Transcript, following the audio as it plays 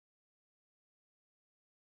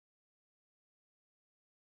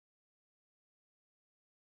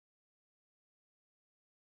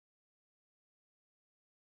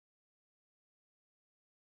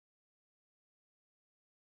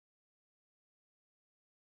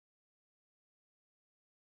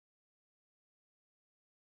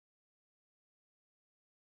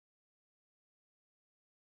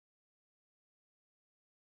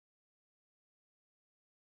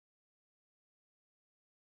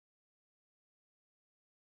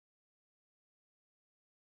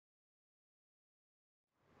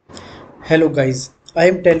Hello guys, I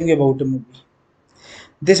am telling you about a movie.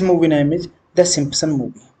 This movie name is The Simpsons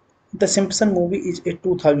movie. The Simpsons movie is a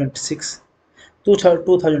 2006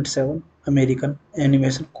 2007 American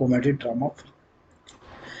animation comedy drama film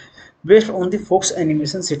based on the Fox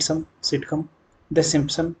animation sitcom The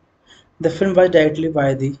Simpsons. The film was directed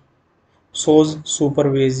by the show's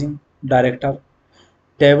supervising director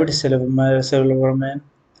David Silverman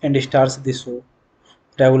and stars the show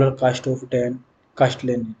regular cast of Dan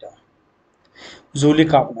Castellaneta, Julie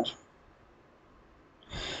Kavner,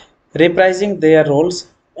 reprising their roles,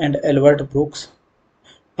 and Albert Brooks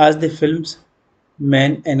as the film's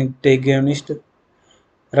main antagonist.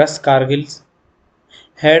 Russ Cargill,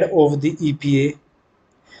 head of the EPA.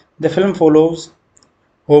 The film follows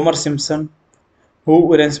Homer Simpson,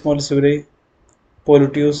 who irresponsibly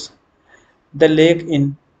pollutes the lake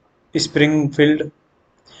in Springfield,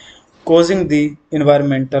 causing the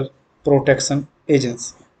Environmental Protection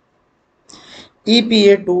Agency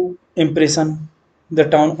EPA to imprison the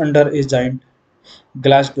town under a giant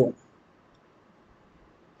glass dome.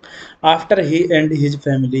 After he and his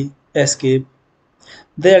family escape,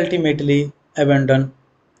 they ultimately abandon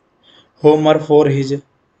Homer for his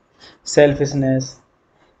selfishness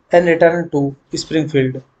and return to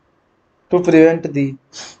Springfield to prevent the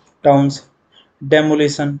town's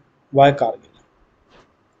demolition by Cargill.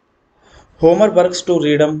 Homer works to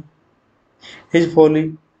redeem his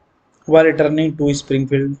folly while returning to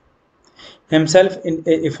Springfield himself in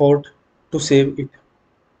an effort to save it.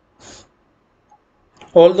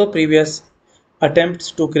 Although previous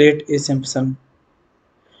attempts to create a Simpson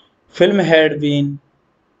film had been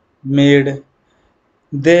made,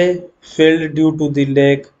 they failed due to the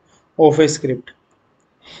lack of a script.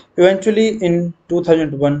 Eventually, in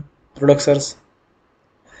 2001, producers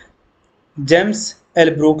James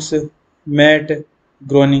L. Brooks, Matt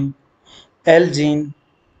Groening, L. Jean,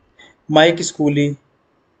 Mike Scully,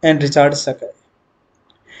 and Richard Sakai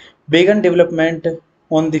began development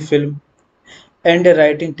on the film and a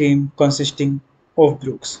writing team consisting of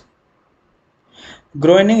Brooks,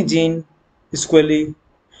 Groening, Jean Scully,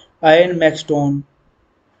 Ian Maxton,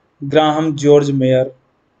 Graham George Mayer,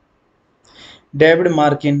 David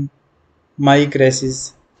Markin, Mike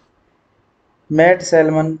Rassis, Matt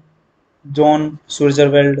Salmon, John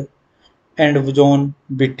Switzerwald, and John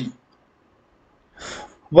Beatty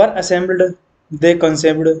were assembled. They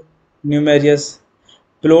conceived numerous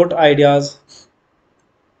plot ideas,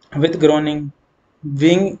 with Groening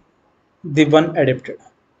being the one adapted.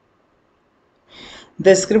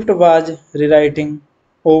 The script was rewriting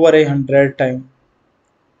over 100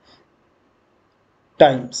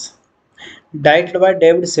 times. Directed by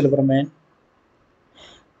David Silverman,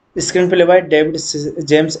 screenplay by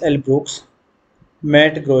James L. Brooks,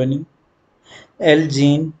 Matt Groening, L.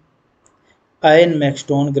 Jean, Ian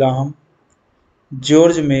Maxton Graham,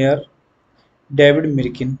 George Mayer, David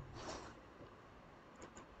Mirkin,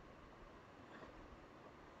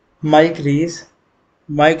 Mike Reese,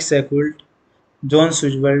 Mike Sackwold, John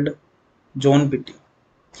Switzerwald, John Beatty.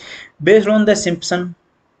 Based on The Simpsons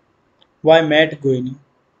by Matt Groening.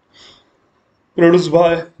 Produced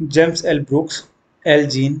by James L. Brooks, L.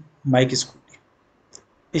 Jean, Mike Scully.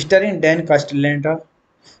 Starring Dan Castellaneta,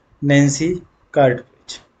 Nancy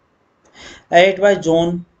Cartwright. Edited by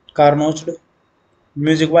John Carnoched.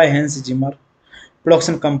 Music by Hans Zimmer.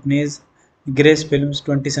 Production companies Grace Films,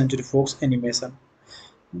 20th Century Fox Animation.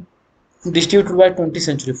 Distributed by 20th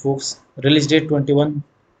Century Fox. Release date 21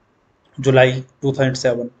 July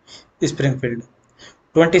 2007. Springfield.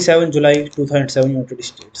 27 July 2007 United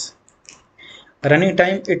States. Running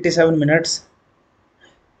time 87 minutes.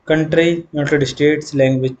 Country United States.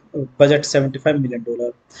 Language budget $75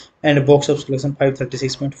 million and box office collection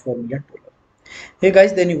 $536.4 million. Hey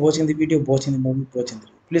guys, then you watching the video, watching the movie, watching the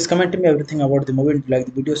review. Please comment me everything about the movie. If you like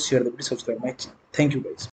the video, share the video, subscribe my channel. Thank you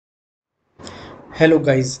guys. Hello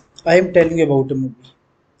guys, I am telling you about a movie.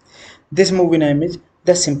 This movie name is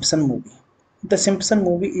The Simpsons movie. The Simpsons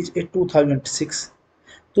movie is a 2006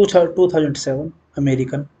 2007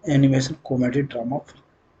 American animation comedy drama film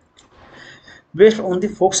based on the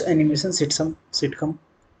Fox animation sitcom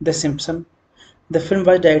The Simpsons. The film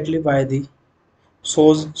was directed by the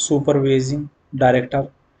show's supervising director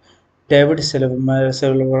David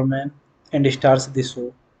Silverman and stars the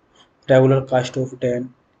show regular cast of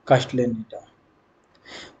Dan Castellaneta,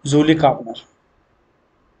 Julie Kavner,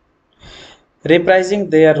 reprising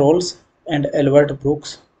their roles, and Albert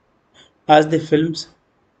Brooks as the film's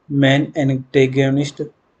main antagonist.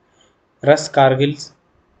 Russ Cargill,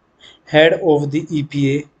 head of the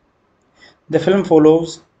EPA. The film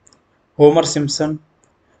follows Homer Simpson,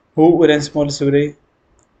 who irresponsibly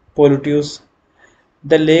pollutes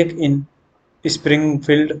the lake in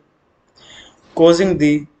Springfield, causing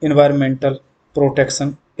the Environmental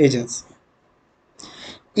Protection Agency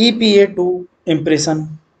EPA to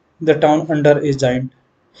imprison the town under a giant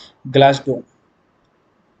glass dome.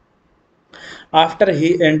 After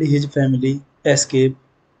he and his family escape,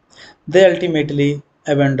 they ultimately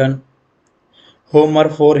abandon Homer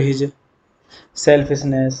for his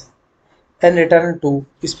selfishness and return to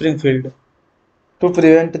Springfield to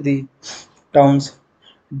prevent the town's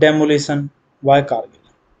demolition by Cargill.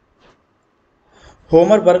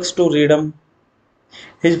 Homer works to redeem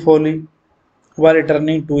his folly while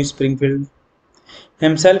returning to Springfield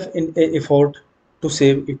himself in an effort to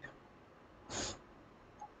save it.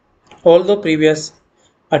 Although previous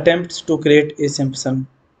attempts to create a Simpson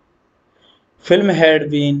film had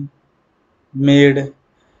been made,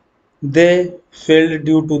 they failed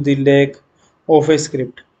due to the lack of a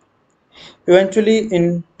script. Eventually,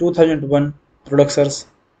 in 2001, producers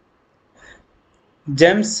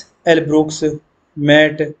James L. Brooks,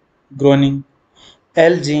 Matt Groening,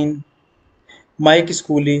 L. Jean, Mike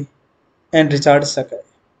Scully, and Richard Sakai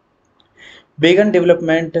began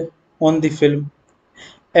development on the film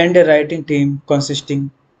and a writing team consisting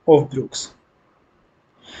of Brooks,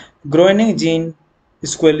 Groening, Jean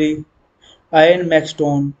Scully, Ian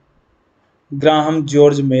Maxton, Graham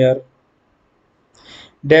George Mayer,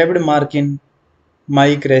 David Markin,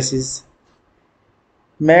 Mike Rassis,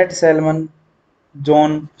 Matt Salmon,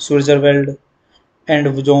 John Switzerwald,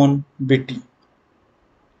 and John Beatty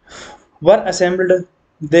were assembled.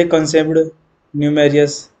 They conceived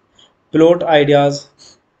numerous plot ideas,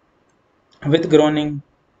 with Groening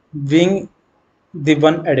being the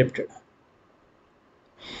one adapted.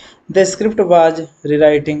 The script was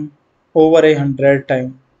rewriting over 100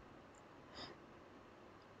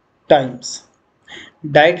 times.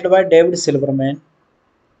 Directed by David Silverman,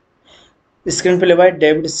 screenplay by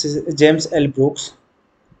James L. Brooks,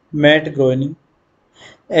 Matt Groening,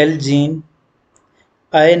 L. Jean,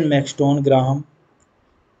 Ian Maxton Graham,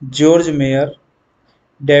 George Mayer,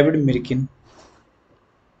 David Mirkin,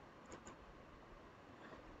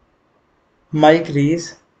 Mike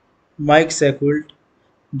Reese, Mike Seckwold,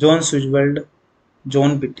 John Switzerwald,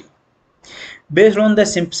 John Beatty. Based on The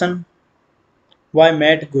Simpsons by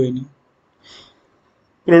Matt Groening.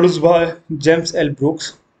 Produced by James L.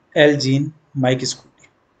 Brooks, L. Jean, Mike Scully.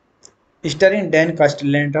 Starring Dan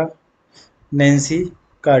Castellaneta, Nancy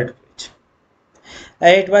Cartwright.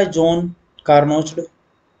 Edited by John Carnoched.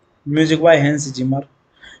 Music by Hans Zimmer.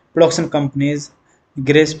 Production companies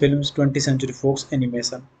Grace Films, 20th Century Fox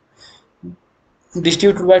Animation.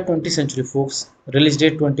 Distributed by 20th Century Fox. Release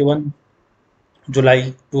date 21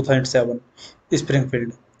 July 2007.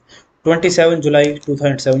 Springfield. 27 July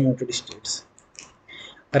 2007 United States.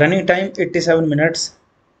 Running time 87 minutes.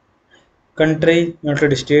 Country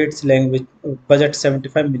United States. Language budget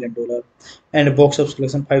 $75 million and box office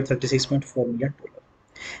collection $536.4 million.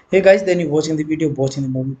 Hey guys, then you watching the video, watching the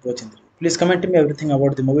movie, watching the review. Please comment me everything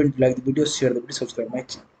about the movie. If you like the video, share the video, subscribe my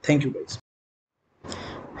channel. Thank you guys.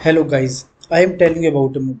 Hello guys, I am telling you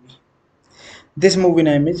about a movie. This movie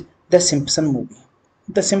name is The Simpson movie.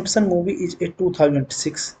 The Simpson movie is a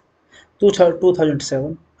 2006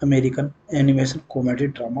 2007 American animation comedy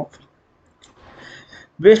drama film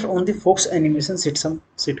based on the Fox animation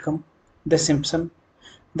sitcom The Simpsons.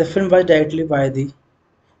 The film was directed by the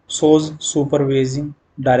show's supervising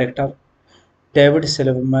director David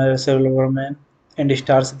Silverman and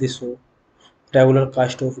stars the show regular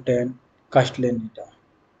cast of Dan Castellaneta,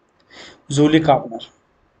 Julie Kavner,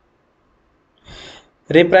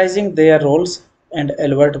 reprising their roles, and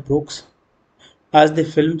Albert Brooks as the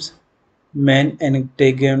film's main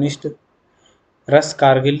antagonist, Russ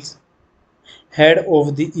Cargill, head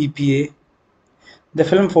of the EPA. The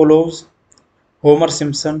film follows Homer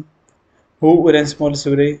Simpson, who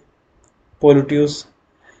responsibly pollutes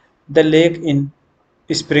the lake in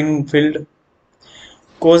Springfield,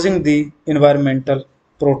 causing the Environmental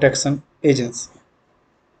Protection Agency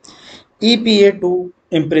EPA to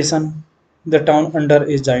imprison the town under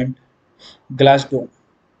a giant glass dome.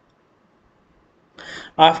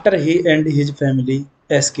 After he and his family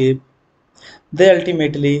escape, they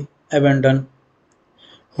ultimately abandon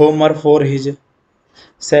Homer for his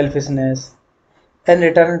selfishness and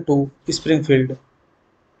return to Springfield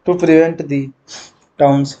to prevent the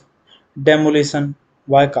town's demolition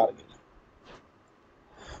by Cargill.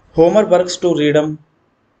 Homer works to redeem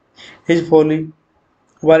his folly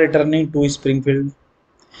while returning to Springfield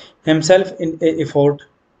himself in an effort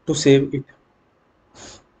to save it.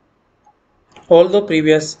 Although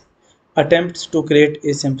previous attempts to create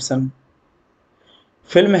a Simpson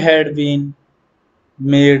film had been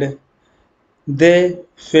made, They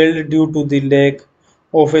failed due to the lack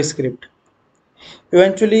of a script.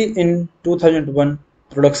 Eventually, in 2001,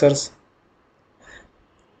 producers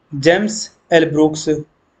James L. Brooks,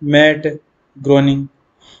 Matt Groening,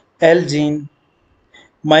 L. Jean,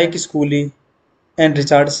 Mike Scully, and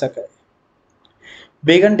Richard Sakai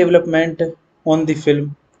began development on the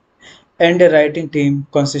film and a writing team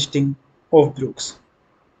consisting of Brooks,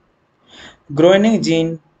 Groening,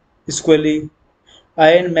 Jean Scully,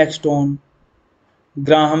 Ian Maxtone,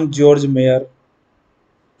 Graham George Mayer,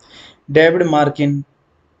 David Markin,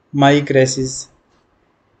 Mike Rassis,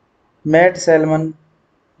 Matt Salmon,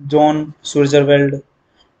 John Surgerveld,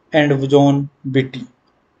 and John Beatty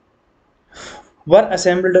were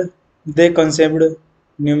assembled. They conceived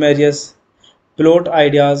numerous plot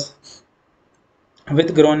ideas,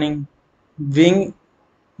 with Groening being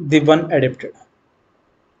the one adapted.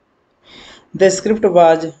 The script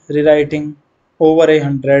was rewriting over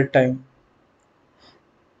 100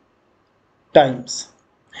 times.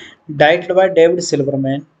 Directed by David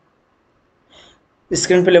Silverman,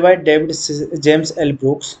 screenplay by James L.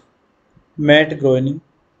 Brooks, Matt Groening,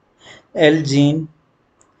 L. Jean,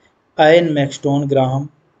 Ian Maxtone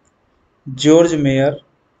Graham, George Mayer,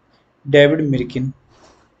 David Mirkin,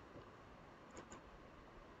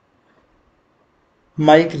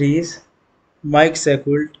 Mike Reese, Mike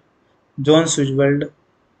Sekult, John Sujwald,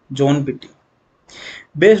 John Beatty.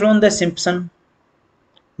 Based on The Simpsons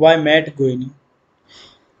by Matt Groening.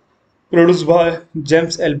 Produced by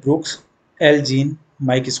James L. Brooks, L. Jean,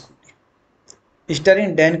 Mike Scully.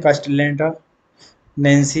 Starring Dan Castellaneta,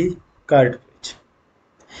 Nancy Cartwright.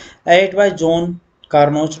 Edited by John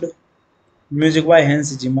Carnoched. Music by Hans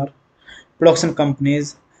Zimmer. Production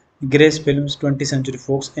companies Grace Films, 20th Century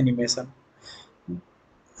Fox Animation.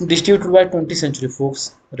 Distributed by 20th Century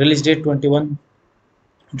Fox. Release date 21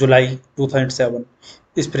 July 2007.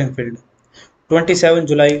 Springfield. 27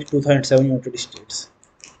 July 2007 United States.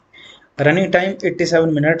 Running time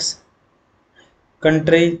 87 minutes.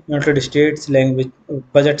 Country United States. Language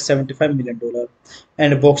budget $75 million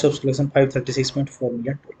and box office collection $536.4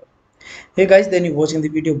 million. Hey guys, then you watching the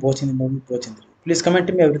video, watching the movie, watching the review. Please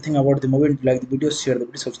comment me everything about the movie, and if you like the video, share the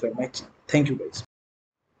video, subscribe my channel. Thank you guys.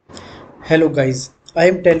 Hello guys, I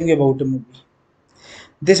am telling you about a movie.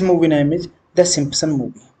 This movie name is The Simpsons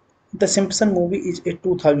movie. The Simpsons movie is a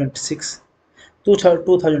 2006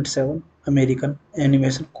 2007 American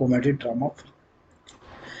animation comedy drama film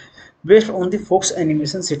based on the Fox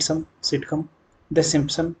animation sitcom The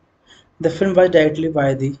Simpsons. The film was directed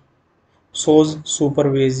by the show's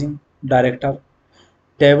supervising director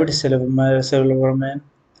David Silverman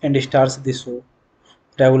and stars the show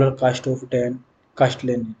regular cast of Dan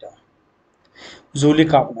Castellaneta, Julie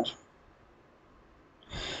Kavner,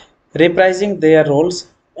 reprising their roles,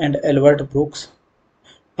 and Albert Brooks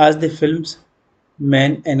as the film's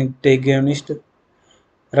main antagonist,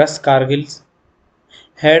 Russ Cargill,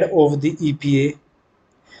 head of the EPA.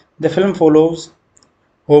 The film follows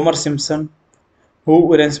Homer Simpson,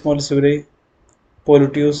 who irresponsibly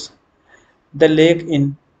pollutes the lake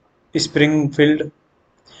in Springfield,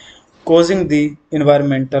 causing the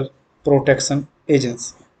Environmental Protection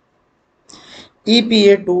Agency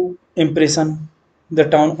EPA to imprison the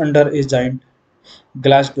town under a giant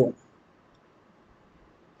glass dome.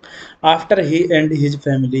 After he and his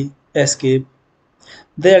family escape,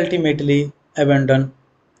 they ultimately abandon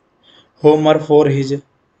Homer for his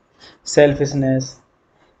selfishness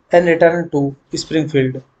and return to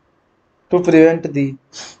Springfield to prevent the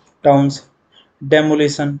town's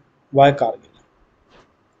demolition by Cargill.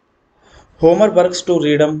 Homer works to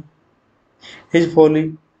redeem his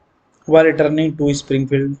folly while returning to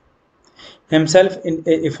Springfield himself in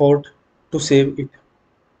an effort to save it.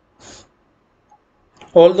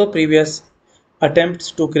 Although previous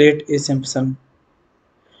attempts to create a Simpson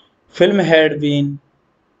film had been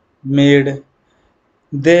made,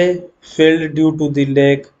 they failed due to the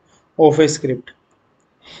lack of a script.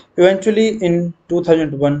 Eventually, in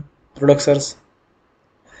 2001, producers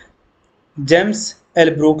James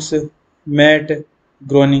L. Brooks, Matt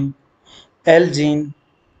Groening, L. Jean,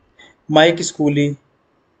 Mike Scully,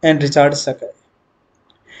 and Richard Sakai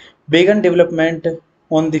began development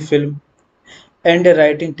on the film and a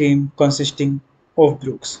writing team consisting of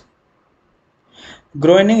Brooks,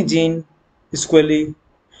 Groening, Jean Scully,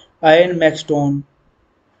 Ian Maxtone,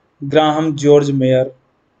 Graham George Mayer,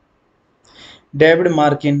 David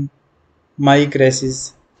Markin, Mike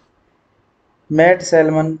Rassis, Matt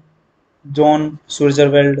Salmon, John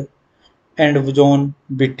Surgerveld, and John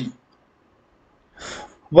Beatty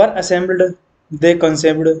were assembled. They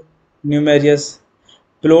conceived numerous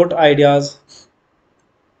plot ideas,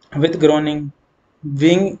 with Groening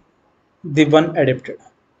being the one adapted.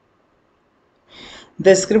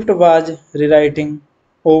 The script was rewriting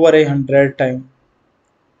over 100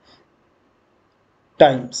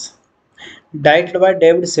 times. Directed by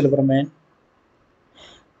David Silverman,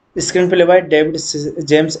 screenplay by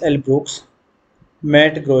James L. Brooks,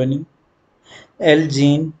 Matt Groening, L.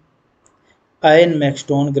 Jean, Ian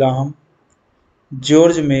Maxton Graham,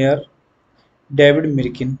 George Meyer, David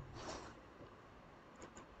Mirkin,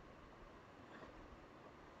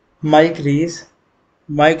 Mike Reese,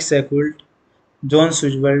 Mike Seckwold, John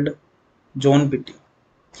Swigweld, John Beatty.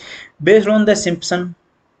 Based on The Simpsons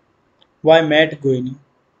by Matt Groening.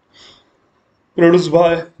 Produced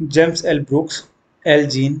by James L. Brooks, L.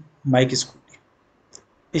 Jean, Mike Scully.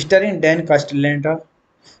 Starring Dan Castellaneta,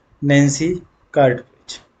 Nancy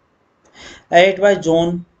Cartwright. Edited by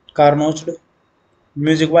John Carnoched.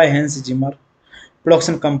 Music by Hans Zimmer.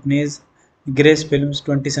 Production companies Grace Films,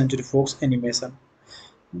 20th Century Fox Animation.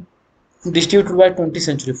 Distributed by 20th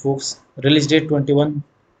Century Fox. Release date 21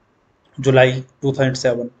 July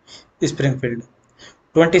 2007. Springfield.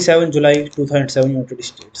 27 July 2007 United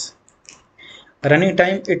States. Running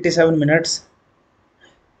time 87 minutes.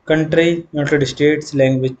 Country United States.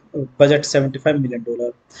 Language budget $75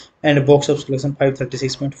 million and box office collection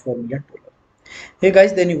 $536.4 million. Hey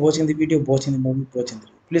guys, then you watching the video, watching the movie, watching the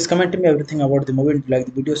review. Please comment me everything about the movie. If you like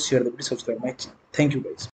the video, share the video, subscribe my channel. Thank you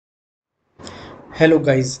guys. Hello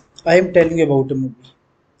guys, I am telling you about a movie.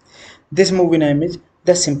 This movie name is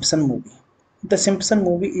The Simpson movie. The Simpson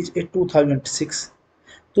movie is a 2006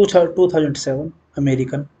 2007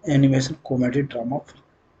 American animation comedy drama film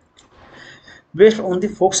based on the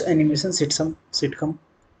Fox animation sitcom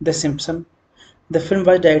The Simpsons. The film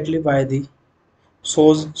was directed by the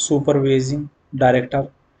show's supervising director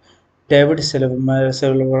David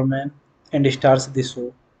Silverman and stars the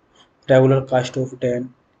show regular cast of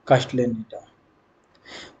Dan Castellaneta,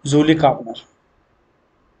 Julie Kavner,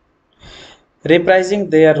 reprising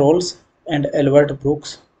their roles, and Albert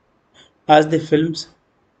Brooks as the film's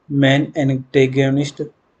main antagonist.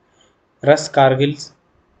 Russ Cargill,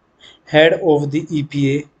 head of the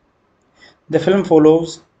EPA. The film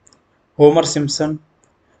follows Homer Simpson,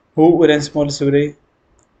 who responsibly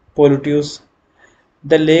pollutes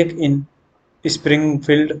the lake in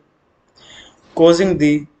Springfield, causing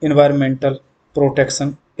the Environmental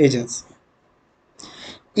Protection Agency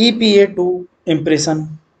EPA to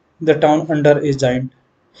imprison the town under a giant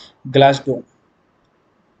glass dome.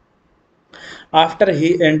 After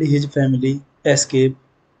he and his family escape,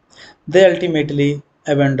 they ultimately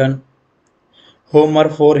abandon Homer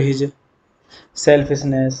for his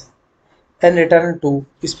selfishness and return to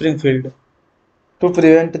Springfield to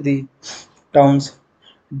prevent the town's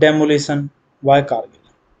demolition by Cargill.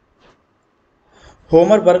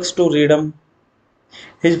 Homer works to redeem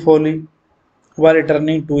his folly while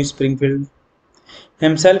returning to Springfield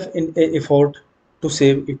himself in an effort to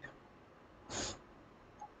save it.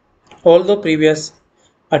 Although previous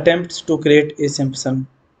attempts to create a Simpson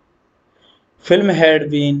film had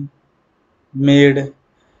been made,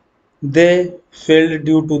 they failed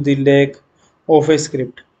due to the lack of a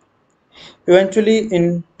script. Eventually,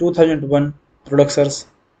 in 2001, producers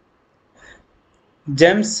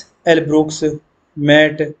James L. Brooks,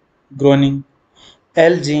 Matt Groening,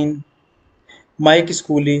 L. Jean, Mike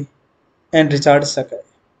Scully, and Richard Sakai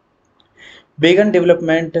began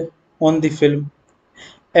development on the film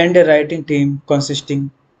and a writing team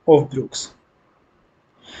consisting of Brooks,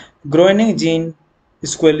 Groening, Jean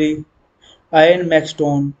Scully, Ian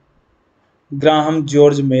Maxton, Graham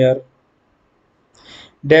George Meyer,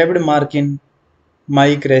 David Markin,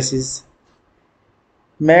 Mike Resis,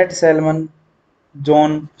 Matt Salmon,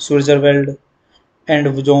 John Switzerwald,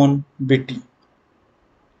 and John Beatty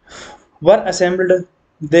were assembled.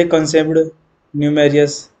 They conceived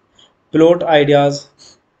numerous plot ideas,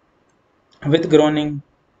 with Groening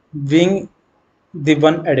being the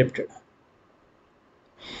one adapted.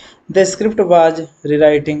 The script was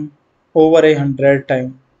rewriting over 100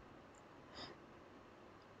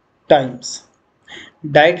 times.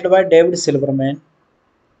 Directed by David Silverman,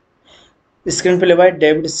 screenplay by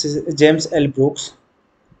James L. Brooks,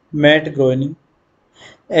 Matt Groening,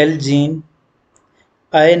 L. Jean,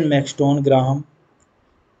 Ian Maxton Graham,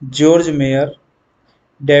 George Meyer,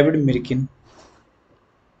 David Mirkin,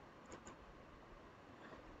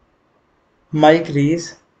 Mike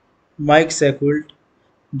Reese, Mike Seckwold,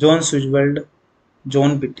 John Swigweld,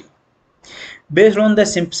 John Beatty. Based on The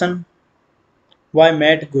Simpsons by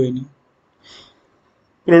Matt Groening.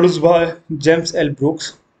 Produced by James L.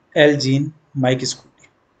 Brooks, L. Jean, Mike Scully.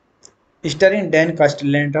 Starring Dan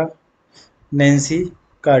Castellaneta, Nancy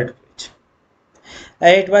Cartwright.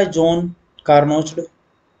 Edited by John Carnoched.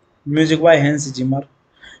 Music by Hans Zimmer.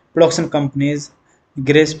 Production companies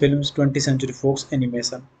Grace Films, 20th Century Fox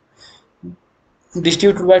Animation.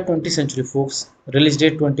 Distributed by 20th Century Fox. Release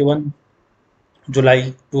date 21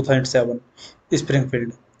 July 2007.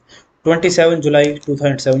 Springfield. 27 July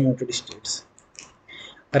 2007 United States.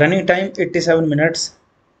 Running time 87 minutes.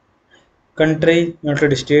 Country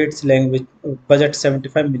United States. Language budget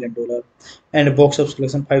 $75 million. And box office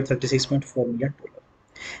collection $536.4 million.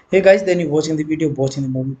 Hey guys, then you watching the video, watching the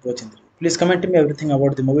movie, watching the review. Please comment to me everything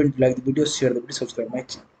about the movie. If you like the video, share the video, subscribe my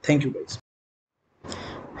channel. Thank you guys.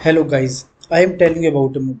 Hello guys, I am telling you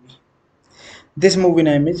about a movie. This movie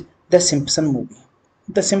name is The Simpsons movie.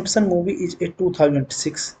 The Simpsons movie is a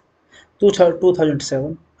 2006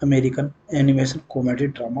 2007 American animation comedy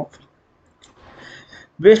drama film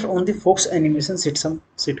based on the Fox animation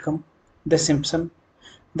sitcom The Simpsons.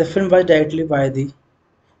 The film was directed by the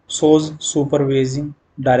show's supervising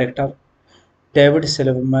director David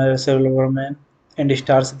Silverman and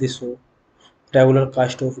stars the show regular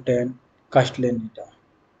cast of Dan Castellaneta,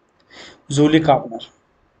 Julie Kavner,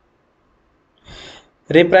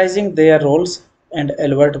 reprising their roles, and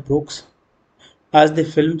Albert Brooks as the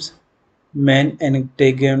film's main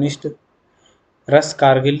antagonist. Russ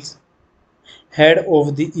Cargill, head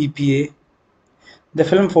of the EPA. The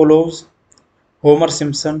film follows Homer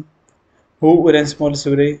Simpson, who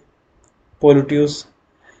responsibly pollutes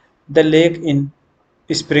the lake in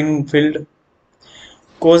Springfield,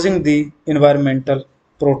 causing the Environmental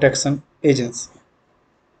Protection Agency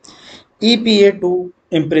EPA to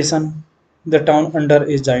imprison the town under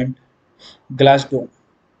a giant glass dome.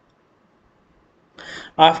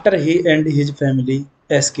 After he and his family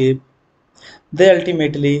escape, they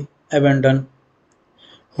ultimately abandon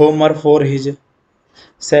Homer for his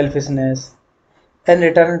selfishness and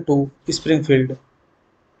return to Springfield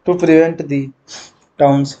to prevent the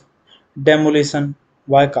town's demolition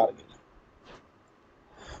by Cargill.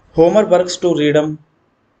 Homer works to redeem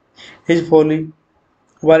his folly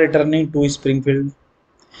while returning to Springfield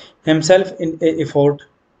himself in an effort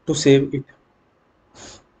to save it.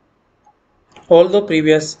 Although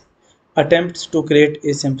previous attempts to create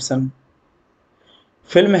a Simpson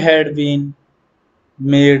film had been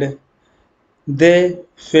made, they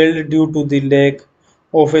failed due to the lack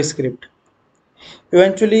of a script.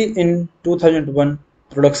 Eventually, in 2001,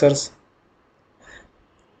 producers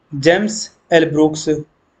James L. Brooks,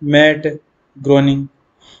 Matt Groening,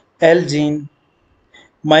 L. Jean,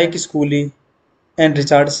 Mike Scully, and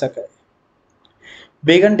Richard Sakai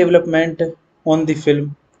began development on the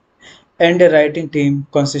film and a writing team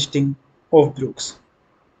consisting of Brooks,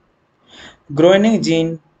 Groening,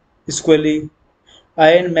 Jean Scully,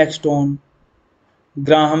 Ian Maxtone,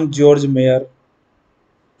 Graham George Mayer,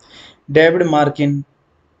 David Markin,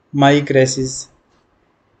 Mike Rassis,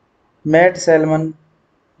 Matt Salmon,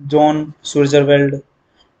 John Sturzenwald,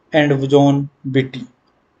 and John Beatty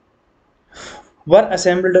were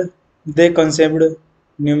assembled. They conceived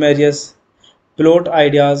numerous plot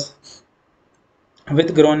ideas,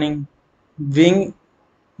 with Groening being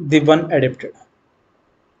the one adapted.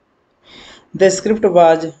 The script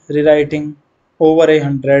was rewriting over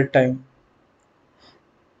 100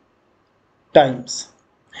 times.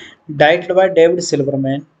 Directed by David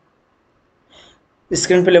Silverman,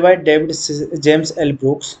 screenplay by James L.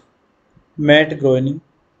 Brooks, Matt Groening,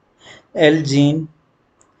 L. Jean,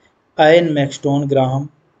 Ian Maxtone Graham,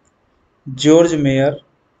 George Mayer,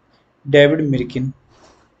 David Mirkin,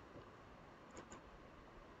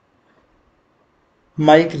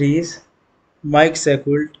 Mike Reese, Mike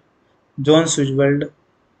Sekult, John Sujwald,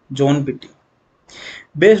 John Beatty.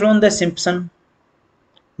 Based on The Simpsons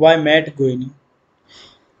by Matt Groening.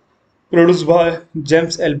 Produced by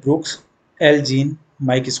James L. Brooks, L. Jean,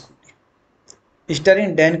 Mike Scully.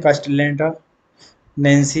 Starring Dan Castellaneta,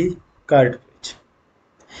 Nancy Cartwright.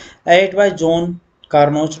 Edited by John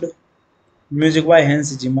Carnoched. Music by Hans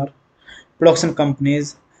Zimmer. Production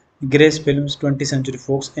companies Grace Films, 20th Century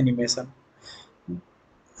Fox Animation.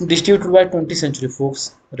 Distributed by 20th Century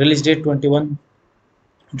Fox. Release date 21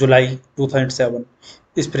 July 2007.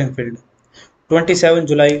 Springfield. 27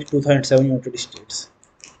 July 2007 United States.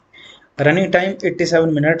 Running time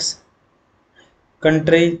 87 minutes.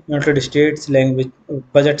 Country United States. Language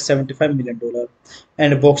budget $75 million.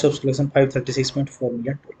 And box office collection $536.4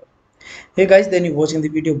 million. Hey guys, then you watching the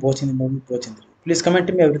video, watching the movie, watching the review. Please comment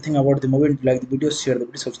to me everything about the movie. If you like the video, share the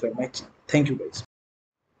video, subscribe my channel. Thank you guys.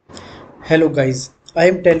 Hello guys, I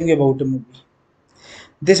am telling you about a movie.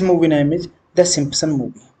 This movie name is The Simpsons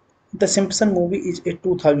movie. The Simpsons movie is a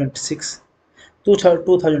 2006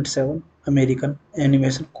 2007 American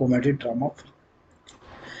animation comedy drama film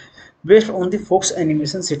based on the Fox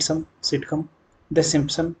animation sitcom The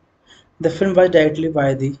Simpsons. The film was directed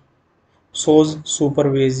by the show's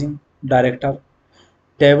supervising director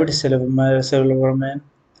David Silverman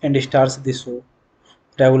and stars the show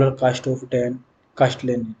regular cast of Dan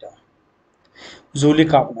Castellaneta, Julie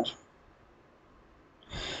Kavner,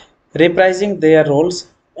 reprising their roles,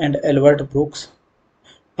 and Albert Brooks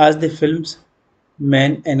as the film's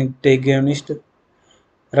main antagonist,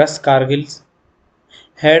 Russ Cargill,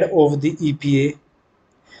 head of the EPA.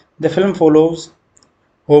 The film follows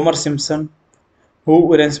Homer Simpson,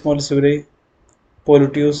 who irresponsibly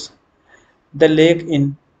pollutes the lake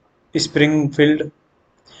in Springfield,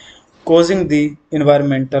 causing the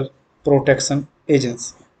Environmental Protection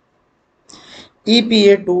Agency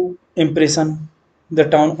EPA to imprison the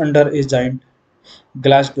town under a giant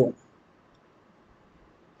glass dome.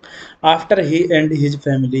 After he and his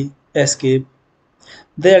family escape,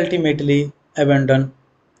 they ultimately abandon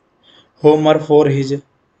Homer for his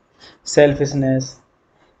selfishness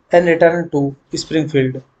and return to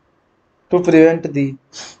Springfield to prevent the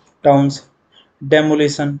town's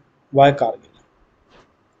demolition by Cargill.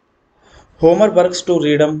 Homer works to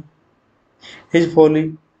redeem his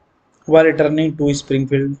folly while returning to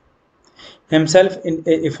Springfield himself in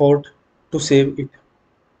an effort to save it.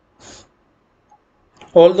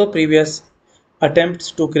 Although previous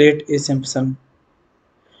attempts to create a Simpson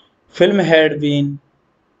film had been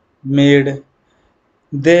made,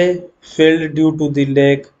 they failed due to the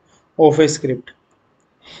lack of a script.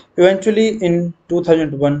 Eventually, in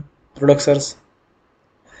 2001, producers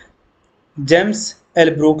James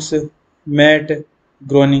L. Brooks, Matt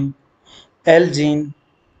Groening, L. Jean,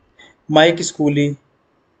 Mike Scully,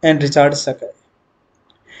 and Richard Sakai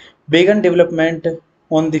began development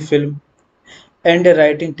on the film and a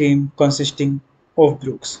writing team consisting of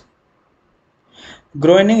Brooks,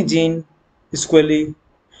 Groening, Jean Scully,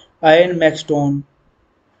 Ian Maxton,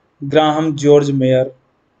 Graham George Mayer,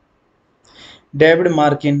 David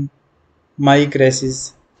Markin, Mike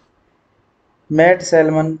Rassis, Matt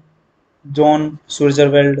Salmon, John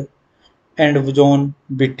Switzerwald, and John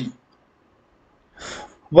Beatty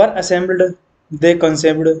were assembled. They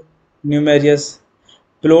conceived numerous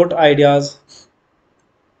plot ideas,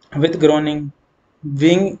 with Groening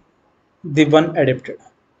being the one adapted.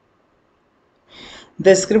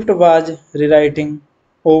 The script was rewriting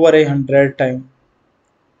over 100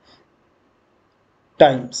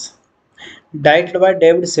 times. Directed by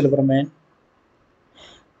David Silverman,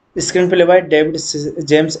 screenplay by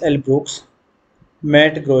James L. Brooks,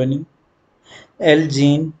 Matt Groening, L.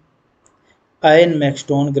 Jean, Ian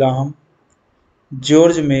Maxton Graham,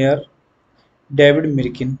 George Mayer, David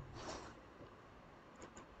Mirkin,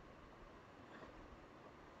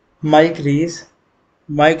 Mike Reese,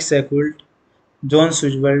 Mike Seckwold, John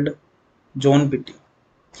Switzerwald, John Beatty.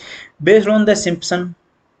 Based on The Simpsons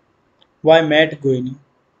by Matt Groening.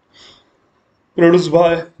 Produced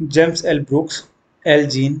by James L. Brooks, L.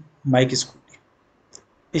 Jean, Mike Scully.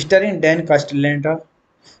 Starring Dan Castellaneta,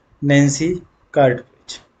 Nancy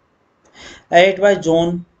Cartwright. Edited by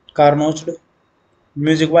John Carnoched.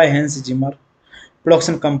 Music by Hans Zimmer.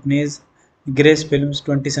 Production companies Grace Films,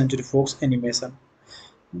 20th Century Fox Animation.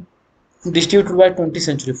 Distributed by 20th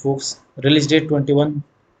Century Fox. Release date 21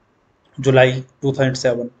 July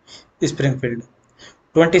 2007. Springfield.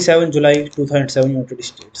 27 July 2007 United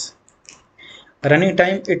States. Running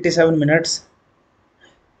time 87 minutes.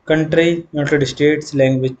 Country United States.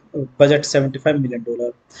 Language budget $75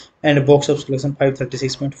 million and box office collection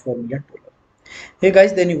 $536.4 million. Hey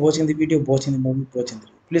guys, then you watching the video, watching the movie, watching the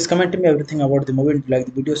review. Please comment me everything about the movie. If you like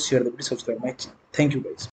the video, share the video, subscribe my channel. Thank you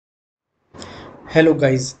guys. Hello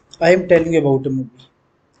guys, I am telling you about a movie.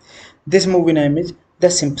 This movie name is The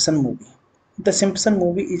Simpson movie. The Simpson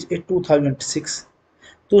movie is a 2006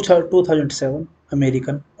 2007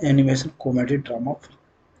 American animation comedy drama film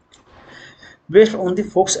based on the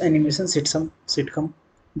Fox animation sitcom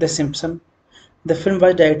The Simpsons. The film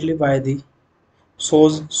was directed by the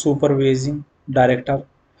show's supervising director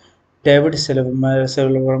David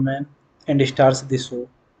Silverman and stars the show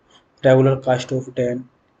regular cast of Dan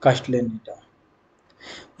Castellaneta,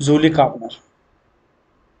 Julie Kavner,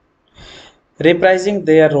 reprising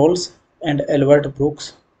their roles, and Albert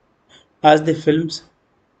Brooks as the film's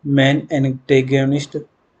main antagonist,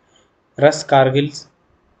 Russ Cargill,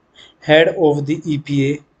 head of the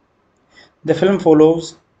EPA. The film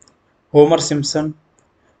follows Homer Simpson,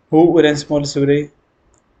 who irresponsibly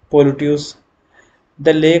pollutes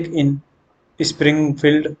the lake in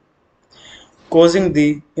Springfield, causing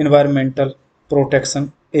the Environmental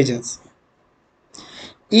Protection Agency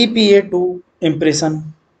EPA to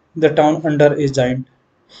imprison the town under a giant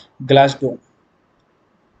glass dome.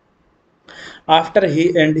 After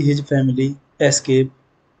he and his family escape,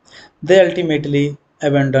 They ultimately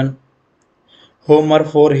abandon Homer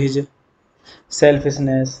for his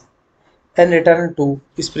selfishness and return to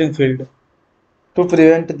Springfield to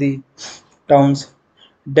prevent the town's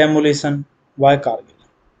demolition by Cargill.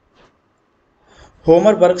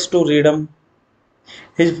 Homer works to redeem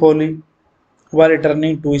his folly while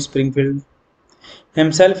returning to Springfield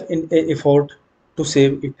himself in an effort to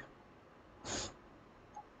save it.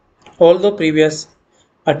 Although previous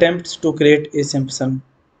attempts to create a Simpson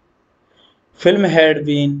film had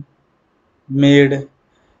been made,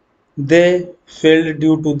 they failed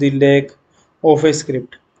due to the lack of a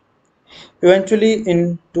script. Eventually,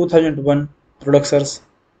 in 2001, producers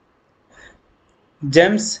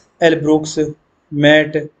James L. Brooks,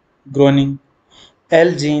 Matt Groening,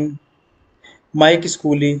 L. Jean, Mike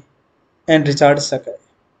Scully, and Richard Sakai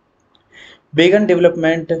began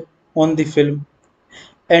development on the film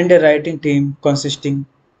and a writing team consisting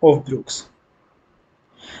of Brooks,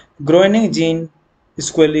 Groening, Jean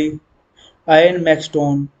Scully, Ian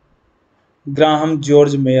Maxtone, Graham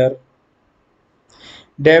George Mayer,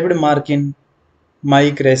 David Markin,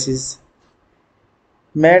 Mike Rassis,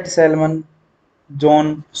 Matt Salmon,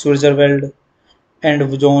 John Surgerveld,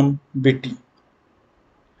 and John Beatty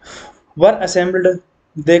were assembled.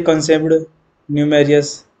 They conceived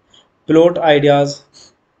numerous plot ideas,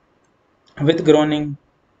 with Groening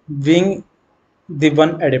being the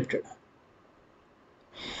one adapted.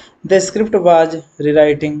 The script was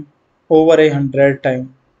rewriting over 100 times.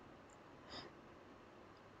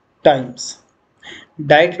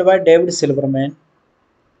 Directed by David Silverman,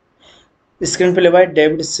 screenplay by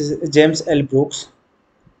James L. Brooks,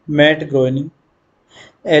 Matt Groening,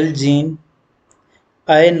 L. Jean,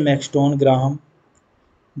 Ian Maxtone Graham,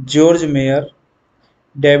 George Mayer,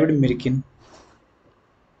 David Mirkin,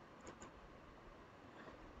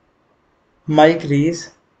 Mike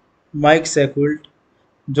Reese, Mike Sequelt,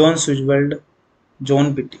 John Suzweld,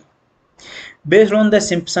 John Beatty. Based on The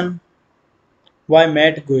Simpsons by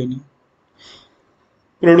Matt Groening.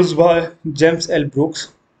 Produced by James L.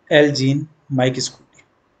 Brooks, L. Jean, Mike Scully.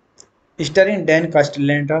 Starring Dan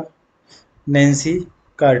Castellaneta, Nancy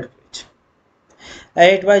Cartwright.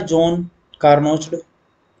 Edited by John Carnoched.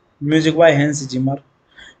 Music by Hans Zimmer.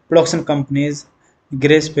 Production companies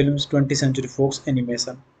Grace Films, 20th Century Fox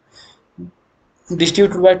Animation.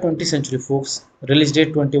 Distributed by 20th Century Fox. Release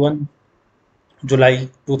date 21 July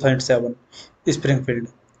 2007. Springfield.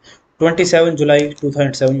 27 July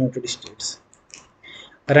 2007 United States.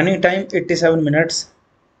 Running time 87 minutes.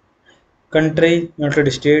 Country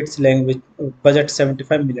United States. Language budget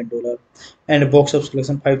 $75 million and box office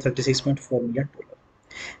collection $536.4 million.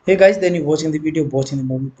 Hey guys, then you watching the video, watching the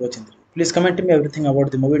movie, watching the review. Please comment me everything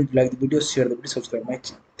about the movie and like the video, share the video, subscribe my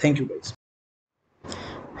channel. Thank you guys.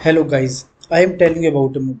 Hello guys, I am telling you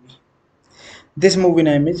about a movie. This movie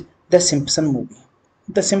name is The Simpson movie.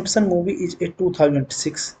 The Simpson movie is a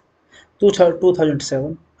 2006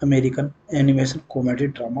 2007 American animation comedy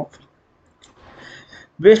drama film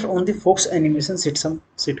based on the Fox animation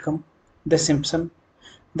sitcom The Simpsons.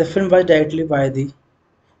 The film was directed by the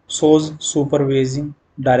show's supervising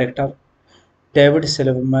director David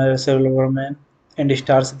Silverman and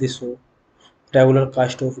stars the show regular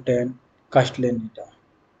cast of Dan Castellaneta,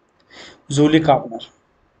 Julie Kavner,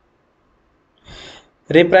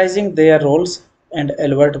 reprising their roles, and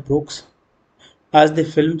Albert Brooks as the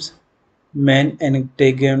film's main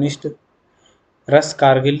antagonist, Russ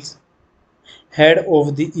Cargill, head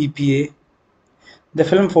of the EPA. The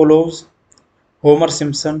film follows Homer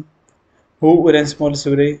Simpson, who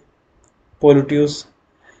responsibly pollutes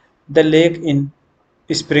the lake in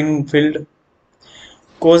Springfield,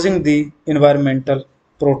 causing the Environmental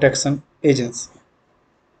Protection Agency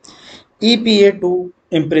EPA to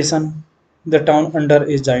imprison the town under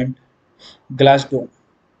a giant glass dome.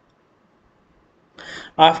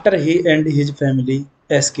 After he and his family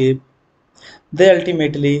escape, they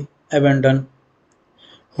ultimately abandon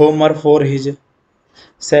Homer for his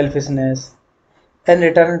selfishness and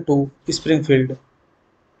return to Springfield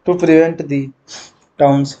to prevent the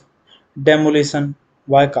town's demolition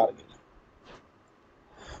by Cargill.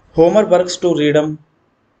 Homer works to redeem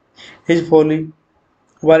his folly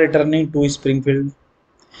while returning to Springfield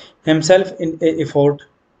himself in an effort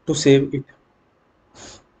to save it.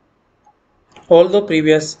 Although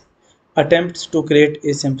previous attempts to create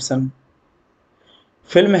a Simpson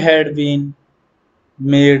film had been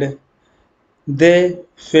made, they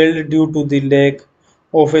failed due to the lack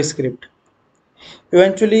of a script.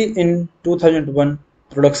 Eventually, in 2001,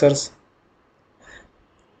 producers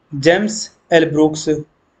James L. Brooks,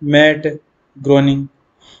 Matt Groening,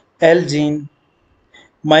 L. Jean,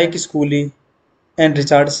 Mike Scully, and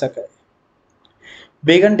Richard Sakai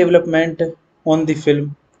began development on the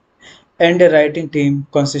film and a writing team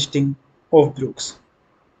consisting of Brooks,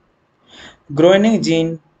 Groening,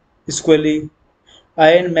 Gene Scully,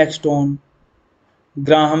 Ian Maxtone,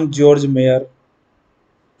 Graham George Mayer,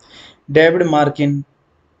 David Markin,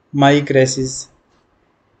 Mike Ressis,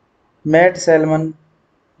 Matt Salmon,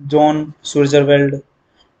 John Surgerveld,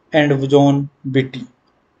 and John Beatty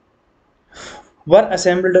were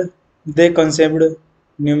assembled. They conceived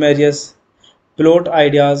numerous plot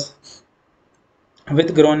ideas,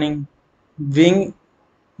 with Groening being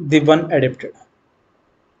the one adapted.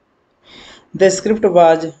 The script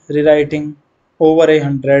was rewriting over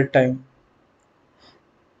 100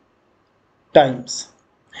 times.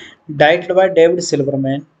 Directed by David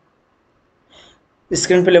Silverman,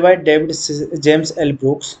 screenplay by James L.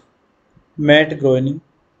 Brooks, Matt Groening,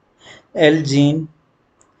 L. Jean,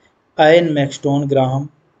 Ian Maxtone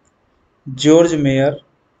Graham, George Mayer,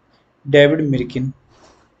 David Mirkin,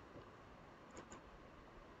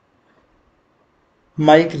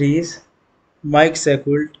 Mike Reese, Mike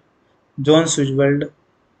Sekult, John Sujwald,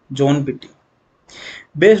 John Beatty.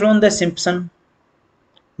 Based on The Simpsons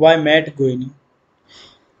by Matt Groening.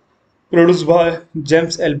 Produced by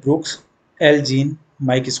James L. Brooks, L. Jean,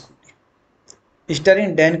 Mike Scully.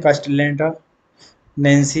 Starring Dan Castellaneta,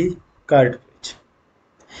 Nancy Cartwright.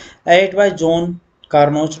 Edited by John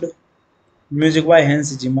Carnoched. Music by Hans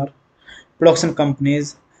Zimmer. Production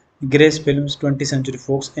companies Grace Films, 20th Century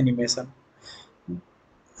Fox Animation.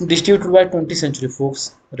 Distributed by 20th Century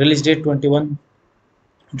Fox. Release date 21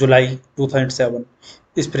 July 2007.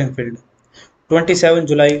 Springfield. 27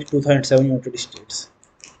 July 2007, United States.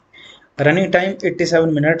 Running time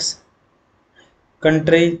 87 minutes.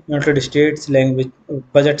 Country United States. Language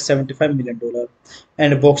budget $75 million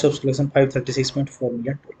and box office collection $536.4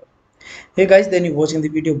 million. Hey guys, then you watching the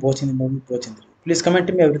video, watching the movie, watching the review. Please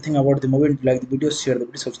comment me everything about the movie, and if you like the video, share the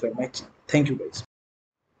video, subscribe my channel. Thank you guys.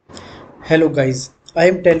 Hello guys, I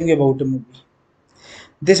am telling you about a movie.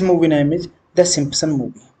 This movie name is The Simpsons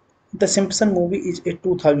movie. The Simpsons movie is a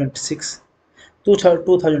 2006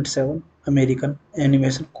 2007 American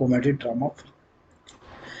animation comedy drama film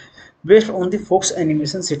based on the Fox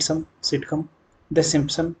animation sitcom The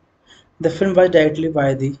Simpsons. The film was directed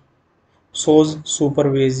by the show's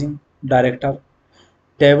supervising director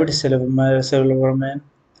David Silverman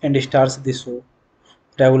and stars the show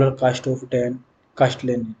regular cast of Dan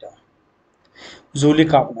Castellaneta, Julie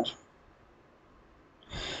Kavner,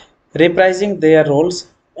 reprising their roles,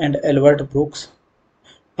 and Albert Brooks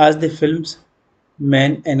as the film's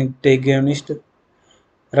main antagonist.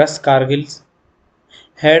 Russ Cargill,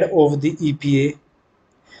 head of the EPA.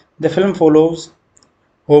 The film follows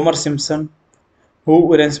Homer Simpson,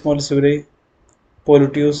 who responsibly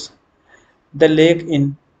pollutes the lake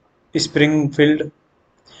in Springfield,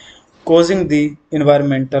 causing the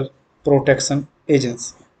Environmental Protection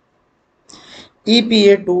Agency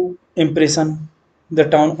EPA to imprison the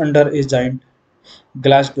town under a giant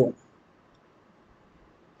glass dome.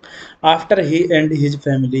 After he and his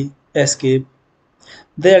family escape,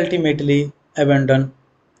 they ultimately abandon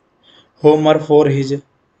Homer for his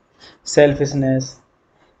selfishness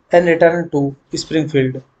and return to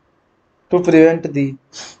Springfield to prevent the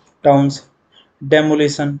town's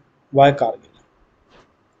demolition by Cargill.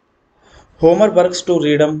 Homer works to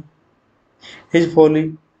redeem his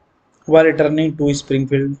folly while returning to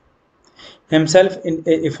Springfield himself in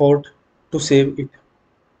an effort to save it.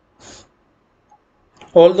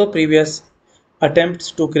 Although previous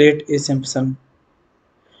attempts to create a Simpson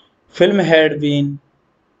film had been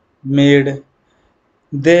made,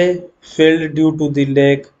 they failed due to the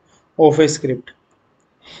lack of a script.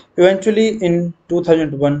 Eventually, in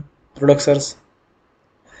 2001, producers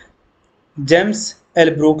James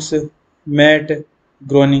L. Brooks, Matt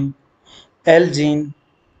Groening, L. Jean,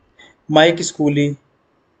 Mike Scully,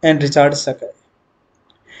 and Richard Sakai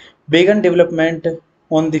began development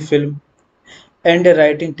on the film and a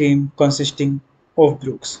writing team consisting of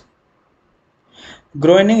Brooks,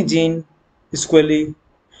 Groening, Gene Scully,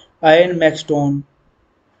 Ian Maxtone,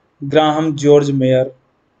 Graham George Mayer,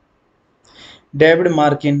 David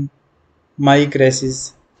Markin, Mike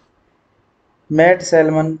Ressis, Matt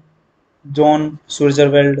Salmon, John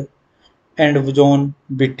Surgerveld, and John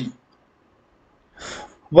Beatty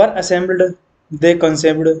were assembled. They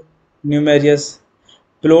conceived numerous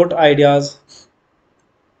plot ideas,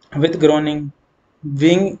 with Groening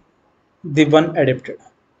being the one adapted.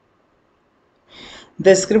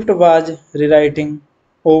 The script was rewriting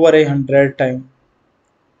over 100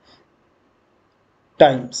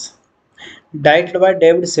 times. Directed by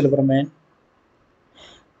David Silverman,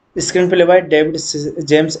 screenplay by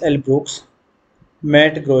James L. Brooks,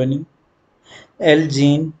 Matt Groening, L.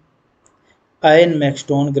 Jean, Ian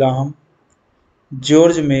Maxton Graham,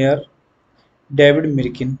 George Mayer, David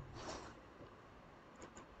Mirkin,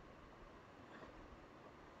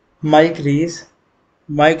 Mike Rees,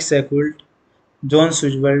 Mike Sekult, John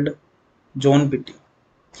Swigweld, John Beatty.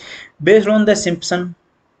 Based on The Simpsons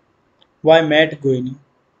by Matt Groening.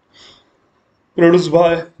 Produced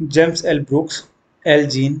by James L. Brooks, L.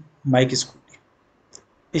 Jean, Mike Scully.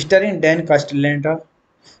 Starring Dan Castellaneta,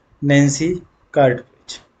 Nancy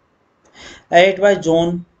Cartwright. Edited by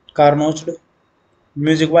John Carnoched.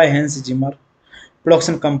 Music by Hans Zimmer.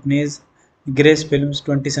 Production companies Grace Films,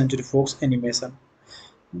 20th Century Fox Animation.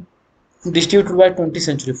 Distributed by 20th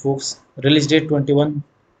Century Fox. Release date 21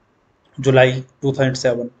 July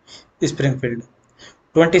 2007. Springfield.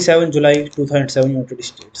 27 July 2007 United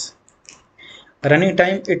States. Running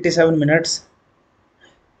time 87 minutes.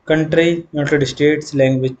 Country United States.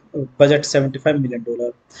 Language budget $75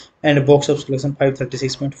 million. And box office collection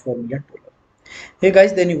 $536.4 million. Hey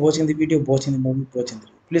guys, then you watching the video, watching the movie, watching the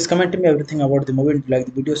review. Please comment to me everything about the movie. If you like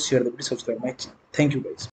the video, share the video, subscribe my channel. Thank you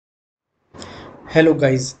guys. Hello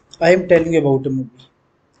guys, I am telling you about a movie.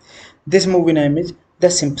 This movie name is The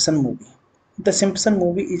Simpson movie. The Simpson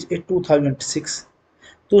movie is a 2006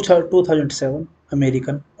 2007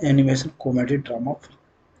 American animation comedy drama film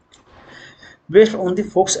based on the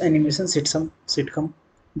Fox animation sitcom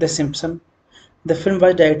The Simpsons. The film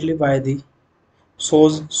was directed by the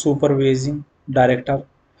show's supervising director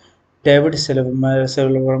David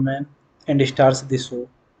Silverman and stars the show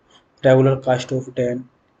regular cast of Dan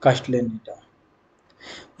Castellaneta,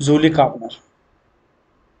 Julie Kavner,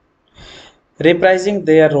 reprising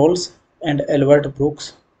their roles, and Albert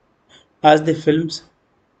Brooks as the film's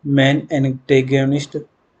main antagonist.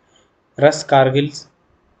 Russ Cargill,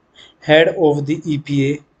 head of the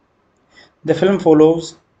EPA. The film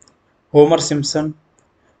follows Homer Simpson,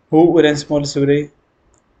 who responsibly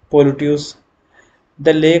pollutes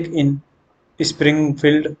the lake in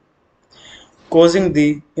Springfield, causing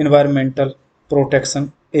the Environmental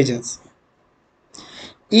Protection Agency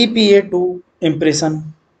EPA to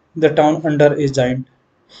imprison the town under a giant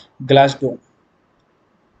glass dome.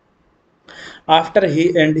 After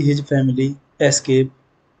he and his family escape,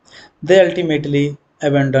 they ultimately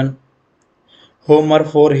abandon Homer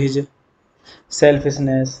for his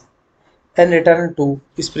selfishness and return to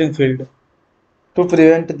Springfield to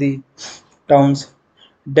prevent the town's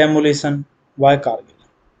demolition by Cargill.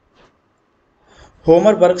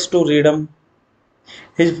 Homer works to redeem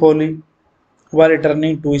his folly while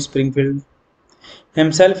returning to Springfield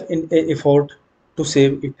himself in an effort to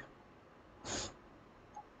save it.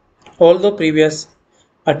 Although previous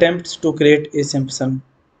attempts to create a Simpson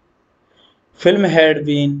film had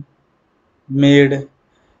been made,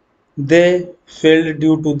 they failed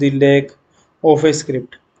due to the lack of a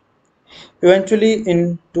script. Eventually,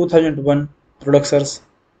 in 2001, producers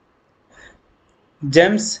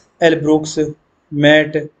James L. Brooks,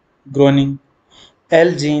 Matt Groening,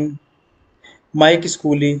 L. Jean, Mike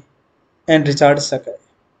Scully, and Richard Sakai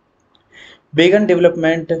began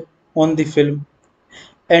development on the film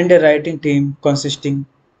and a writing team consisting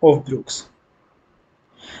of Brooks,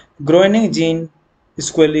 Groening, Jean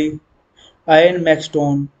Scully, Ian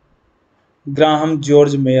Maxton, Graham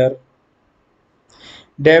George Mayer,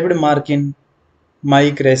 David Markin,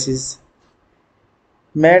 Mike Resis,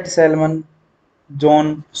 Matt Salmon,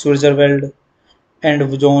 John Surgerveld,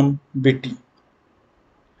 and John Beatty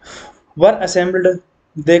were assembled.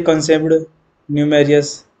 They conceived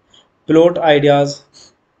numerous plot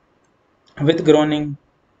ideas, with Groening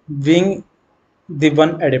being the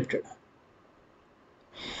one adapted.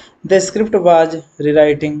 The script was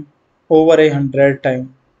rewriting over 100 times.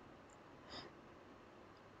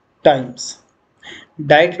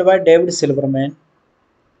 Directed by David Silverman,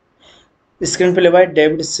 screenplay by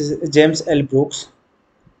James L. Brooks,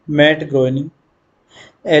 Matt Groening,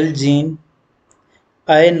 L. Jean,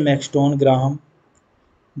 Ian Maxton Graham,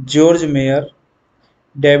 George Mayer,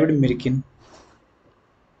 David Mirkin,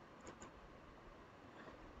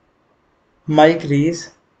 Mike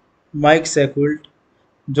Rees, Mike Sekult,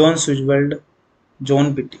 John Swigweld,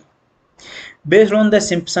 John Beatty. Based on The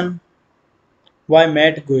Simpsons by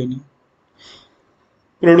Matt Groening.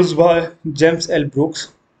 Produced by James L.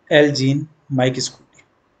 Brooks, L. Jean, Mike Scully.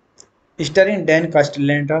 Starring Dan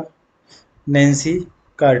Castellaneta, Nancy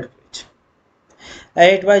Cartwright.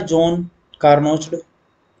 Edited by John Carnoched.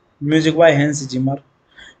 Music by Hans Zimmer.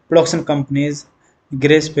 Production companies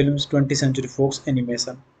Grace Films, 20th Century Fox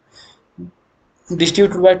Animation.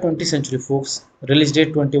 Distributed by 20th Century Fox. Release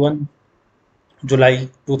date 21 July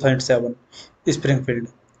 2007. Springfield.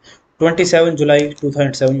 27 July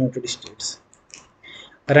 2007 United States.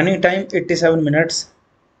 Running time 87 minutes.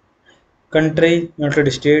 Country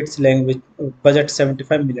United States. Language budget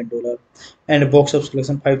 $75 million, and box office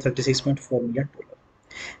collection $536.4 million.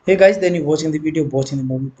 Hey guys, then you watching the video, watching the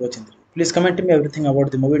movie, watching the review. Please comment me everything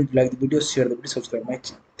about the movie, and if you like the video, share the video, subscribe my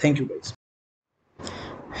channel. Thank you guys.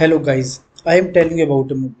 Hello guys, I am telling you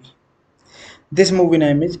about a movie. This movie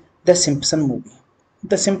name is The Simpsons movie.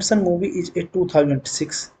 The Simpsons movie is a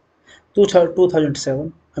 2006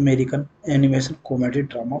 2007 American animation comedy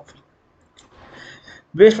drama film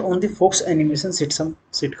based on the Fox animation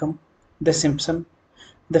sitcom The Simpsons.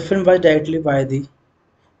 The film was directed by the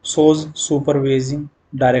show's supervising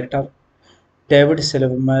director David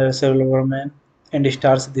Silverman and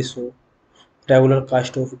stars the show regular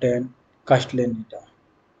cast of Dan Castellaneta,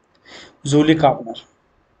 Julie Kavner,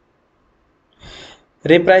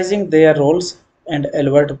 reprising their roles, and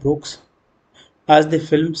Albert Brooks as the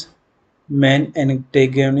film's main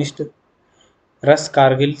antagonist. Russ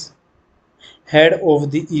Cargill, head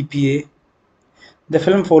of the EPA. The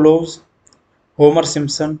film follows Homer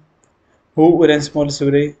Simpson, who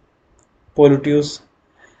responsibly pollutes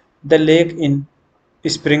the lake in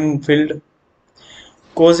Springfield,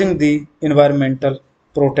 causing the Environmental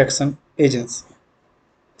Protection Agency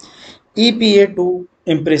EPA to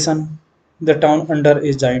imprison the town under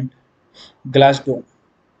a giant glass dome.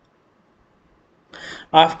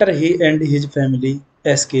 After he and his family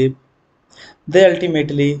escape, they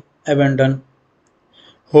ultimately abandon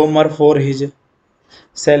Homer for his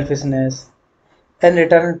selfishness and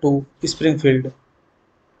return to Springfield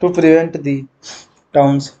to prevent the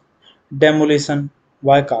town's demolition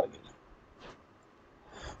by Cargill.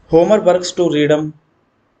 Homer works to redeem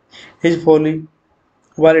his folly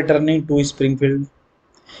while returning to Springfield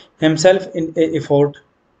himself in an effort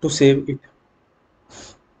to save it.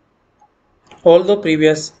 Although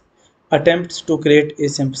previous attempts to create a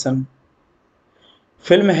Simpson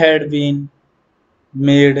film had been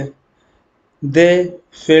made, they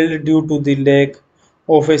failed due to the lack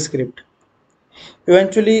of a script.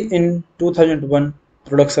 Eventually, in 2001,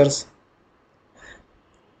 producers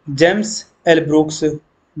James L. Brooks,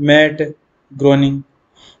 Matt Groening,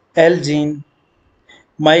 L. Jean,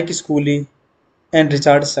 Mike Scully, and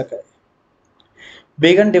Richard Sakai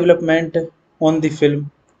began development on the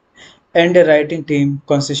film and a writing team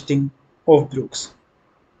consisting of Brooks,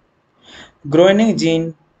 Groening,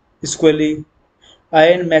 Jean Scully,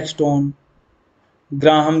 Ian Maxton,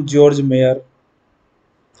 Graham George Mayer,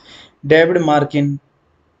 David Markin,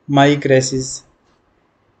 Mike Rassis,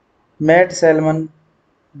 Matt Salmon,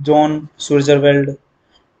 John Switzerwald,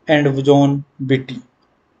 and John Beatty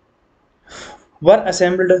were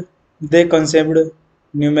assembled. They conceived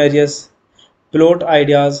numerous plot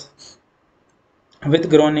ideas, with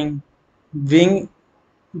Groening being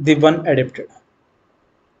the one adapted.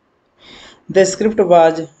 The script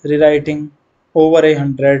was rewriting over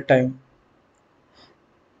 100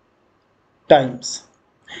 times.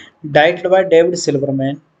 Directed by David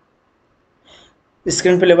Silverman,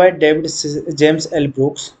 screenplay by James L.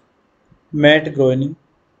 Brooks, Matt Groening,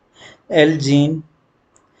 L. Jean,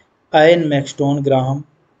 Ian Maxton Graham,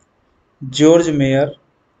 George Mayer,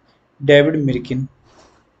 David Mirkin,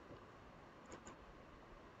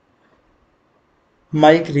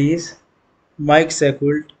 Mike Reese, Mike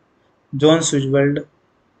Seckwold, John Switzerwald,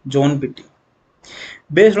 John Beatty.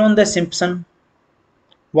 Based on The Simpsons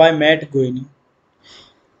by Matt Groening.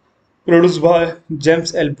 Produced by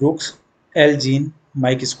James L. Brooks, L. Jean,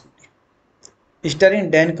 Mike Scully. Starring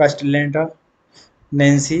Dan Castellaneta,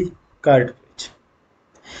 Nancy Cartwright.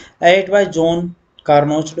 Edited by John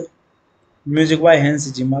Carnoched. Music by Hans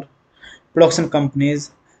Zimmer. Production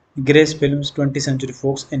companies Grace Films, 20th Century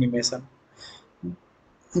Fox Animation.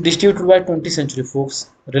 Distributed by 20th Century Fox.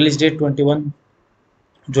 Release date 21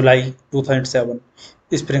 July 2007.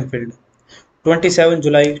 Springfield. 27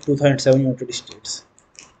 July 2007, United States.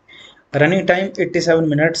 Running time 87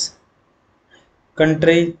 minutes.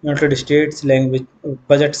 Country United States. Language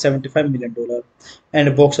budget $75 million,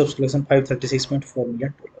 and box office collection $536.4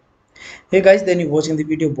 million. Hey guys, then you watching the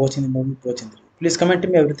video, watching the movie, watching the review. Please comment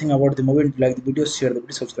me everything about the movie, and if you like the video, share the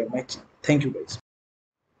video, subscribe my channel. Thank you guys.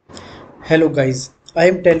 Hello guys, I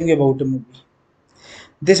am telling you about a movie.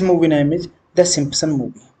 This movie name is The Simpsons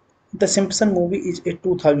movie. The Simpsons movie is a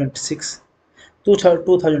 2006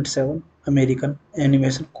 2007 American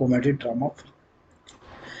animation comedy drama film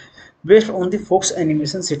based on the Fox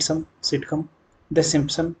animation sitcom The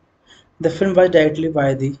Simpsons. The film was directed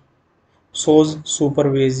by the show's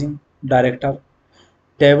supervising director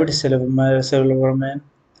David Silverman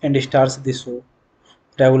and stars the show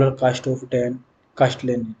regular cast of Dan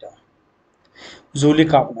Castellaneta, Julie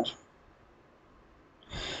Kavner,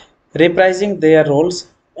 reprising their roles,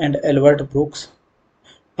 and Albert Brooks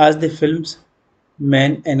as the film's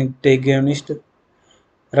main antagonist,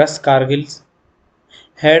 Russ Cargill,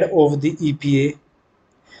 head of the EPA.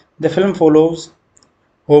 The film follows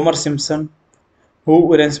Homer Simpson,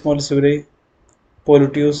 who irresponsibly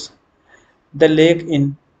pollutes the lake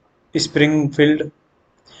in Springfield,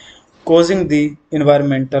 causing the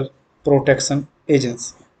Environmental Protection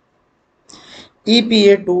Agency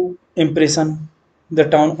EPA to imprison the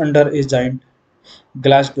town under a giant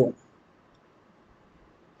glass dome.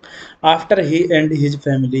 After he and his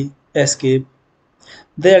family escape,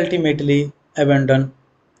 they ultimately abandon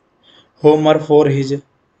Homer for his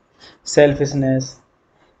selfishness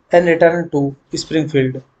and return to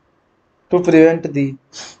Springfield to prevent the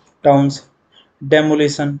town's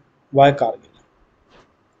demolition by Cargill.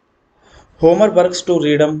 Homer works to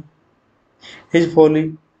redeem his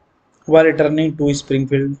folly while returning to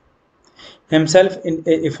Springfield himself in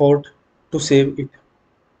an effort to save it.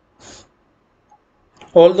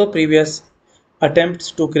 Although previous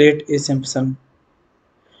attempts to create a Simpson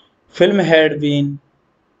film had been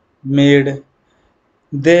made,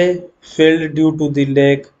 they failed due to the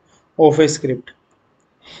lack of a script.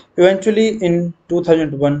 Eventually, in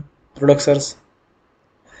 2001, producers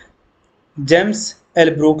James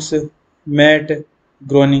L. Brooks, Matt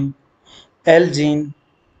Groening, L. Jean,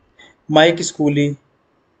 Mike Scully,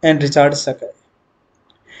 and Richard Sakai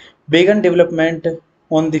began development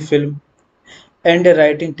on the film and a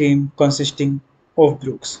writing team consisting of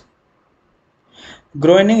Brooks,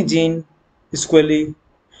 Groening, Jean Scully,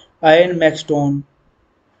 Ian Maxton,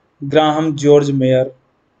 Graham George Mayer,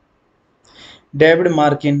 David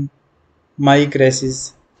Markin, Mike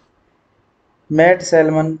Rassis, Matt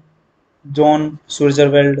Salmon, John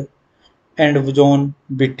Switzerwald, and John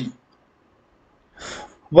Beatty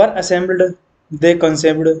were assembled. They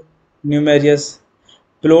conceived numerous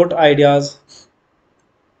plot ideas,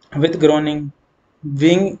 with Groening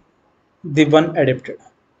being the one adapted.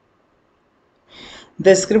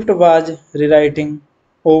 The script was rewriting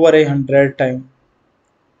over 100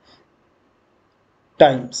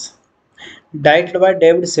 times. Directed by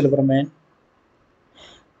David Silverman,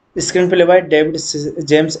 screenplay by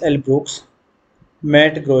James L. Brooks,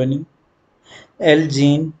 Matt Groening, L.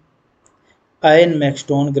 Jean, Ian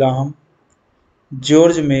Maxton Graham,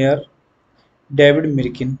 George Mayer, David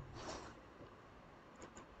Mirkin,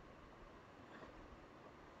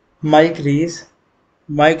 Mike Reese,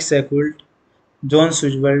 Mike Seckwold, John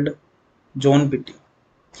Switzerwald, John Beatty.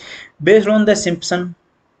 Based on The Simpsons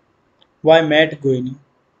by Matt Groening.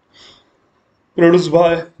 Produced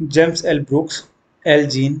by James L. Brooks, L.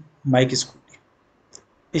 Jean, Mike Scully.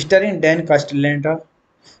 Starring Dan Castellaneta,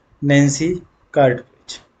 Nancy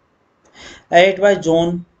Cartwright. Edited by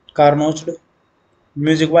John Carnoched.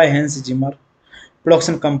 Music by Hans Zimmer.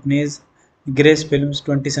 Production companies Grace Films,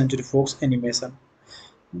 20th Century Fox Animation.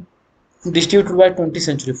 Distributed by 20th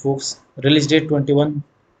Century Fox. Release date 21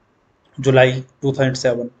 July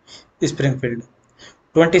 2007. Springfield.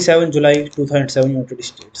 27 July 2007 United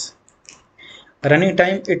States. Running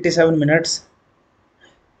time 87 minutes.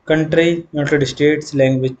 Country United States.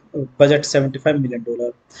 Language budget $75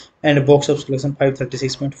 million and box office collection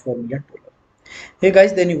 $536.4 million. Hey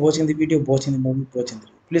guys, then you watching the video, watching the movie, watching the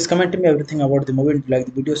review. Please comment me everything about the movie. If you like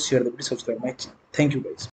the video, share the video, subscribe my channel. Thank you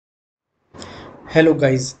guys. Hello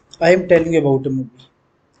guys, I am telling you about a movie.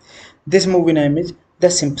 This movie name is The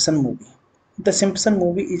Simpson movie. The Simpson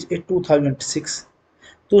movie is a 2006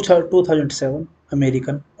 2007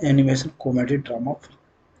 American animation comedy drama film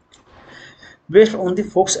based on the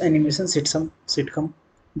Fox animation sitcom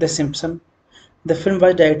The Simpsons. The film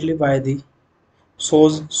was directed by the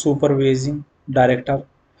show's supervising director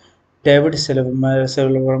David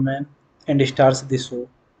Silverman and stars the show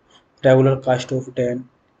regular cast of Dan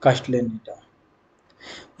Castellaneta,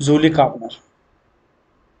 Julie Kavner,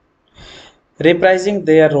 reprising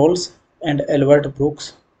their roles, and Albert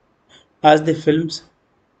Brooks as the film's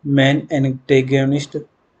main antagonist,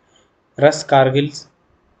 Russ Cargill,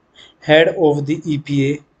 head of the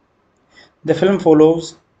EPA. The film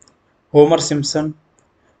follows Homer Simpson,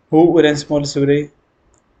 who irresponsibly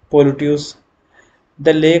pollutes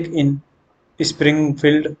the lake in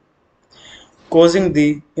Springfield, causing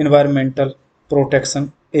the Environmental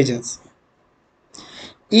Protection Agency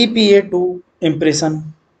EPA to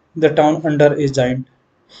imprison the town under a giant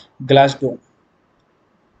glass dome.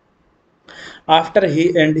 After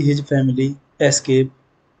he and his family escape,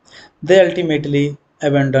 they ultimately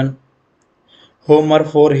abandon Homer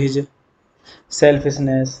for his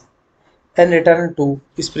selfishness and return to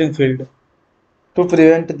Springfield to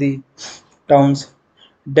prevent the town's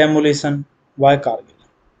demolition by Cargill.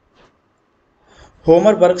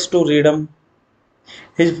 Homer works to redeem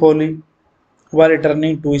his folly while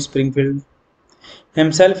returning to Springfield,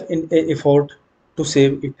 himself in an effort to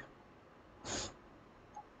save it.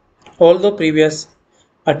 Although previous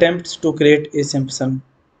attempts to create a Simpson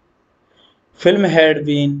film had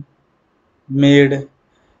been made,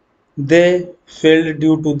 they failed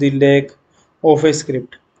due to the lack of a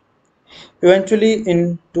script. Eventually,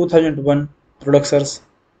 in 2001, producers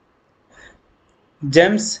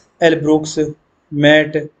James L. Brooks,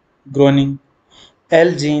 Matt Groening,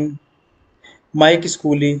 L. Jean, Mike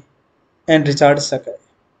Scully, and Richard Sakai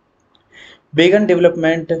began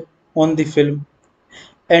development on the film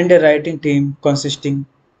and a writing team consisting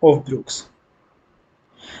of Brooks,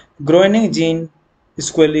 Groening, Jean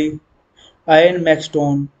Scully, Ian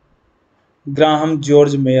Maxtone, Graham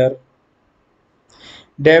George Mayer,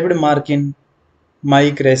 David Markin,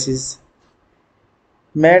 Mike Rassis,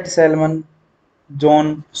 Matt Salmon,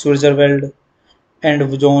 John Surgerveld,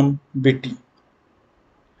 and John Beatty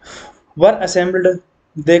were assembled.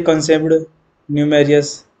 They conceived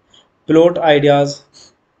numerous plot ideas,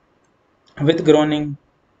 with Groening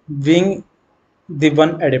being the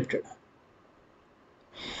one adapted.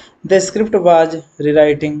 The script was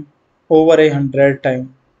rewriting over 100 times.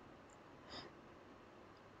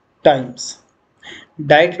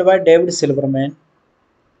 Directed by David Silverman,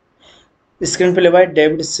 screenplay by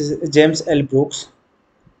James L. Brooks,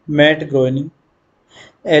 Matt Groening,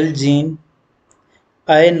 L. Jean,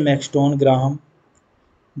 Ian Maxtone Graham,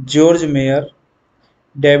 George Mayer,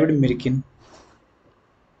 David Mirkin,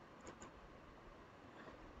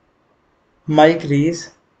 Mike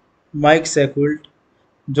Reese, Mike Sequelt,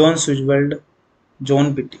 John Sujwald,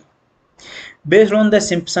 John Beatty. Based on The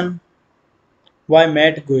Simpsons by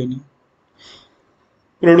Matt Groening.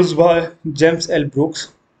 Produced by James L.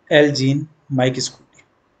 Brooks, L. Jean, Mike Scully.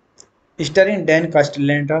 Starring Dan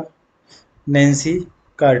Castellaneta, Nancy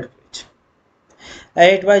Cartwright.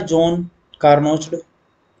 Edited by John Carnoched.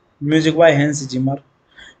 Music by Hans Zimmer.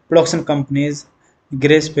 Production companies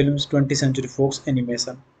Grace Films, 20th Century Fox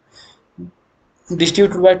Animation.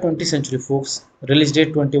 Distributed by 20th Century Fox. Release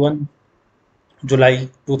date 21 July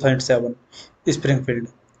 2007. Springfield.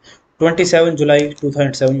 27 July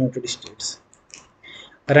 2007 United States.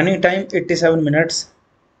 Running time 87 minutes.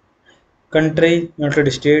 Country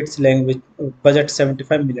United States. Language budget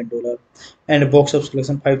 $75 million and box office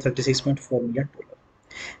collection $536.4 million.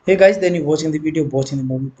 Hey guys, then you watching the video, watching the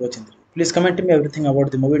movie, watching the review. Please comment me everything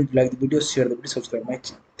about the movie, and if you like the video, share the video, subscribe my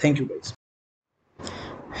channel. Thank you guys.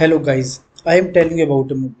 Hello guys, I am telling you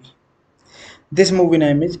about a movie. This movie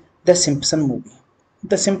name is The Simpson movie.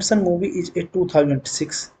 The Simpson movie is a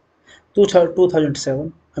 2006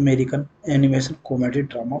 2007 American animation comedy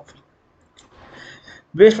drama film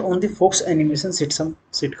based on the Fox animation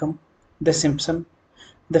sitcom The Simpsons.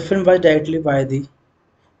 The film was directed by the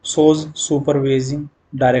show's supervising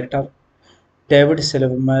director David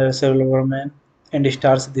Silverman and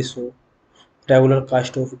stars the show regular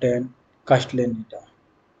cast of Dan Castellaneta,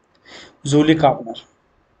 Julie Kavner,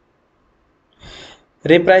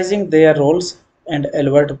 reprising their roles, and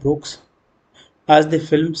Albert Brooks as the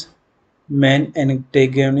film's main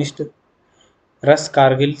antagonist. Russ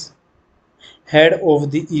Cargill, head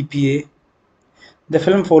of the EPA. The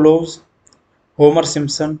film follows Homer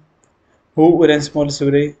Simpson, who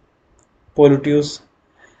irresponsibly pollutes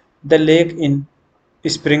the lake in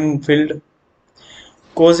Springfield,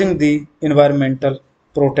 causing the Environmental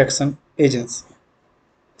Protection Agency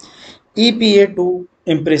EPA to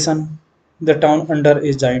imprison the town under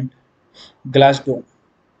a giant glass dome.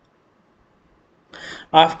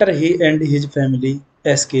 After he and his family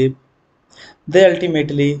escape, they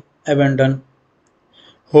ultimately abandon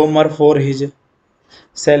Homer for his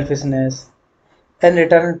selfishness and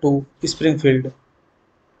return to Springfield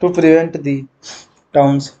to prevent the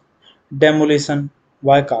town's demolition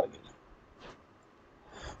by Cargill.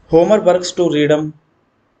 Homer works to redeem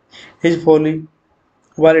his folly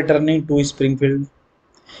while returning to Springfield,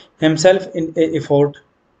 himself in an effort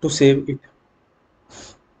to save it.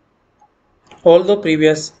 Although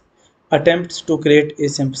previous attempts to create a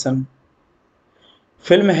Simpson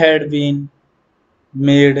film had been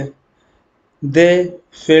made, they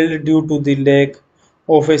failed due to the lack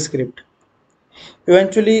of a script.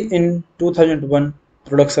 Eventually, in 2001,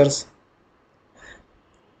 producers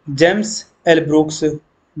James L. Brooks,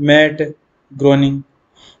 Matt Groening,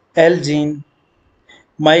 L. Jean,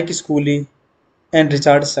 Mike Scully, and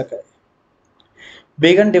Richard Sakai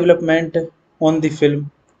began development on the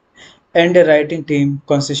film and a writing team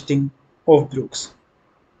consisting of Brooks,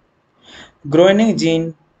 Groening,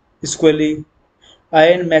 Jean Scully,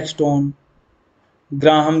 Ian Maxtone,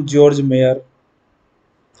 Graham George Mayer,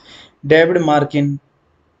 David Markin,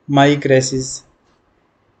 Mike Rassis,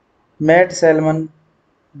 Matt Salmon,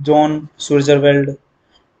 John Switzerwald,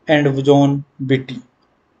 and John Beatty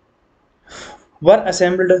were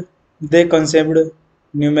assembled. They conceived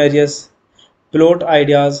numerous plot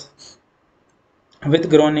ideas, with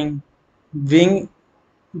Groening being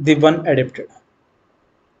the one adapted.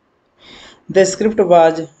 The script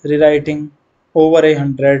was rewriting over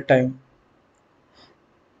 100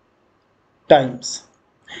 times.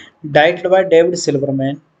 Directed by David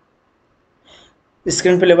Silverman,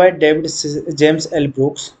 screenplay by James L.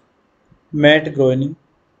 Brooks, Matt Groening,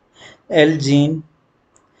 L. Jean,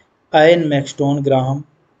 Ian Maxton Graham,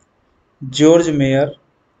 George Meyer,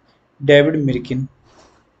 David Mirkin,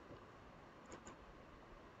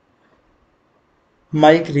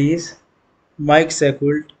 Mike Reese, Mike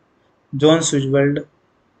Seckwold, John Switzerwald,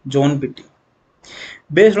 John Beatty.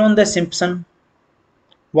 Based on The Simpsons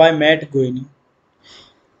by Matt Groening.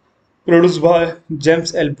 Produced by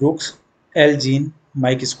James L. Brooks, L. Jean,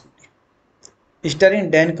 Mike Scully. Starring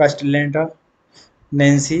Dan Castellaneta,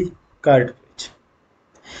 Nancy Cartwright.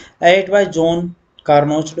 Edited by John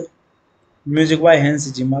Carnoched. Music by Hans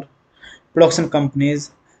Zimmer. Production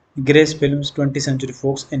companies Grace Films, 20th Century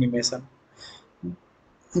Fox Animation.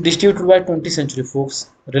 Distributed by 20th Century Fox.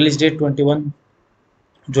 Release date 21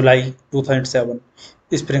 July 2007.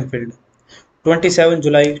 Springfield. 27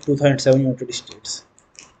 July 2007 United States.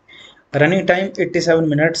 Running time 87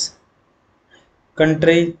 minutes.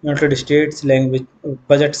 Country United States. Language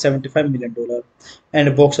budget $75 million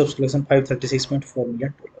and box office collection $536.4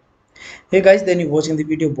 million. Hey guys, then you watching the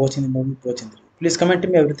video, watching the movie, watching the review. Please comment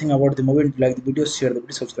me everything about the movie. If you like the video, share the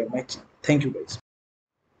video, subscribe my channel. Thank you guys.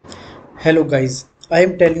 Hello guys, I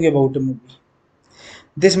am telling you about a movie.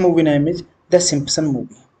 This movie name is The Simpson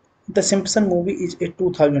movie. The Simpson movie is a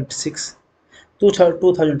 2006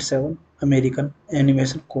 2007 American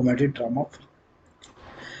animation comedy drama film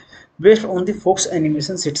based on the Fox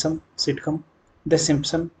animation sitcom The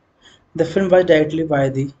Simpsons. The film was directed by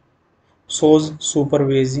the show's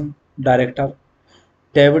supervising director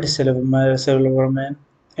David Silverman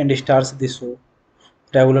and stars the show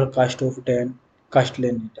regular cast of Dan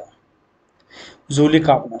Castellaneta, Julie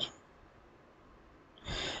Kavner,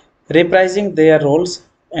 reprising their roles,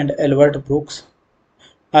 and Albert Brooks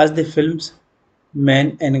as the film's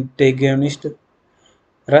main antagonist.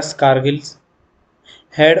 Russ Cargill,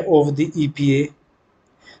 head of the EPA.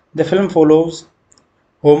 The film follows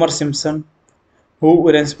Homer Simpson, who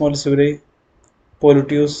responsibly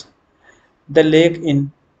pollutes the lake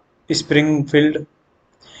in Springfield,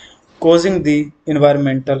 causing the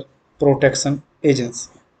Environmental Protection Agency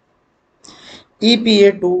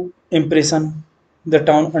EPA to imprison the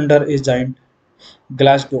town under a giant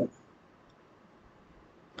glass dome.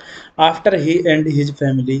 After he and his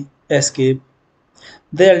family escape,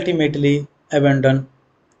 they ultimately abandon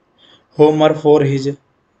Homer for his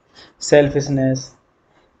selfishness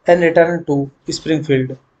and return to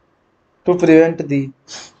Springfield to prevent the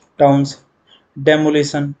town's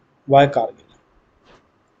demolition by Cargill.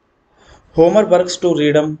 Homer works to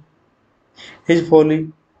redeem his folly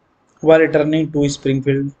while returning to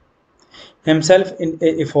Springfield himself in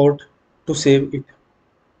an effort to save it.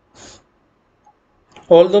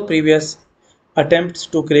 Although previous attempts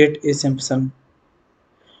to create a Simpson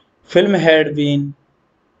film had been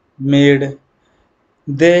made,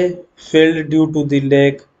 they failed due to the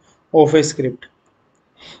lack of a script.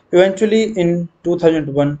 Eventually, in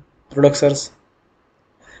 2001, producers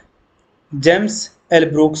James L.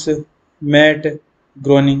 Brooks, Matt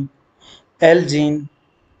Groening, L. Jean,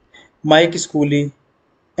 Mike Scully,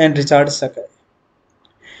 and Richard Sakai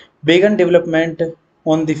began development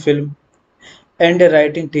on the film and a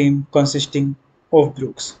writing team consisting of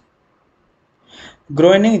Brooks,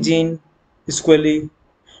 Groening, Jean Scully,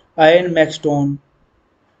 Ian Maxton,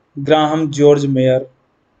 Graham George Meyer,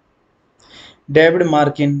 David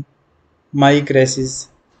Markin, Mike Resis,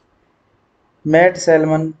 Matt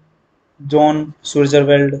Salmon, John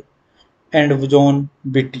Switzerwald, and John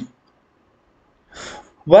Beatty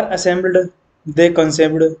were assembled. They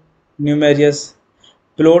conceived numerous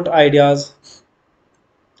plot ideas,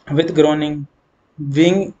 with Groening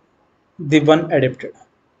being the one adapted.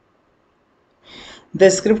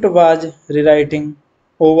 The script was rewriting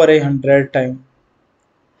over 100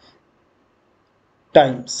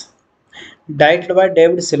 times. Directed by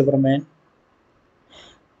David Silverman,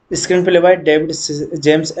 screenplay by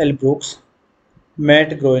James L. Brooks,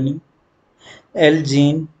 Matt Groening, L.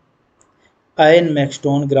 Jean, Ian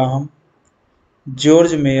Maxton Graham,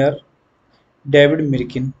 George Meyer, David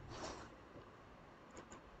Mirkin,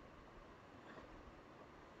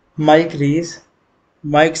 Mike Reese,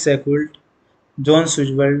 Mike Seckwold, John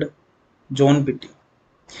Switzerwald, John Beatty.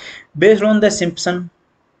 Based on The Simpsons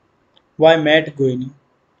Why Matt Groening.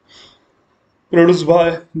 Produced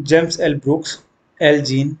by James L. Brooks, L.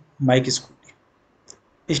 Jean, Mike Scully.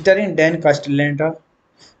 Starring Dan Castellaneta,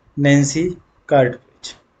 Nancy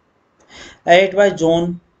Cartwright. Edited by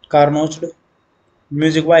John Carnoched.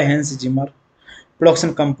 Music by Hans Zimmer.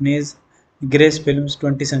 Production companies Grace Films,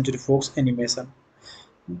 20th Century Fox Animation.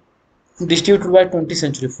 Distributed by 20th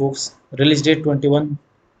Century Fox. Release date 21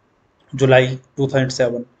 July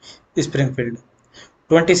 2007. Springfield.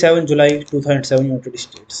 27 July 2007 United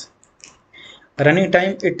States. Running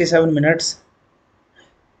time 87 minutes.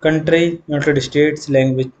 Country United States.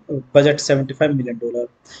 Language budget $75 million.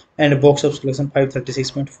 And box office collection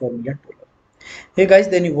 $536.4 million. Hey guys,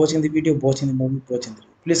 then you watching the video, watching the movie, watching the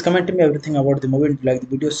review. Please comment me everything about the movie, and if you like the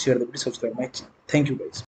video, share the video, subscribe my channel. Thank you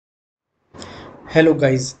guys. Hello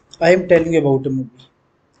guys, I am telling you about a movie.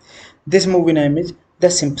 This movie name is The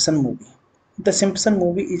Simpsons movie. The Simpsons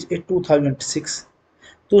movie is a 2006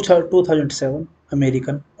 2007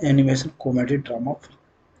 American animation comedy drama film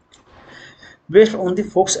based on the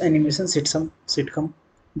Fox animation sitcom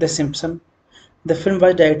The Simpsons. The film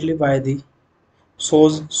was directed by the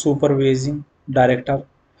show's supervising director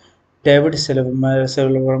David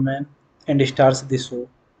Silverman and stars the show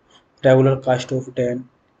regular cast of Dan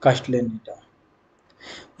Castellaneta,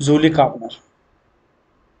 Julie Kavner,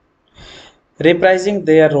 reprising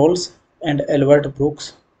their roles, and Albert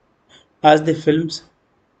Brooks as the film's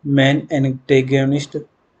main antagonist.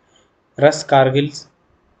 Russ Cargill,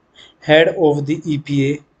 head of the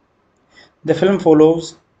EPA. The film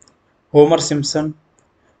follows Homer Simpson,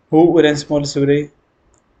 who responsibly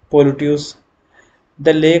pollutes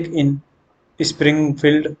the lake in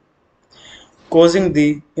Springfield, causing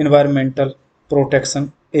the Environmental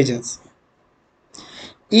Protection Agency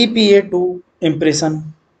EPA to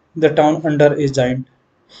imprison the town under a giant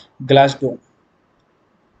glass dome.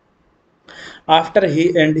 After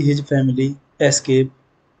he and his family escape,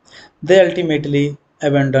 they ultimately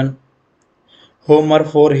abandon Homer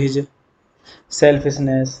for his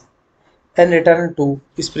selfishness and return to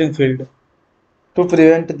Springfield to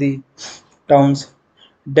prevent the town's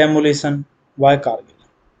demolition by Cargill.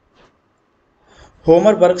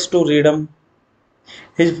 Homer works to redeem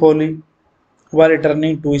his folly while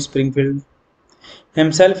returning to Springfield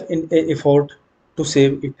himself in an effort to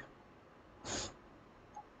save it.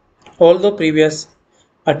 Although previous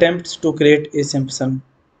attempts to create a Simpson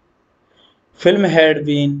film had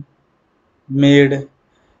been made,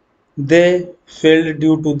 they failed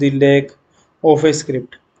due to the lack of a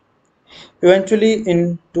script. Eventually,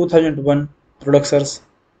 in 2001, producers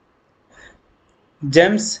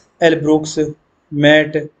James L. Brooks,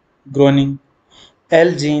 Matt Groening,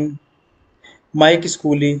 L. Jean, Mike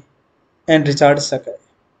Scully, and Richard Sakai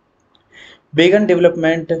began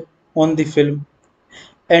development on the film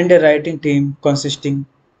and a writing team consisting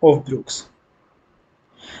of Brooks,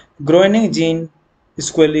 Groening, Jean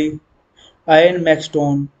Scully, Ian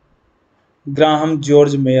Maxton, Graham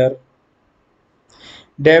George Mayer,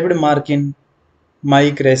 David Markin,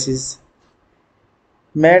 Mike Rassis,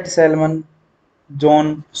 Matt Salmon,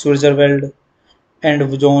 John Surgerveld,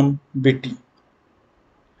 and John Beatty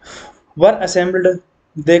were assembled.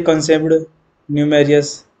 They conceived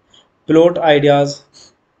numerous plot ideas,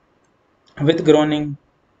 with Groening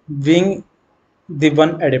being the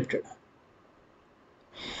one adapted.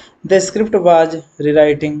 The script was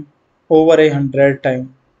rewriting over 100 times.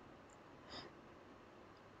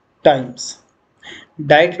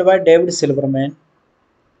 Directed by David Silverman,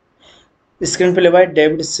 screenplay by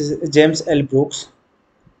James L. Brooks,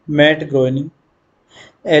 Matt Groening,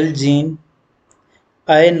 L. Jean,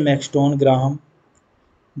 Ian Maxton Graham,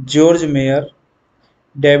 George Mayer,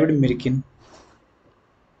 David Mirkin,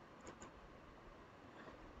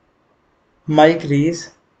 Mike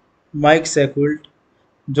Reese, Mike Sekult,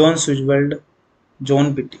 John Sujwald,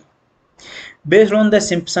 John Beatty. Based on The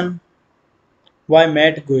Simpsons by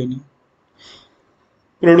Matt Groening.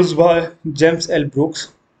 Produced by James L.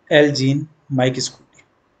 Brooks, L. Jean, Mike Scully.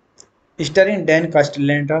 Starring Dan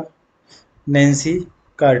Castellaneta, Nancy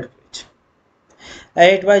Cartwright.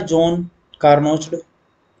 Edited by John Carnoched.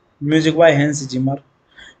 Music by Hans Zimmer.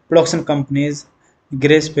 Production companies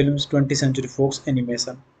Grace Films, 20th Century Fox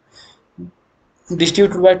Animation.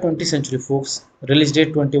 Distributed by 20th Century Fox. Release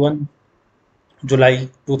date 21 July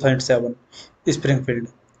 2007. Springfield.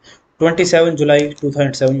 27 July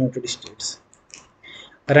 2007 United States.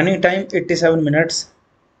 Running time 87 minutes.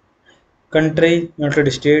 Country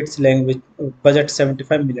United States. Language budget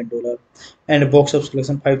 $75 million. And box office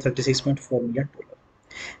collection $536.4 million.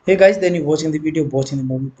 Hey guys, then you watching the video, watching the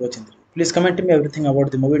movie, watching the review. Please comment me everything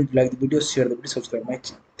about the movie, and if you like the video, share the video, subscribe my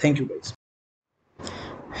channel. Thank you guys.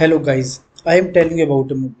 Hello guys, I am telling you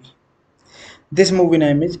about a movie. This movie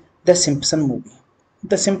name is The Simpson movie.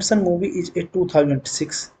 The Simpson movie is a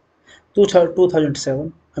 2006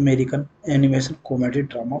 2007 American animation comedy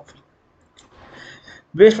drama film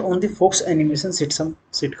based on the Fox animation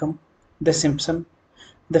sitcom The Simpsons.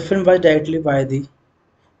 The film was directed by the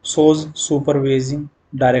show's supervising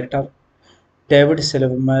director David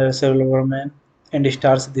Silverman and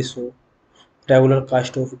stars the show regular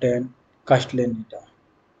cast of Dan Castellaneta,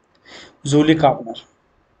 Julie Kavner,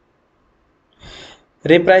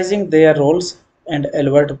 reprising their roles, and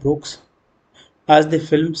Albert Brooks as the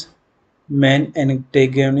film's main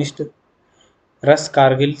antagonist. Russ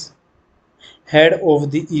Cargill, head of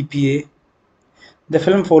the EPA. The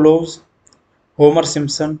film follows Homer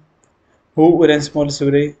Simpson, who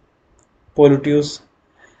irresponsibly pollutes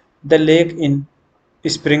the lake in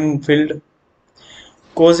Springfield,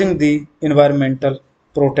 causing the Environmental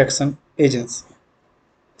Protection Agency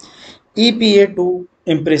EPA to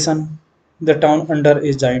imprison the town under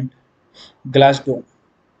a giant glass dome.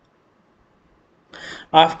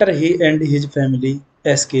 After he and his family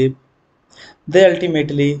escape, they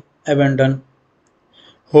ultimately abandon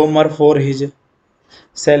Homer for his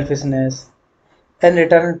selfishness and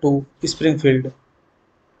return to Springfield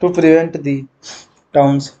to prevent the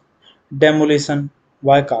town's demolition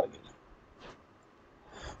by Cargill.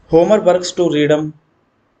 Homer works to redeem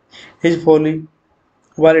his folly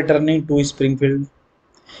while returning to Springfield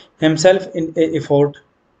himself in an effort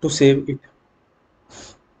to save it.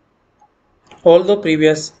 Although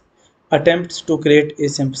previous attempts to create a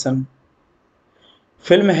Simpson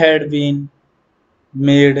film had been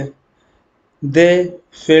made, they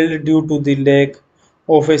failed due to the lack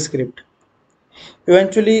of a script.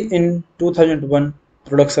 Eventually, in 2001,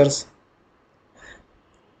 producers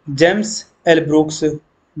James L. Brooks,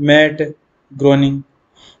 Matt Groening,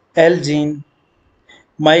 L. Jean,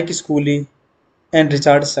 Mike Scully, and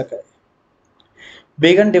Richard Sakai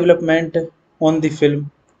began development on the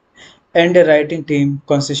film and a writing team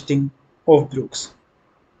consisting of Brooks,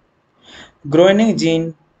 Groening,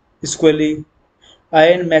 Jean Scully,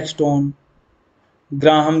 Ian Maxton,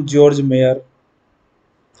 Graham George Mayer,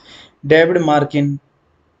 David Markin,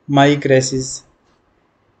 Mike Rassis,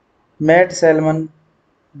 Matt Salmon,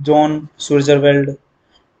 John Switzerwald,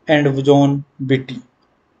 and John Beatty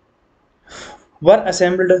were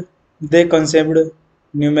assembled. They conceived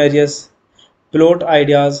numerous plot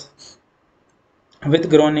ideas, with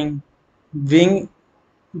Groening being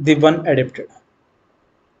the one adapted.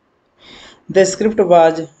 The script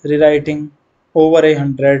was rewriting over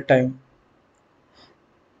 100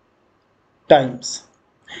 times.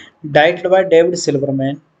 Directed by David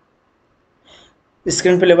Silverman,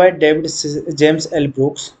 screenplay by James L.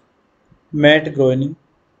 Brooks, Matt Groening,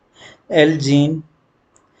 L. Jean,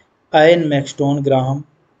 Ian Maxton Graham,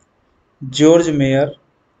 George Mayer,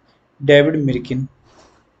 David Mirkin,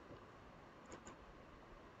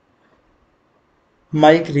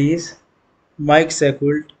 Mike Reese, Mike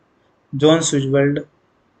Seckwold, John Switzerwald,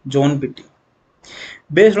 John Beatty.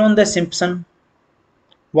 Based on The Simpsons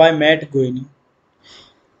by Matt Groening.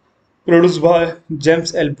 Produced by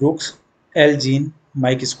James L. Brooks, L. Jean,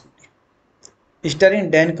 Mike Scully.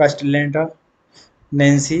 Starring Dan Castellaneta,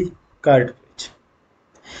 Nancy Cartwright.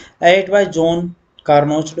 Edited by John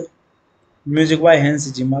Carnoched. Music by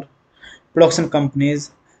Hans Zimmer. Production companies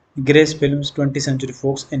Grace Films, 20th Century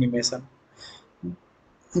Fox Animation.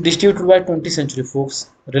 Distributed by 20th Century Fox.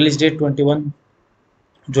 Release date 21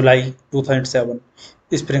 July 2007.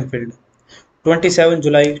 Springfield. 27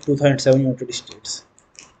 July 2007 United States.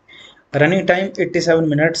 Running time 87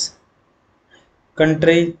 minutes.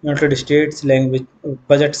 Country United States. Language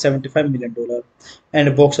budget $75 million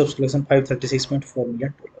and box office collection $536.4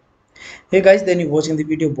 million. Hey guys, then you watching the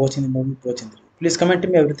video, watching the movie, watching the review. Please comment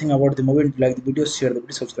me everything about the movie. If you like the video, share the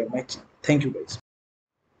video, subscribe my channel. Thank you guys.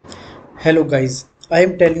 Hello guys, I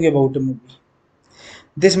am telling you about a movie.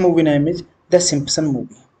 This movie name is The Simpson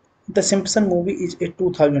movie. The Simpson movie is a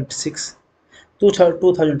 2006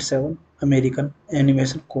 2007 American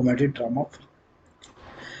animation comedy drama film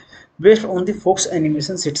based on the Fox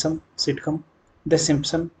animation sitcom The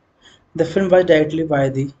Simpsons. The film was directed by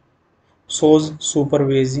the show's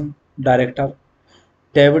supervising director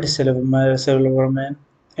David Silverman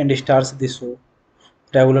and stars the show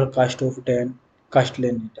regular cast of Dan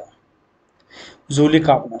Castellaneta, Julie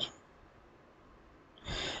Kavner,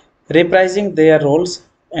 reprising their roles,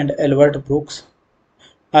 and Albert Brooks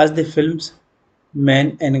as the film's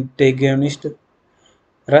main antagonist.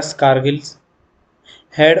 Russ Cargill,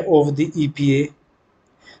 head of the EPA.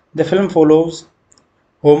 The film follows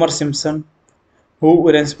Homer Simpson, who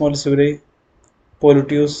irresponsibly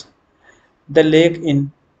pollutes the lake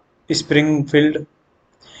in Springfield,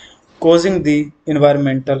 causing the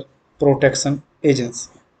Environmental Protection Agency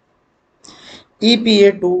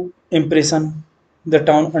EPA to imprison the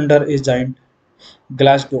town under a giant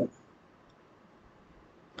glass dome.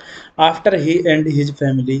 After he and his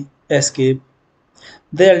family escape,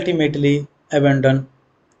 they ultimately abandon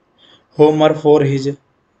Homer for his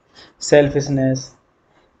selfishness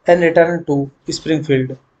and return to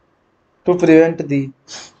Springfield to prevent the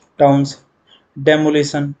town's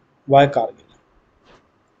demolition by Cargill.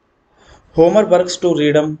 Homer works to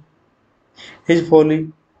redeem his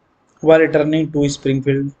folly while returning to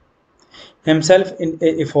Springfield himself in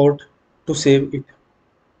an effort to save it.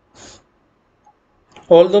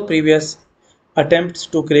 Although previous attempts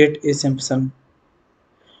to create a Simpson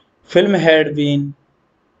film had been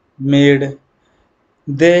made,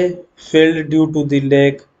 they failed due to the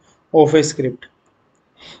lack of a script.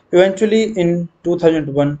 Eventually, in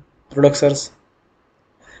 2001, producers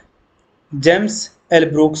James L.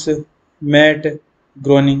 Brooks, Matt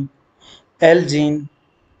Groening, L. Jean,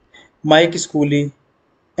 Mike Scully,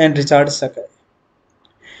 and Richard Sakai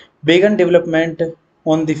began development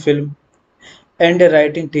on the film and a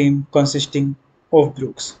writing team consisting of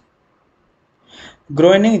Brooks,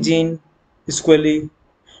 Groening, Jean Scully,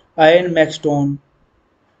 Ian Maxtone,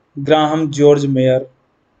 Graham George Mayer,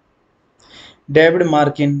 David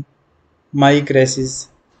Markin, Mike Rassis,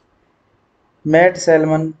 Matt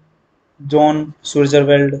Salmon, John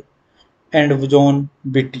Surgerveld, and John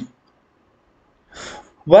Beatty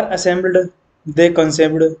were assembled. They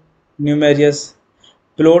conceived numerous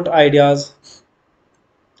plot ideas,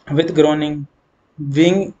 with Groening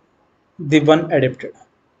being the one adapted.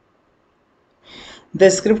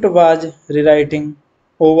 The script was rewriting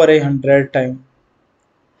over 100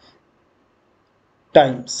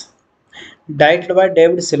 times. Directed by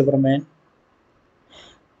David Silverman,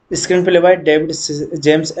 screenplay by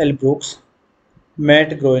James L. Brooks,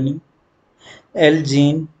 Matt Groening, L.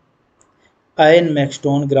 Jean, Ian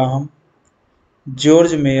Maxtone Graham,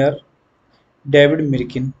 George Mayer, David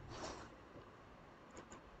Mirkin,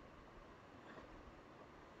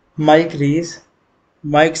 Mike Reese,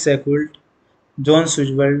 Mike Sequelt, John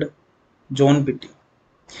Sujwald, John Beatty.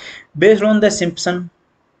 Based on The Simpsons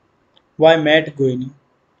by Matt Groening.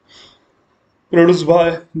 Produced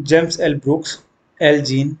by James L. Brooks, L.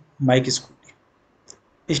 Jean, Mike Scully.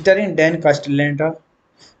 Starring Dan Castellaneta,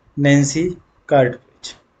 Nancy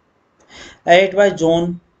Cartwright. Edited by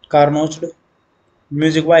John Carnoched.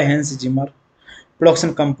 Music by Hans Zimmer.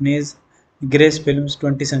 Production companies Grace Films,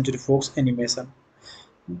 20th Century Fox Animation.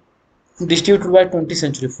 Distributed by 20th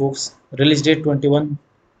Century Fox. Release date 21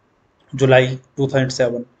 July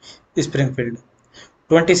 2007. Springfield.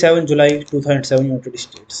 27 July 2007 United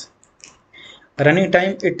States. Running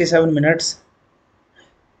time 87 minutes.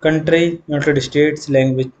 Country United States.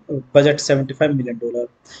 Language budget $75 million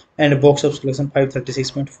and box office collection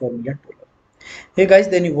 $536.4 million. Hey guys,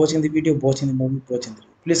 then you watching the video, watching the movie, watching the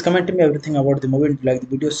review. Please comment me everything about the movie, and if you like the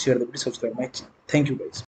video, share the video, subscribe my channel. Thank you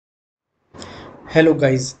guys. Hello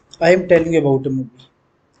guys, I am telling you about a movie.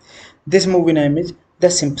 This movie name is The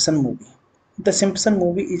Simpson movie. The Simpson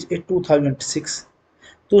movie is a 2006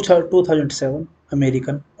 2007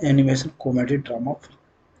 American animation comedy drama film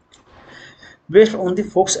based on the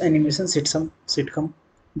Fox animation sitcom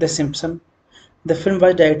The Simpsons. The film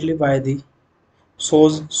was directed by the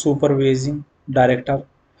show's supervising director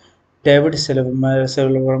David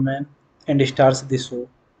Silverman and stars the show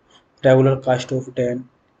regular cast of Dan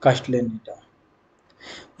Castellaneta,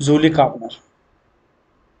 Julie Kavner,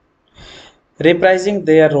 reprising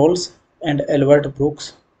their roles, and Albert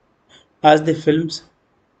Brooks as the film's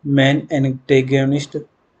main antagonist.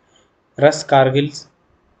 Russ Cargill,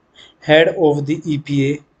 head of the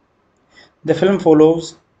EPA. The film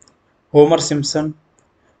follows Homer Simpson,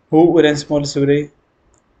 who responsibly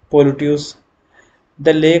pollutes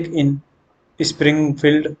the lake in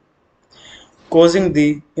Springfield, causing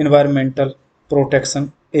the Environmental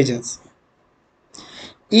Protection Agency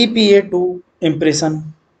EPA to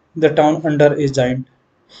imprison the town under a giant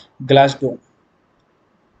glass dome.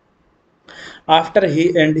 After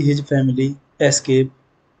he and his family escape,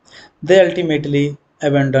 they ultimately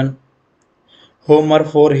abandon Homer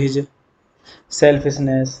for his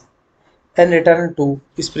selfishness and return to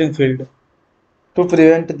Springfield to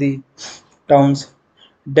prevent the town's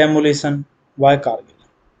demolition by Cargill.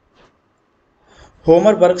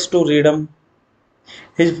 Homer works to redeem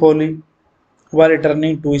his folly while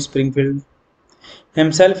returning to Springfield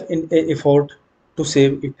himself in an effort to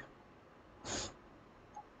save it.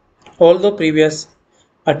 Although previous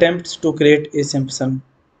attempts to create a Simpson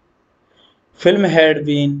film had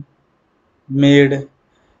been made,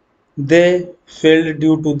 they failed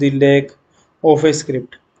due to the lack of a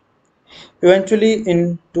script. Eventually,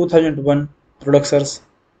 in 2001, producers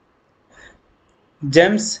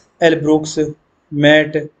James L. Brooks,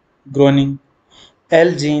 Matt Groening,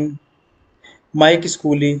 L. Jean, Mike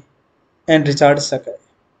Scully, and Richard Sakai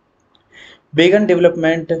began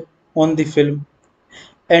development on the film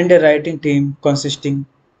and a writing team consisting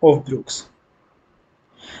of Brooks,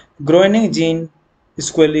 Groening, Jean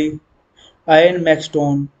Scully, Ian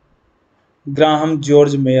Maxtone, Graham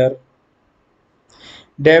George Mayer,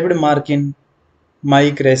 David Markin,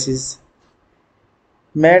 Mike Ressis,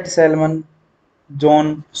 Matt Salmon,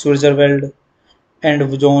 John Surgerveld,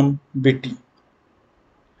 and John Beatty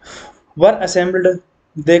were assembled.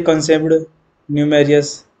 They conceived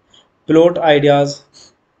numerous plot ideas,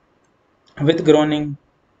 with Groening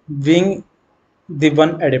being the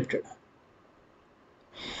one adapted.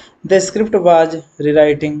 The script was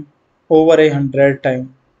rewriting over 100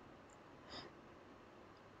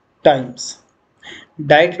 times.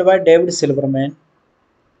 Directed by David Silverman,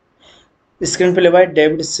 screenplay by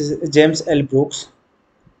James L. Brooks,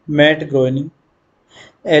 Matt Groening,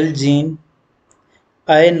 L. Jean,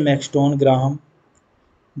 Ian Maxtone Graham,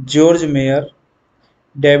 George Mayer,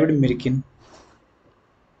 David Mirkin,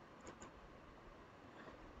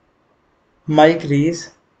 Mike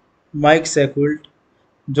Reese, Mike Sekult,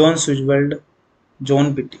 John Sujwald,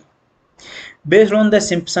 John Beatty. Based on The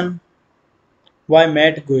Simpsons by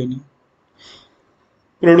Matt Groening.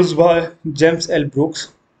 Produced by James L.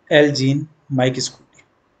 Brooks, L. Jean, Mike Scully.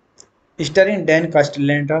 Starring Dan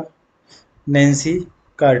Castellaneta, Nancy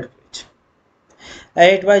Cartwright.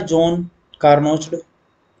 Edited by John Carnoched.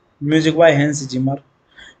 Music by Hans Zimmer.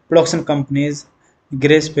 Production companies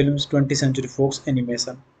Grace Films, 20th Century Fox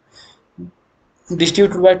Animation.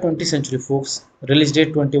 Distributed by 20th Century Fox. Release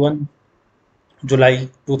date 21 July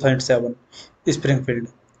 2007. Springfield.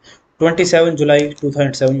 27 July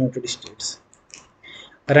 2007 United States.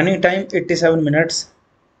 Running time 87 minutes.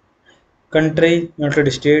 Country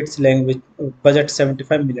United States. Language budget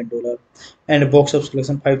 $75 million and box office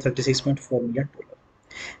collection $536.4 million.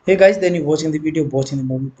 Hey guys, then you watching the video, watching the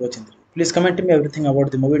movie, watching the review. Please comment me everything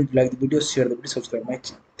about the movie, and if you like the video, share the video, subscribe my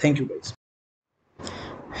channel. Thank you guys.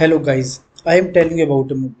 Hello guys, I am telling you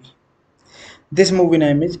about a movie. This movie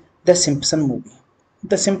name is The Simpsons movie.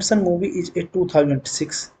 The Simpsons movie is a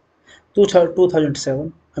 2006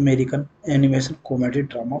 2007 American animation comedy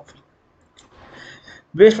drama film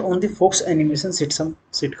based on the Fox animation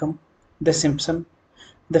sitcom The Simpsons.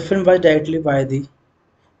 The film was directed by the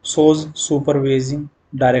show's supervising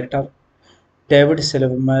director David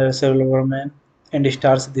Silverman and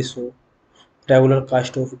stars the show regular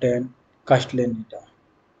cast of Dan Castellaneta,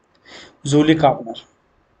 Julie Kavner,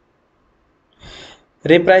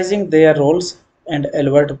 reprising their roles, and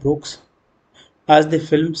Albert Brooks as the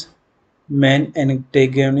film's main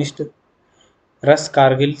antagonist. Russ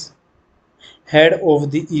Cargill, head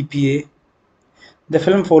of the EPA. The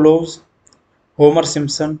film follows Homer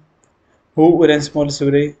Simpson, who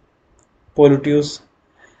irresponsibly pollutes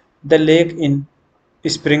the lake in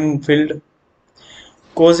Springfield,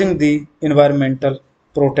 causing the Environmental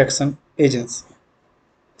Protection Agency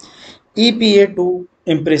EPA to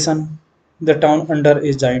imprison the town under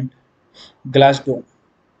a giant glass dome.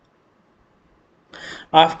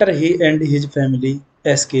 After he and his family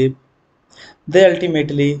escape, they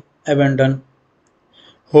ultimately abandon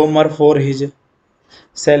Homer for his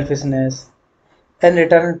selfishness and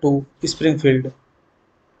return to Springfield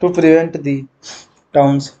to prevent the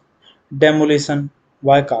town's demolition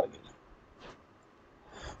by Cargill.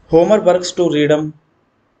 Homer works to redeem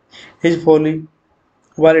his folly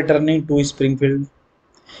while returning to Springfield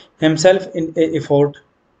himself in an effort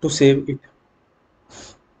to save it.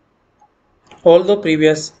 Although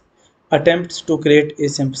previous attempts to create a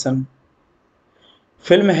Simpson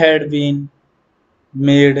film had been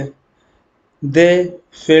made, they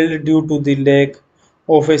failed due to the lack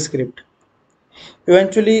of a script.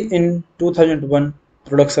 Eventually, in 2001,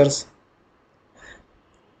 producers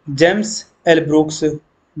James L. Brooks,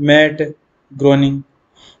 Matt Groening,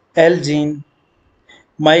 L. Jean,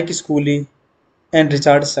 Mike Scully, and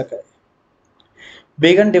Richard Sakai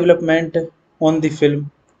began development on the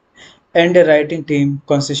film and a writing team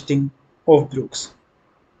consisting of Brooks,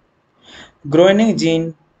 Groening,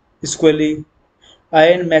 Jean Scully,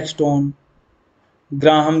 Ian Maxtone,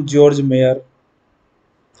 Graham George Mayer,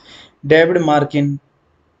 David Markin,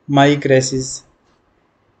 Mike Ressis,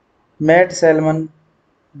 Matt Salmon,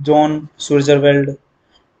 John Surgerveld,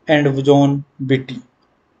 and John Beatty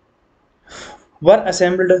were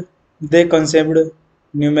assembled. They conceived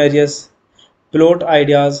numerous plot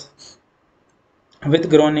ideas, with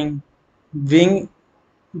Groening being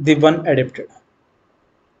the one adapted.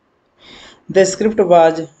 The script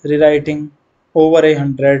was rewriting over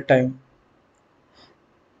 100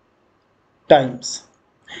 times.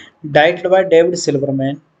 Directed by David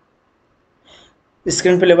Silverman,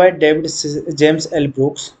 screenplay by James L.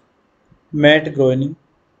 Brooks, Matt Groening,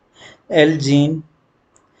 L. Jean,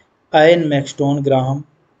 Ian Maxton Graham,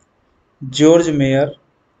 George Meyer,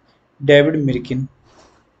 David Mirkin,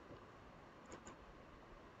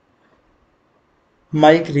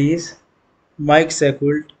 Mike Reese, Mike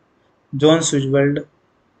Seckwold, John Swigweld,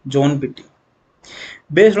 John Beatty.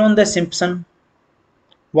 Based on The Simpsons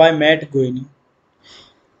by Matt Groening.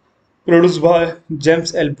 Produced by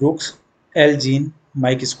James L. Brooks, L. Jean,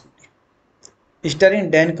 Mike Scully.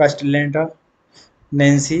 Starring Dan Castellaneta,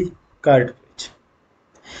 Nancy Cartwright.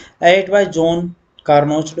 Edited by John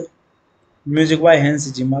Carnoched. Music by Hans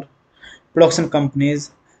Zimmer. Production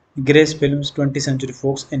companies Grace Films, 20th Century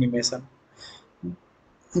Fox Animation.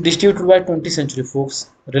 Distributed by 20th Century Fox.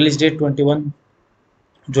 Release date 21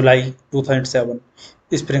 July 2007.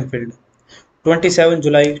 Springfield. 27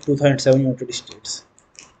 July 2007 United States.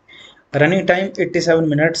 Running time 87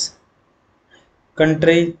 minutes.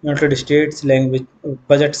 Country United States. Language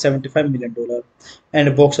budget $75 million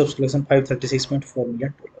and box office collection $536.4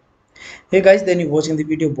 million. Hey guys, then you watching the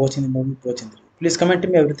video, watching the movie, watching the review. Please comment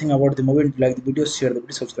me everything about the movie. If you like the video, share the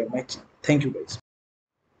video, subscribe my channel. Thank you guys.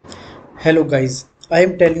 Hello guys, I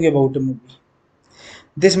am telling you about a movie.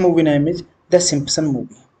 This movie name is The Simpson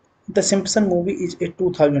movie. The Simpson movie is a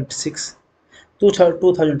 2006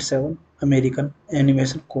 2007 American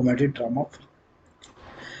animation comedy drama film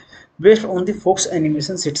based on the Fox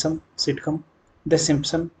animation sitcom The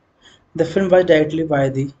Simpsons. The film was directed by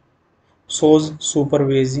the show's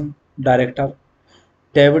supervising director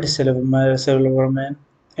David Silverman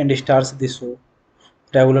and stars the show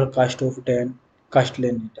regular cast of Dan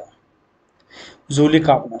Castellaneta, Julie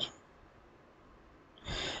Kavner,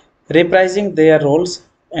 reprising their roles,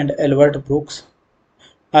 and Albert Brooks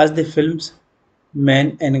as the film's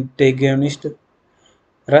main antagonist.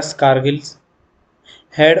 Russ Cargill,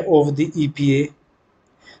 head of the EPA.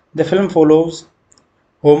 The film follows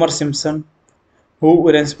Homer Simpson, who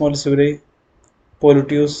responsibly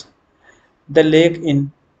pollutes the lake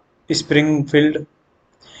in Springfield,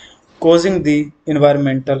 causing the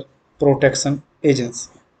Environmental Protection Agency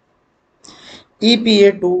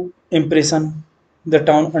EPA to imprison the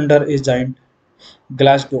town under a giant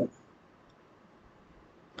glass dome.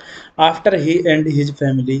 After he and his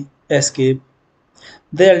family escape,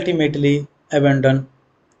 they ultimately abandon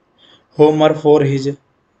Homer for his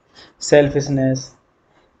selfishness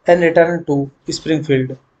and return to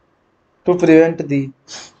Springfield to prevent the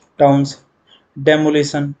town's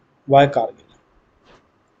demolition by Cargill.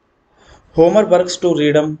 Homer works to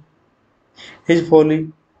redeem his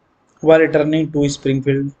folly while returning to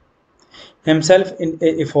Springfield himself in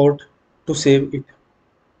an effort to save it.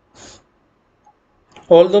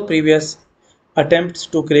 Although previous attempts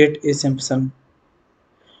to create a Simpson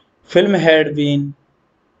film had been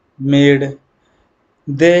made,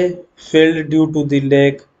 they failed due to the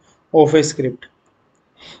lack of a script.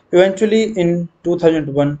 Eventually, in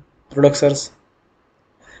 2001, producers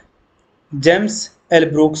James L.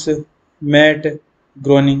 Brooks, Matt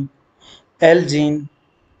Groening, L. Jean,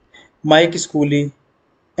 Mike Scully,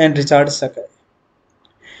 and Richard Sakai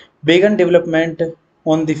began development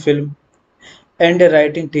on the film and a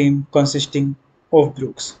writing team consisting of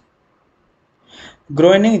Brooks,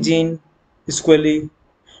 Groening, Jean Scully,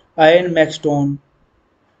 Ian Maxton,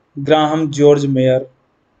 Graham George Meyer,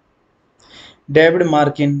 David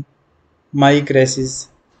Markin, Mike Resis,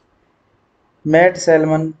 Matt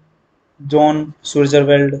Salmon, John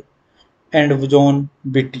Surgerveld, and John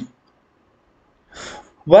Beatty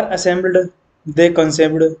were assembled. They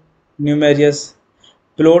conceived numerous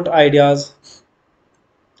plot ideas,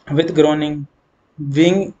 with Groening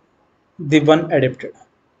being the one adapted.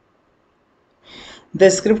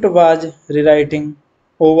 The script was rewriting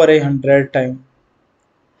over 100 times.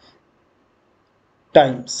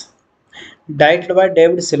 Directed by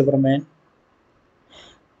David Silverman,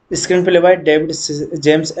 screenplay by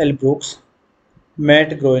James L. Brooks,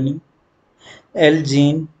 Matt Groening, L.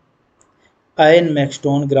 Jean, Ian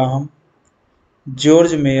Maxton Graham,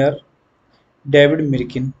 George Meyer, David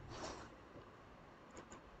Mirkin,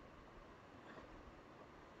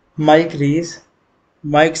 Mike Reese,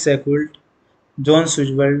 Mike Seckwold, John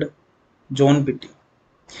Swigweld, John Beatty.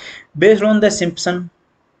 Based on The Simpsons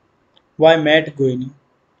by Matt Groening.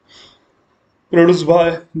 Produced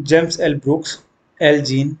by James L. Brooks, L.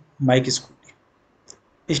 Jean, Mike Scully.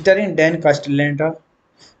 Starring Dan Castellaneta,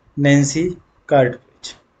 Nancy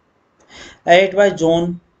Cartwright. Edited by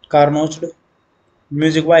John Carnoched.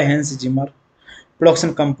 Music by Hans Zimmer.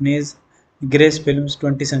 Production companies Grace Films,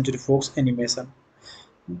 20th Century Fox Animation.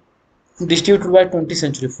 Distributed by 20th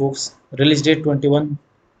Century Fox. Release date 21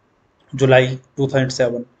 July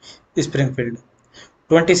 2007. Springfield.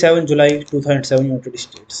 27 July 2007 United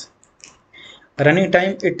States. Running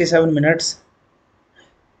time 87 minutes.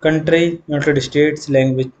 Country United States.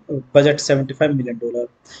 Language budget $75 million.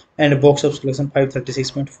 And box office collection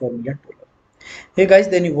 $536.4 million. Hey guys,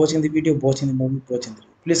 then you watching the video, watching the movie, watching the review.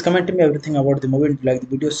 Please comment me everything about the movie and if you like the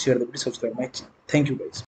video, share the video, subscribe my channel. Thank you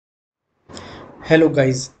guys. Hello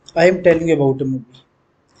guys, I am telling you about a movie.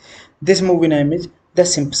 This movie name is The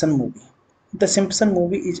Simpsons movie. The Simpsons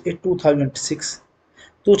movie is a 2006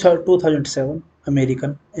 2007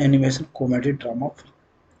 American animation comedy drama film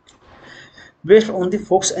based on the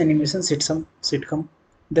Fox animation sitcom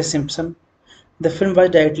The Simpsons. The film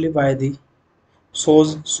was directed by the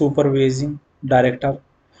show's supervising director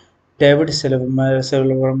David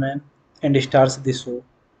Silverman and stars the show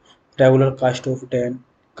regular cast of Dan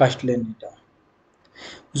Castellaneta,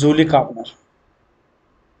 Julie Kavner,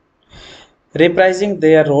 reprising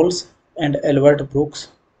their roles, and Albert Brooks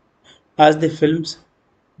as the film's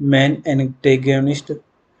main antagonist.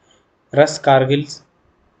 Russ Cargill,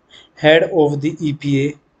 head of the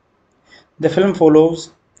EPA. The film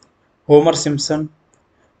follows Homer Simpson,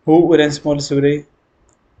 who responsibly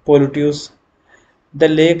pollutes the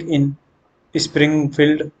lake in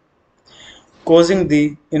Springfield, causing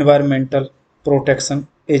the Environmental Protection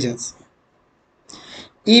Agency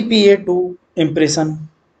EPA to imprison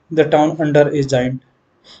the town under a giant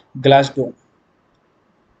glass dome.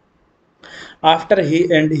 After he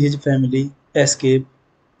and his family escape,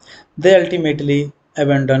 they ultimately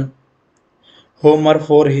abandon Homer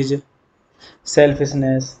for his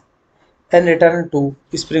selfishness and return to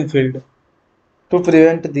Springfield to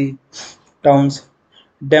prevent the town's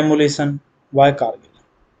demolition by Cargill.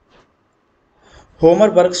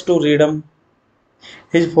 Homer works to redeem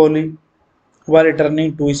his folly while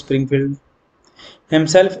returning to Springfield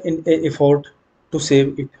himself in an effort to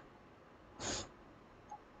save it.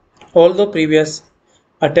 Although previous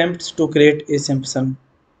attempts to create a Simpson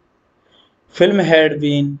film had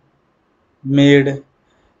been made,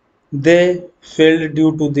 they failed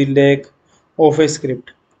due to the lack of a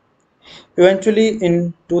script. Eventually,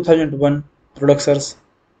 in 2001, producers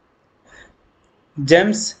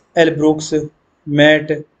James L. Brooks,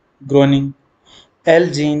 Matt Groening, L.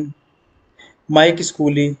 Jean, Mike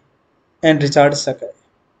Scully, and Richard Sakai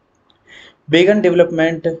began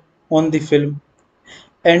development on the film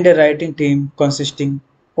and a writing team consisting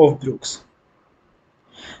of Brooks,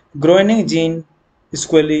 Groening, Jean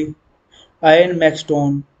Scully, Ian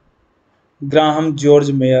Maxton, Graham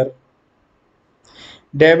George Mayer,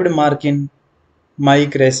 David Markin,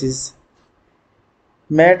 Mike Rassis,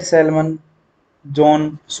 Matt Salmon,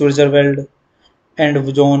 John Switzerwald,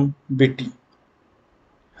 and John Beatty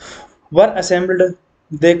were assembled.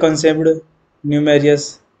 They conceived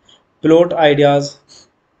numerous plot ideas,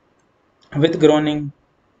 with Groening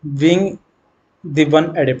being the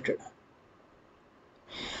one adapted.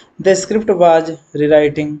 The script was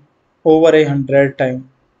rewriting over 100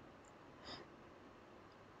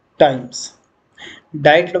 times.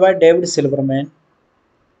 Directed by David Silverman,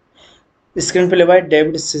 screenplay by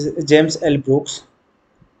James L. Brooks,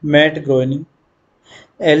 Matt Groening,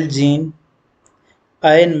 L. Jean,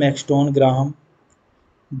 Ian Maxton Graham,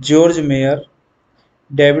 George Mayer,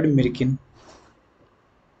 David Mirkin,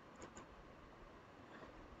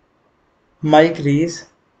 Mike Reese,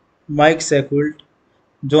 Mike Seckwold,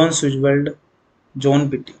 John Switzerwald, John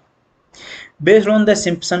Beatty. Based on The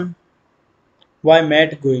Simpsons by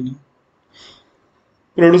Matt Groening.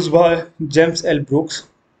 Produced by James L. Brooks,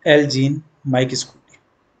 L. Jean, Mike Scully.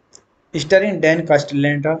 Starring Dan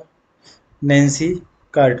Castellaneta, Nancy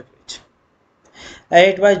Cartwright.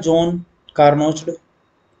 Edited by John Carnoched.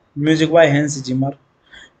 Music by Hans Zimmer.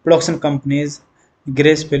 Production companies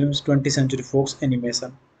Grace Films, 20th Century Fox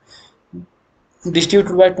Animation.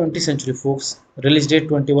 Distributed by 20th Century Fox. Release date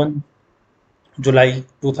 21 July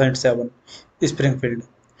 2007. Springfield.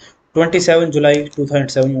 27 July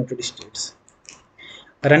 2007 United States.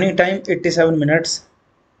 Running time 87 minutes.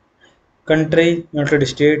 Country United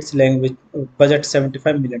States. Language budget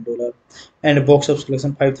 $75 million. And box office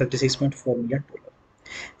collection $536.4 million.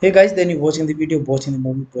 Hey guys, then you watching the video, watching the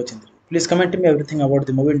movie, watching the review. Please comment me everything about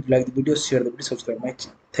the movie and if you like the video, share the video, subscribe my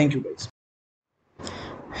channel. Thank you guys.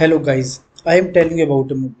 Hello guys, I am telling you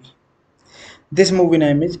about a movie. This movie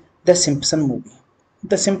name is The Simpsons movie.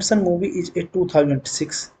 The Simpsons movie is a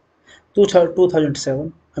 2006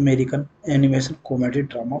 2007 American animation comedy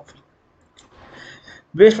drama film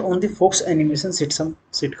based on the Fox animation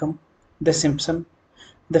sitcom The Simpsons.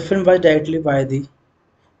 The film was directed by the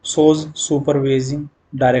Show's supervising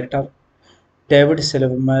director David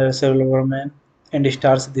Silverman and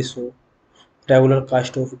stars the show regular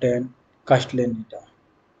cast of Dan Castellaneta,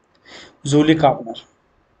 Julie Kavner,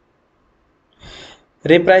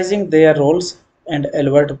 reprising their roles and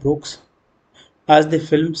Albert Brooks as the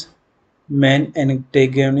film's main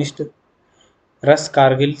antagonist, Russ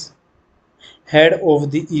Cargill, head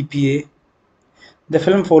of the EPA. The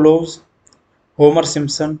film follows Homer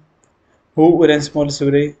Simpson, who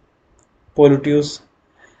irresponsibly pollutes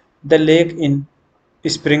the lake in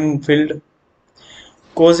Springfield,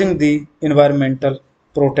 causing the Environmental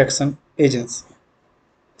Protection Agency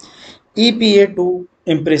EPA to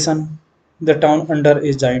imprison the town under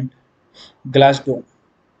a giant glass dome.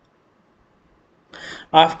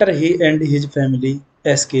 After he and his family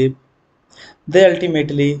escape, they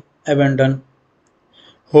ultimately abandon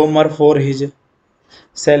Homer for his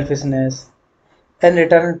selfishness and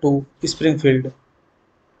return to Springfield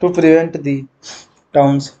to prevent the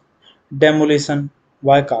town's demolition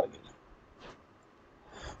by Cargill.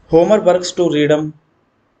 Homer works to redeem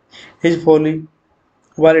his folly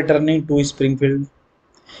while returning to Springfield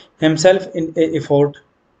himself in an effort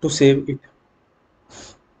to save it.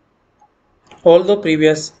 Although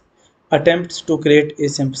previous attempts to create a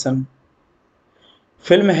Simpson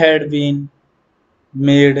film had been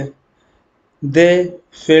made, they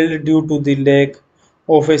failed due to the lack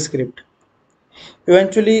of a script.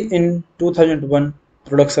 Eventually, in 2001,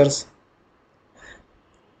 producers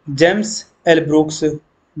James L. Brooks,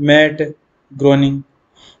 Matt Groening,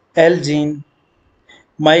 L. Jean,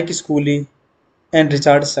 Mike Scully, and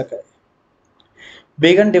Richard Sakai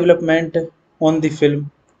began development on the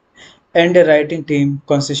film and a writing team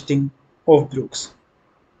consisting of Brooks,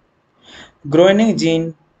 Groening,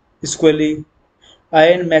 Jean Scully,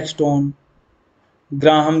 Ian Maxton,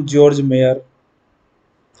 Graham George Mayer,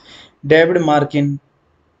 David Markin,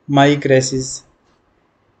 Mike Rassis,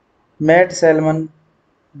 Matt Salmon,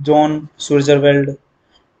 John Switzerwald,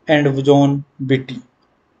 and John Beatty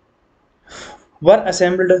were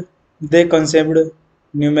assembled. They conceived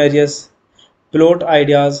numerous plot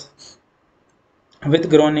ideas, with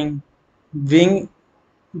Groening being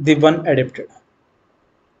the one adapted.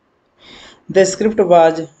 The script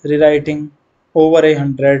was rewriting over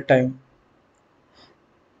 100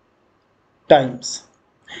 times.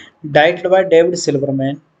 Directed by David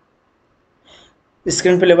Silverman,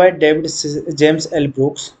 screenplay by James L.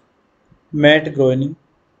 Brooks, Matt Groening,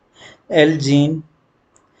 L. Jean,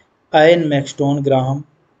 Ian Maxton Graham,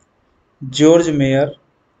 George Mayer,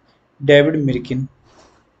 David Mirkin,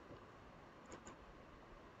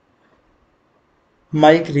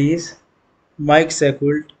 Mike Reese, Mike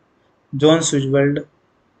Seckwold, John Switzerwald,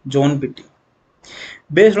 John Beatty.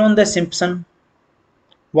 Based on The Simpsons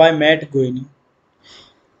by Matt Groening.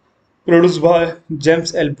 Produced by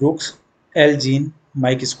James L. Brooks, L. Jean,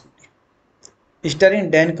 Mike Scully. Starring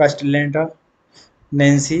Dan Castellaneta,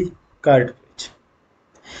 Nancy Cartwright.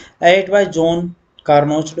 Edited by John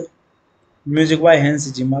Carnoched. Music by Hans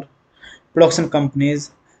Zimmer. Production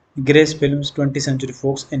companies Grace Films, 20th Century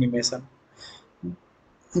Fox Animation.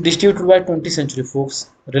 Distributed by 20th Century Fox.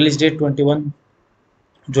 Release date 21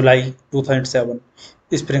 July 2007.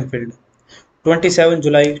 Springfield. 27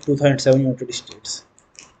 July 2007 United States.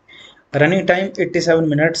 Running time 87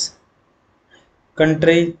 minutes.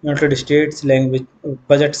 Country United States. Language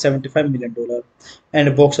budget $75 million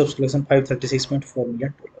and box office collection $536.4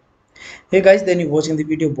 million. Hey guys, then you watching the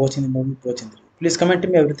video, watching the movie, watching the review. Please comment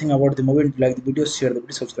me everything about the movie. If you like the video, share the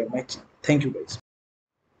video, subscribe my channel. Thank you guys.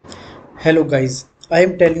 Hello guys, I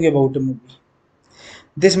am telling you about a movie.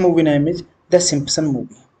 This movie name is The Simpson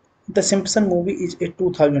movie. The Simpson movie is a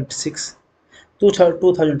 2006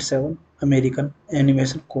 2007 American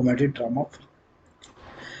animation comedy drama film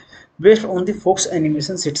based on the Fox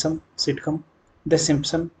animation sitcom The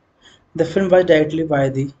Simpsons. The film was directed by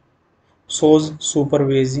the show's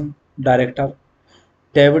supervising director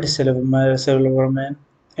David Silverman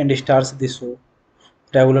and stars the show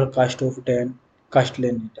regular cast of Dan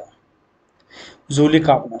Castellaneta, Julie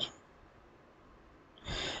Kavner,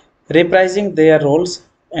 reprising their roles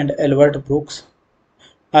and Albert Brooks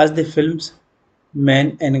as the film's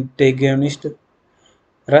main antagonist,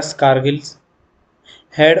 Russ Cargill,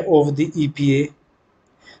 head of the EPA.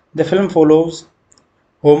 The film follows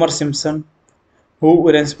Homer Simpson, who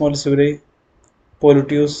irresponsibly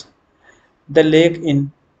pollutes the lake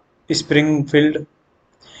in Springfield,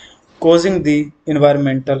 causing the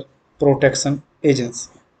Environmental Protection Agency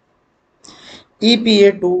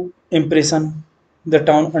EPA to imprison the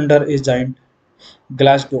town under a giant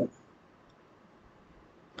glass dome.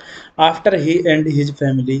 After he and his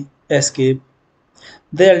family escape,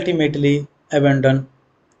 they ultimately abandon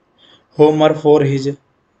Homer for his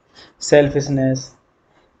selfishness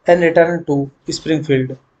and returned to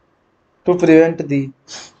Springfield to prevent the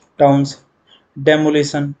town's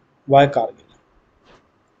demolition by Cargill.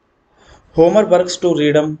 Homer works to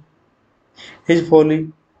redeem his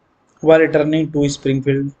folly while returning to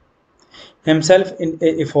Springfield himself in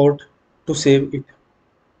an effort to save it.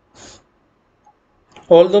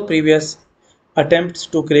 Although previous attempts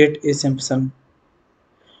to create a Simpson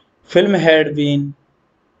film had been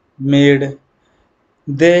made,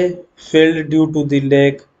 they failed due to the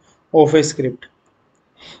lack of a script.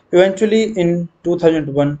 Eventually, in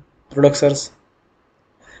 2001, producers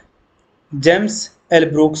James L.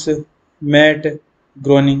 Brooks, Matt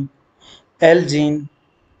Groening, L. Jean,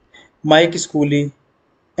 Mike Scully,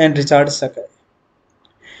 and Richard Sakai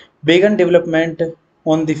began development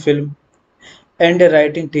on the film and a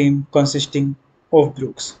writing team consisting of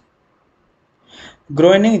Brooks,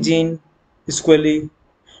 Groening, Jean Scully,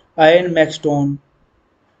 Ian Maxtone,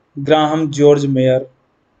 Graham George Mayer,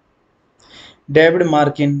 David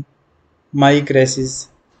Markin, Mike Rassis,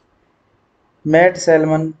 Matt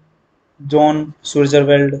Salmon, John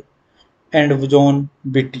Surgerveld, and John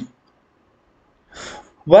Beatty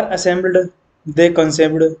were assembled. They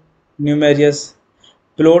conceived numerous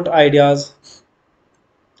plot ideas,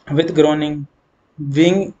 with Groening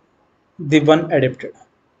being the one adapted.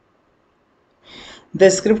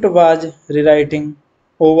 The script was rewriting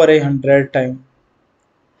over 100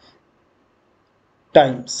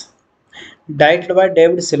 times. Directed by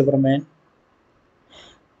David Silverman,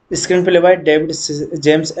 screenplay by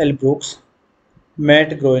James L. Brooks,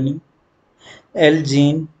 Matt Groening, L.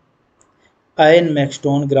 Jean, Ian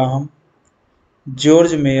Maxtone Graham,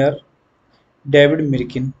 George Mayer, David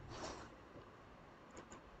Mirkin,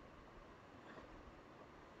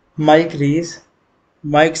 Mike Reese,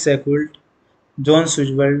 Mike Sequelt, John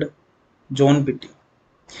Sujwald, John Beatty.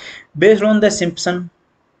 Based on The Simpsons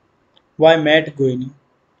by Matt Groening.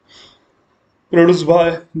 Produced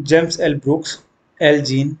by James L. Brooks, L.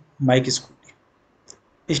 Jean, Mike Scully.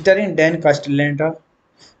 Starring Dan Castellaneta,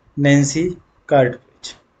 Nancy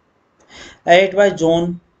Cartwright. Edited by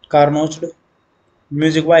John Carnoched.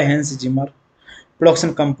 Music by Hans Zimmer.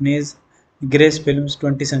 Production companies Grace Films,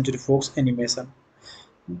 20th Century Fox Animation.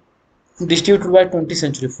 Distributed by 20th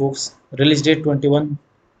Century Fox. Release date 21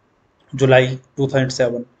 July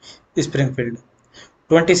 2007. Springfield.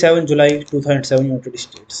 27 July 2007 United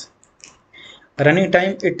States. Running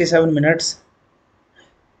time 87 minutes.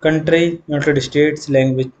 Country United States.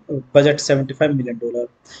 Language budget $75 million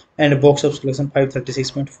and box office collection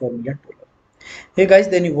 $536.4 million. Hey guys,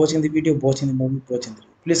 then you watching the video, watching the movie, watching the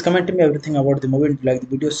review. Please comment me everything about the movie, and if you like the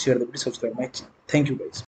video, share the video, subscribe my channel. Thank you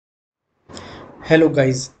guys. Hello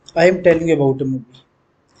guys, I am telling you about a movie.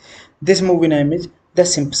 This movie name is The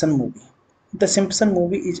Simpson movie. The Simpson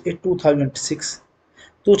movie is a 2006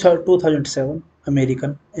 2007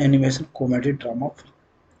 American animation comedy drama film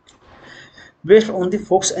based on the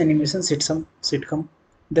Fox animation sitcom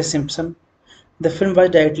The Simpsons. The film was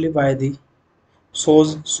directed by the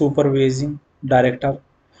show's supervising director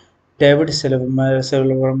David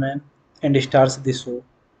Silverman and stars the show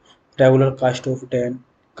regular cast of Dan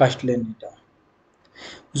Castellaneta,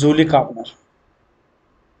 Julie Kavner,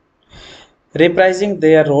 reprising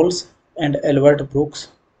their roles, and Albert Brooks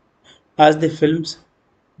as the film's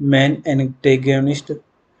main antagonist,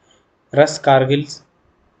 Russ Cargill,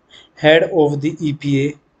 head of the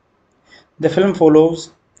EPA. The film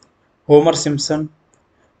follows Homer Simpson,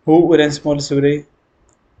 who responsibly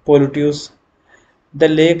pollutes the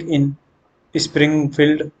lake in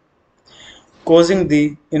Springfield, causing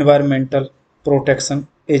the Environmental Protection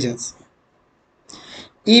Agency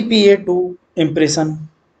EPA to imprison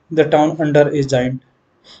the town under a giant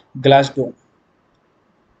glass dome.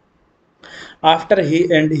 After he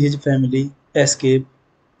and his family escape,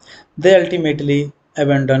 they ultimately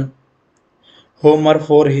abandon Homer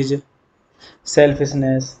for his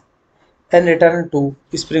selfishness and return to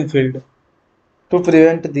Springfield to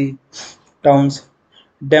prevent the town's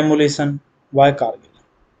demolition by Cargill.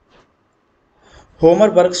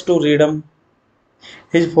 Homer works to redeem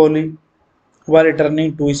his folly while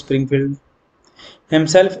returning to Springfield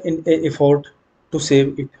himself in an effort to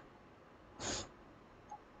save it.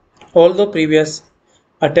 Although previous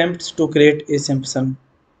attempts to create a Simpson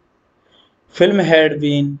film had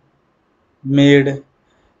been made,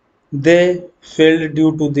 they failed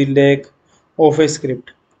due to the lack of a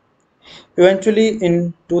script. Eventually,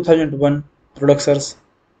 in 2001, producers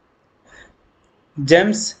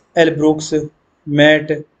James L. Brooks,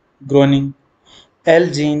 Matt Groening, L.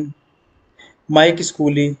 Jean, Mike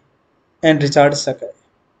Scully, and Richard Sakai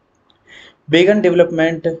began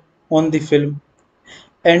development on the film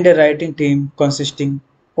and a writing team consisting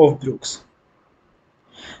of Brooks,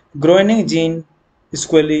 Groening, Gene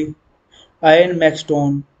Scully, Ian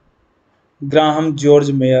Maxton, Graham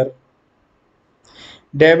George Mayer,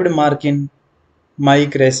 David Markin,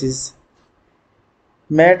 Mike Ressis,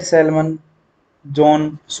 Matt Salmon,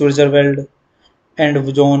 John Switzerwald,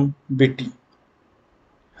 and John Beatty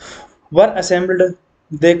were assembled.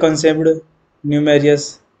 They conceived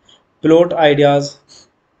numerous plot ideas,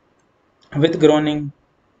 with Groening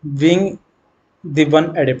being the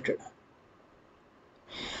one adapted.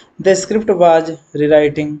 The script was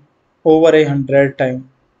rewriting over 100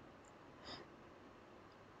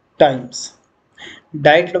 times.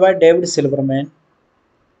 Directed by David Silverman,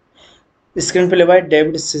 screenplay by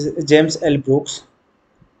James L. Brooks,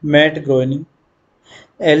 Matt Groening,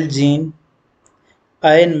 L. Jean,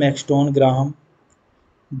 Ian Maxton Graham,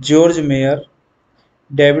 George Mayer,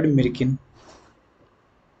 David Mirkin,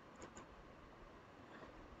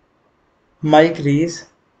 Mike Reese,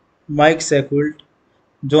 Mike Seckwold,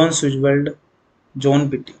 John Switzerwald, John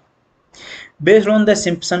Beatty. Based on The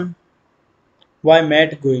Simpsons by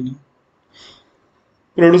Matt Groening.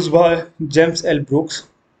 Produced by James L. Brooks,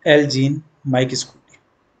 L. Jean, Mike Scully.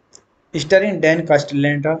 Starring Dan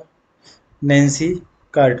Castellaneta, Nancy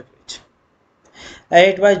Cartwright.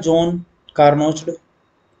 Edited by John Carnoched.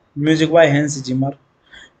 Music by Hans Zimmer.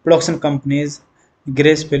 Production companies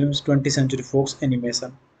Grace Films, 20th Century Fox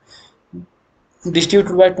Animation.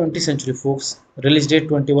 Distributed by 20th Century Fox. Release date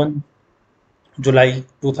 21 July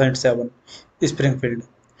 2007. Springfield.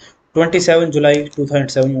 27 July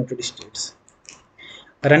 2007 United States.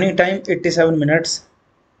 Running time 87 minutes.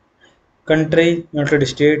 Country United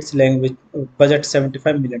States. Language budget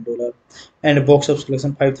 $75 million and box office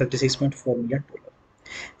collection $536.4 million.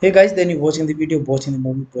 Hey guys, then you watching the video, watching the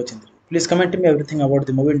movie, watching the review. Please comment me everything about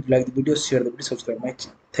the movie. If you like the video, share the video, subscribe my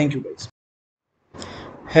channel. Thank you guys.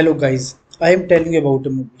 Hello guys, I am telling you about a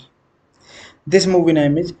movie. This movie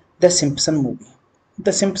name is The Simpson movie.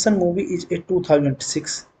 The Simpson movie is a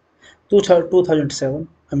 2006 2007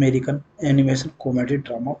 American animation comedy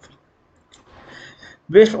drama film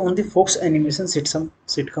based on the Fox animation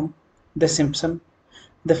sitcom The Simpsons.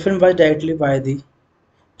 The film was directed by the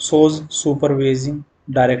show's supervising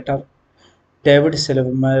director David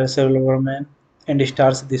Silverman and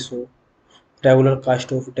stars the show regular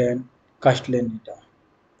cast of Dan Castellaneta,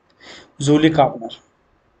 Julie Kavner,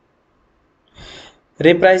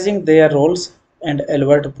 reprising their roles, and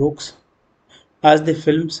Albert Brooks as the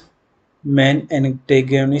film's main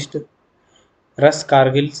antagonist. Russ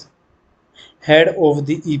Cargill, head of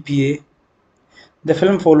the EPA. The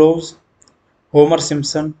film follows Homer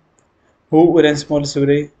Simpson, who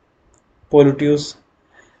responsibly pollutes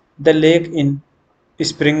the lake in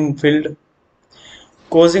Springfield,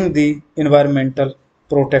 causing the Environmental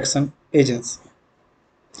Protection Agency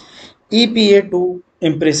EPA to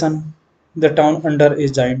imprison the town under a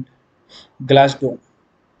giant glass dome.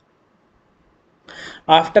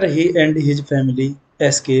 After he and his family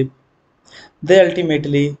escape, they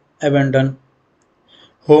ultimately abandon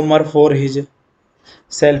Homer for his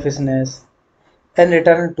selfishness and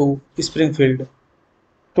return to Springfield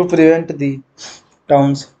to prevent the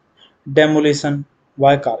town's demolition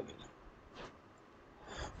by Cargill.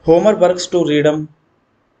 Homer works to redeem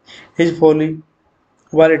his folly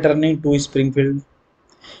while returning to Springfield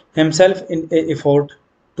himself in an effort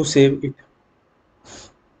to save it.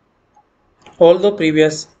 Although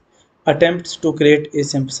previous attempts to create a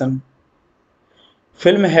Simpson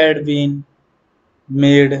film had been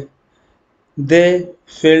made, they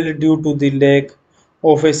failed due to the lack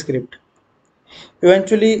of a script.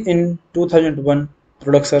 Eventually, in 2001,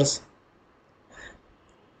 producers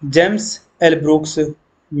James L. Brooks,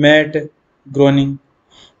 Matt Groening,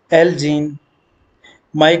 L. Jean,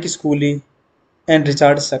 Mike Scully, and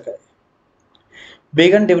Richard Sakai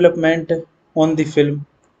began development on the film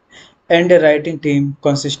and a writing team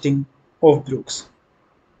consisting of Brooks,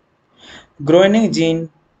 Groening, Gene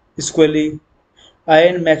Scully,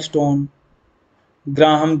 Ian Maxton,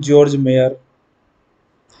 Graham George Mayer,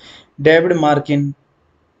 David Markin,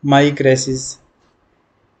 Mike Ressis,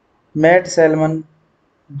 Matt Salmon,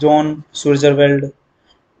 John Switzerwald,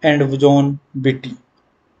 and John Beatty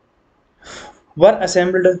were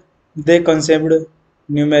assembled. They conceived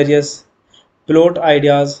numerous plot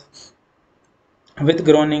ideas, with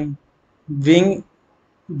Groening being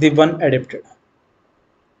the one adapted.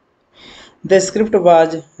 The script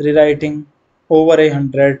was rewriting over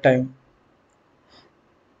 100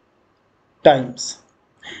 times.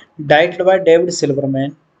 Directed by David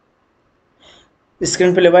Silverman,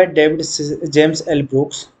 screenplay by James L.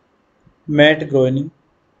 Brooks, Matt Groening,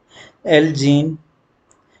 L. Jean,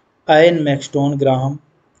 Ian Maxton Graham,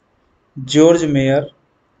 George Mayer,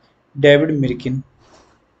 David Mirkin,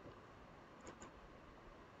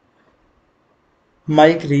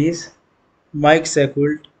 Mike Reese, Mike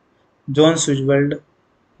Sekult, John Suzweld,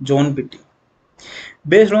 John Beatty.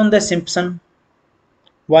 Based on The Simpsons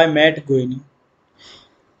by Matt Groening.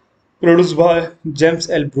 Produced by James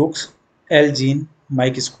L. Brooks, L. Jean,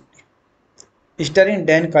 Mike Scully. Starring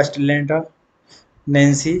Dan Castellaneta,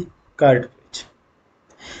 Nancy Cartwright.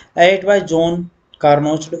 Edited by John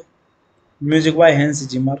Carnoched. Music by Hans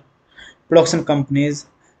Zimmer. Production companies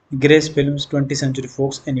Grace Films, 20th Century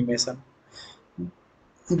Fox Animation.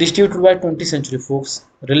 Distributed by 20th Century Fox.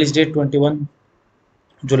 Release date 21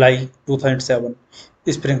 July 2007.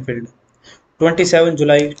 Springfield. 27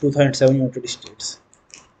 July 2007 United States.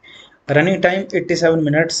 Running time 87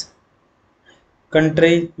 minutes.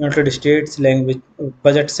 Country United States. Language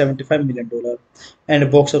budget $75 million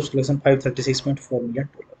and box office collection $536.4 million.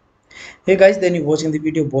 Hey guys, then you watching the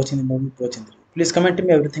video, watching the movie, watching the review. Please comment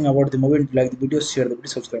me everything about the movie and like the video, share the video,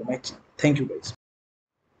 subscribe my channel. Thank you guys.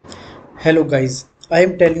 Hello guys, I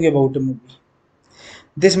am telling you about a movie.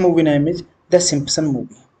 This movie name is The Simpson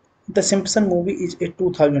movie. The Simpson movie is a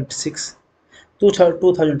 2006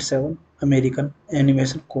 2007 American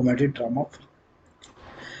animation comedy drama film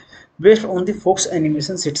based on the Fox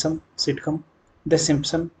animation sitcom The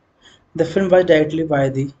Simpsons. The film was directed by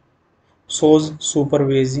the show's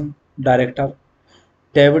supervising director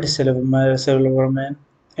David Silverman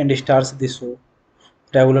and stars the show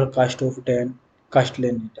regular cast of Dan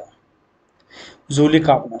Castellaneta, Julie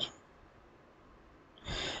Kavner,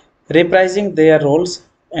 reprising their roles,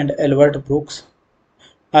 and Albert Brooks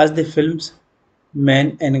as the film's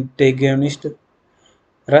main antagonist.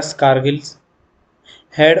 Russ Cargill,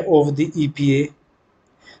 head of the EPA.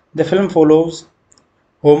 The film follows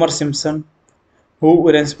Homer Simpson, who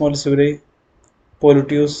responsibly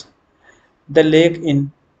pollutes the lake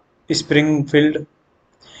in Springfield,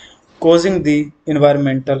 causing the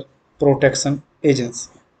Environmental Protection Agency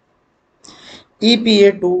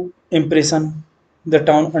EPA to imprison the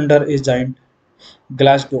town under a giant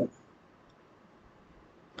glass dome.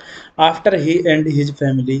 After he and his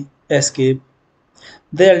family escape,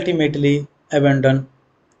 they ultimately abandon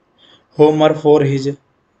Homer for his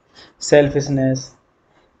selfishness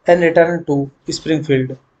and return to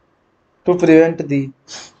Springfield to prevent the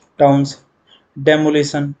town's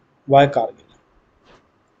demolition by Cargill.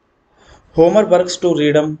 Homer works to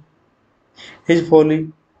redeem his folly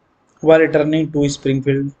while returning to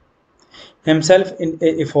Springfield himself in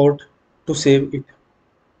an effort to save it.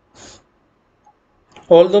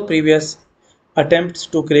 Although previous attempts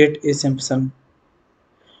to create a Simpson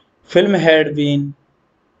film had been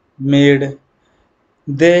made,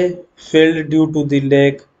 they failed due to the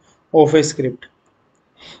lack of a script.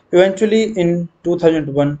 Eventually, in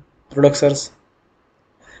 2001, producers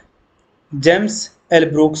James L.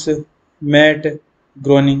 Brooks, Matt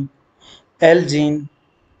Groening, L. Jean,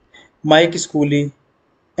 Mike Scully,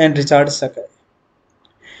 and Richard Sakai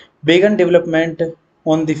began development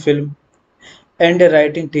on the film and a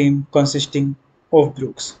writing team consisting of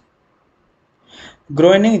Brooks,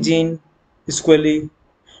 Groening, Jean Scully,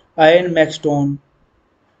 Ian Maxton,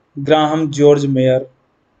 Graham George Mayer,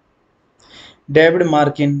 David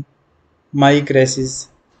Markin, Mike Resis,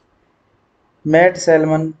 Matt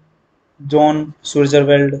Salmon, John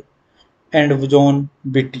Surgerveld, and John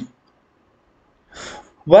Beatty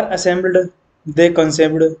were assembled. They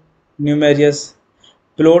conceived numerous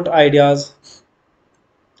plot ideas,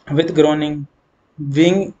 with Groening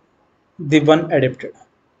being the one adapted.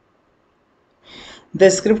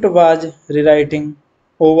 The script was rewriting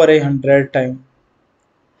over 100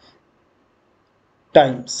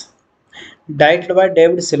 times. Directed by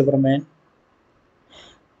David Silverman,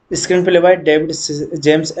 screenplay by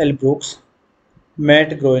James L. Brooks,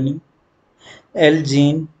 Matt Groening, L.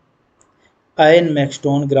 Jean, Ian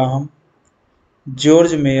Maxton Graham,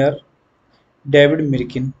 George Mayer, David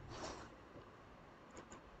Mirkin,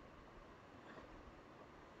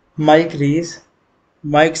 Mike Reese,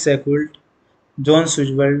 Mike Sekult, John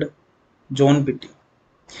Suzweld, John Beatty.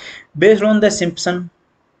 Based on The Simpsons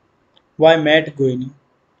by Matt Groening.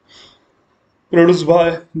 Produced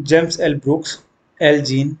by James L. Brooks, L.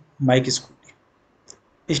 Jean, Mike Scully.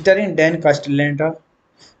 Starring Dan Castellaneta,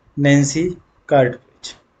 Nancy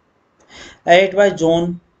Cartwright. Edited by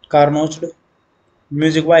John Carnoched.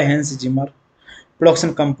 Music by Hans Zimmer.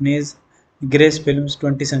 Production companies Grace Films,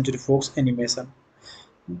 20th Century Fox Animation.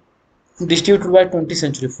 Distributed by 20th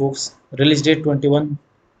Century Fox. Release date 21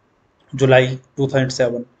 July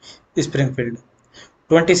 2007. Springfield.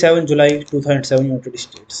 27 July 2007 United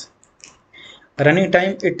States. Running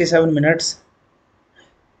time 87 minutes.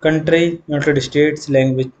 Country United States,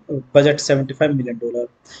 language budget $75 million,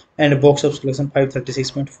 and box office collection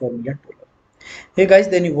 $536.4 million. Hey guys,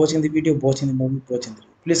 then you watching the video, watching the movie, watching the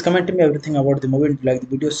review. Please comment me everything about the movie, and if you like the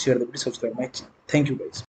video, share the video, subscribe my channel. Thank you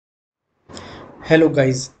guys. Hello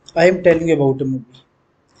guys, I am telling you about a movie.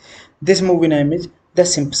 This movie name is The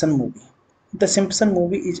Simpsons movie. The Simpsons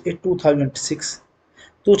movie is a 2006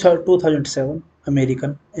 2007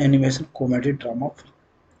 American animation comedy drama film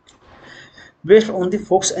based on the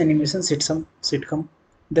Fox animation sitcom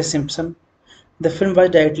The Simpsons. The film was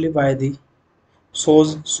directed by the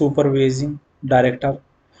show's supervising director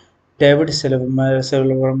David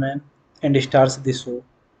Silverman and stars the show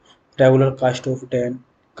regular cast of Dan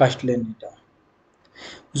Castellaneta,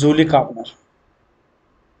 Julie Kavner,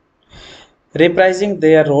 reprising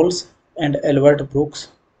their roles, and Albert Brooks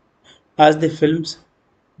as the film's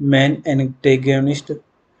main antagonist.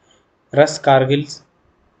 Russ Cargill,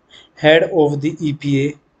 head of the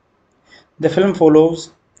EPA. The film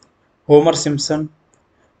follows Homer Simpson,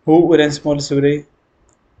 who responsibly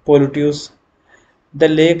pollutes the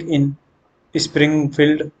lake in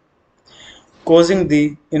Springfield, causing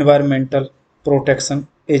the Environmental Protection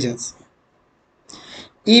Agency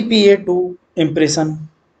EPA to imprison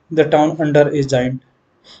the town under a giant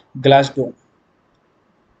glass dome.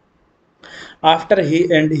 After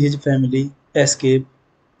he and his family escape,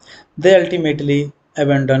 they ultimately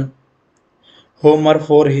abandon Homer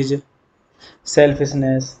for his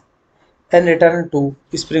selfishness and return to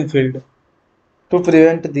Springfield to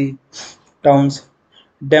prevent the town's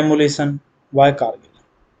demolition by Cargill.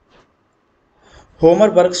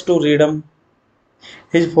 Homer works to redeem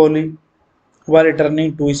his folly while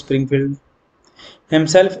returning to Springfield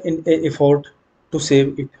himself in an effort to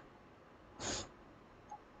save it.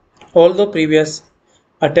 Although previous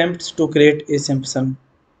attempts to create a Simpson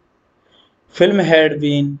film had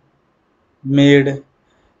been made,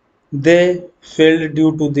 they failed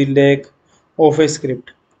due to the lack of a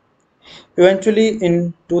script. Eventually,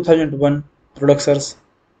 in 2001, producers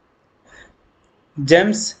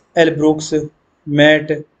James L. Brooks,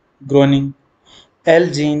 Matt Groening, L.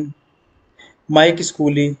 Jean, Mike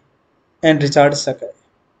Scully, and Richard Sakai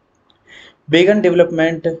began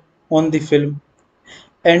development on the film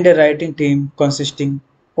and a writing team consisting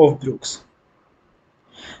of Brooks,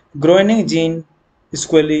 Groening, Jean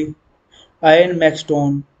Scully, Ian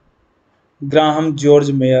Maxton, Graham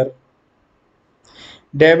George Mayer,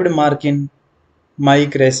 David Markin,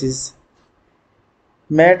 Mike Rassis,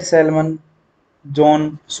 Matt Salmon,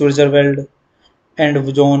 John Switzerwald,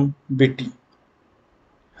 and John Beatty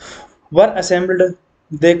were assembled.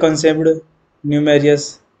 They conceived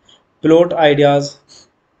numerous plot ideas,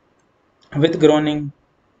 with Groening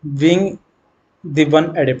being the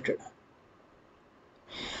one adapted.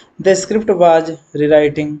 The script was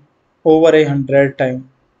rewriting over 100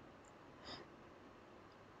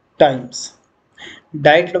 times.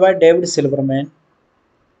 Directed by David Silverman,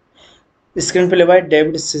 screenplay by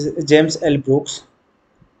James L. Brooks,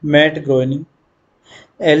 Matt Groening,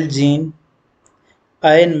 L. Jean,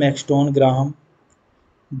 Ian Maxton Graham,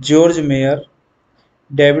 George Mayer,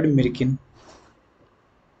 David Mirkin,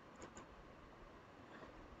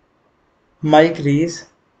 Mike Reese,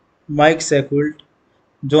 Mike Seckwold,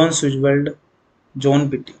 John Switzerwald, John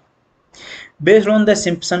Beatty. Based on The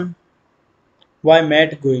Simpsons by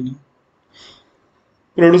Matt Groening.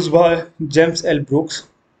 Produced by James L. Brooks,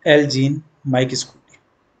 L. Jean, Mike Scully.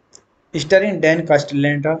 Starring Dan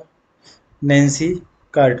Castellaneta, Nancy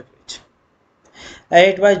Cartwright.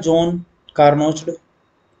 Edited by John Carnoched.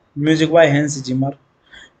 Music by Hans Zimmer.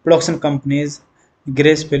 Production companies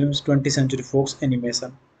Grace Films, 20th Century Fox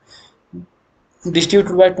Animation.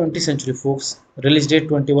 Distributed by 20th Century Fox. Release date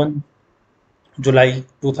 21 July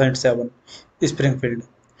 2007. Springfield.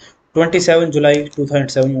 27 July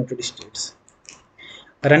 2007, United States.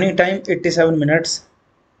 Running time 87 minutes.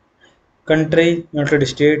 Country United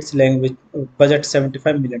States, language budget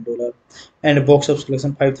 $75 million, and box office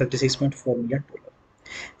collection $536.4 million.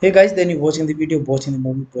 Hey guys, then you watching the video, watching the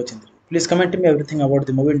movie, watching the review. Please comment me everything about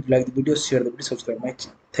the movie, and if you like the video, share the video, subscribe my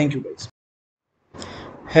channel. Thank you guys.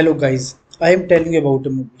 Hello guys, I am telling you about a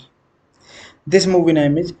movie. This movie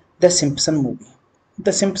name is The Simpsons movie.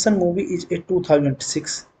 The Simpsons movie is a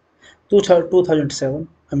 2006 2007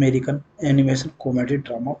 American animation comedy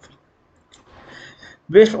drama film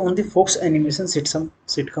based on the Fox animation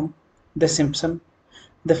sitcom The Simpsons.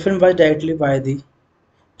 The film was directed by the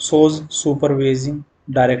show's supervising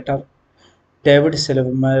director David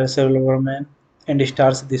Silverman and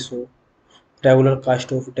stars the show regular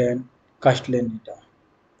cast of Dan Castellaneta,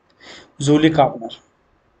 Julie Kavner,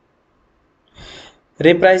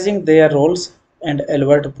 reprising their roles, and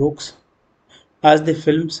Albert Brooks As the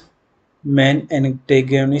film's main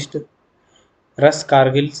antagonist, Russ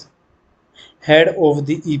Cargill's head of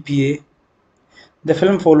the EPA, the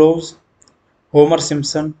film follows Homer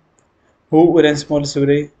Simpson, who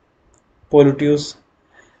irresponsibly pollutes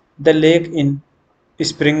the lake in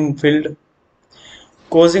Springfield,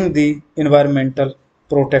 causing the Environmental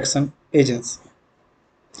Protection Agency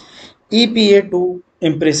EPA to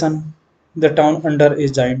imprison the town under a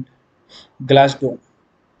giant glass dome.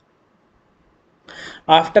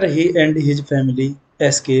 After he and his family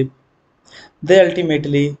escape, they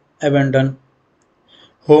ultimately abandon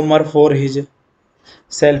Homer for his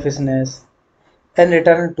selfishness and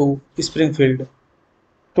return to Springfield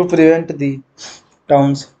to prevent the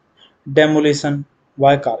town's demolition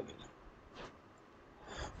by Cargill.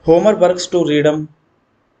 Homer works to redeem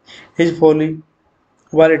his folly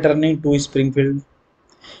while returning to Springfield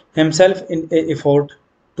himself in an effort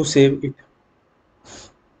to save it.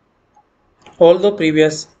 Although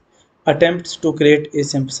previous attempts to create a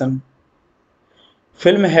Simpson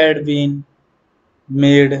film had been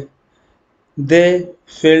made, they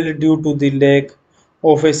failed due to the lack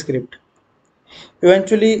of a script.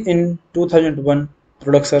 Eventually, in 2001,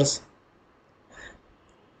 producers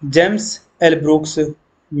James L. Brooks,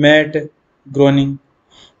 Matt Groening,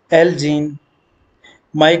 L. Jean,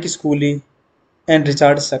 Mike Scully, and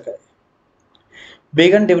Richard Sakai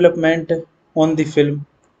began development on the film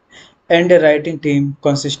and a writing team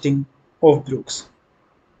consisting of Brooks,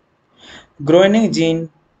 Groening, Jean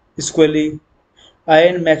Scully,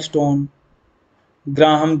 Ian Maxtone,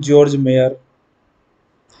 Graham George Mayer,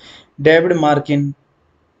 David Markin,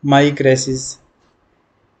 Mike Rassis,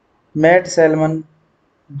 Matt Salmon,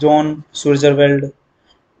 John Surgerveld,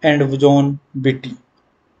 and John Beatty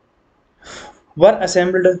were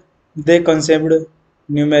assembled. They conceived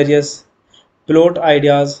numerous plot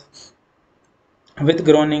ideas, with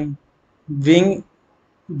Groening being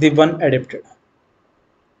the one adapted.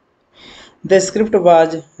 The script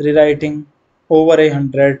was rewriting over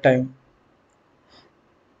 100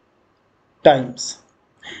 times.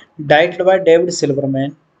 Directed by David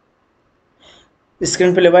Silverman,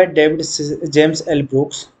 screenplay by James L.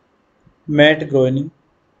 Brooks, Matt Groening,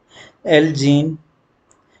 L. Jean,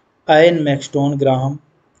 Ian Maxtone Graham,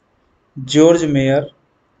 George Mayer,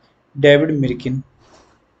 David Mirkin,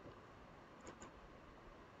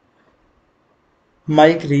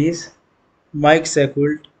 Mike Reese, Mike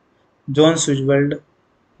Sequelt, John Suzweld,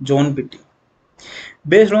 John Beatty.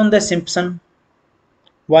 Based on The Simpsons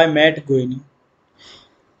by Matt Groening.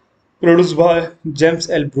 Produced by James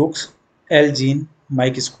L. Brooks, L. Jean,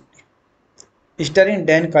 Mike Scully. Starring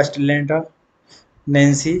Dan Castellaneta,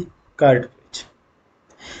 Nancy Cartwright.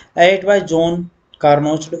 Edited by John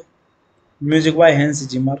Carnoched. Music by Hans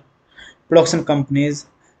Zimmer. Production companies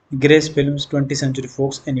Grace Films, 20th Century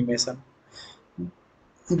Fox Animation.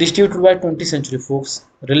 Distributed by 20th Century Fox.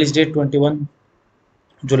 Release date 21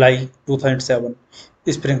 July 2007.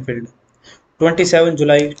 Springfield. 27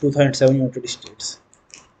 July 2007, United States.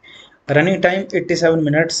 Running time 87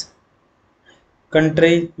 minutes.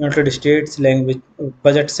 Country United States. Language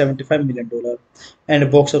budget $75 million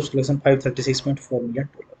and box office collection $536.4 million.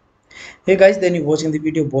 Hey guys, then you watching the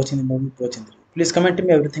video, watching the movie, watching the review. Please comment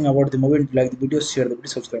me everything about the movie, and if you like the video, share the video,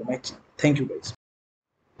 subscribe my channel. Thank you guys.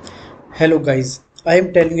 Hello guys, I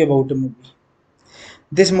am telling you about a movie.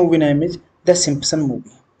 This movie name is The Simpson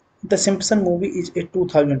movie. The Simpson movie is a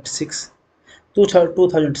 2006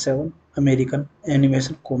 2007 American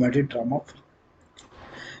animation comedy drama film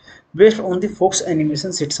based on the Fox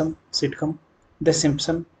animation sitcom The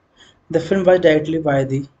Simpsons. The film was directed by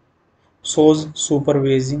the show's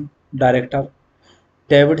supervising director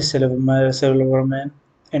David Silverman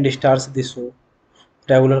and stars the show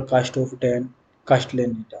regular cast of Dan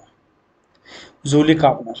Castellaneta, Julie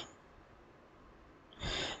Kavner,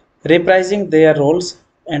 reprising their roles,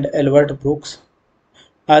 and Albert Brooks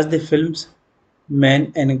as the film's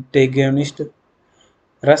main antagonist,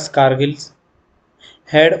 Russ Cargill's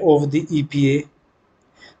head of the EPA.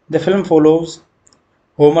 The film follows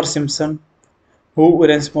Homer Simpson, who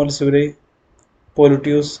irresponsibly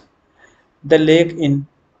pollutes the lake in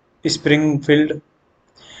Springfield,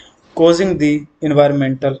 causing the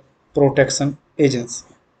Environmental Protection Agency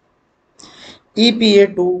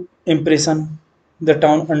EPA to imprison the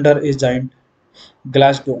town under a giant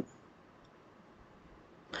glass dome.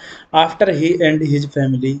 After he and his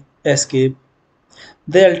family escape,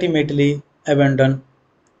 they ultimately abandon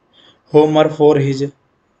Homer for his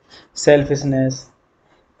selfishness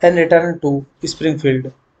and return to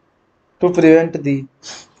Springfield to prevent the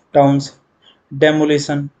town's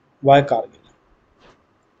demolition by Cargill.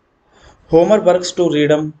 Homer works to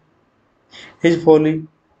redeem his folly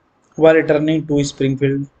while returning to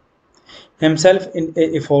Springfield himself in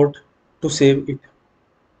an effort to save it.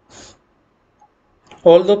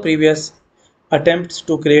 Although previous attempts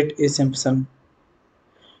to create a Simpson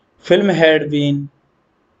film had been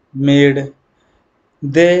made,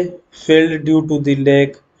 they failed due to the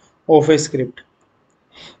lack of a script.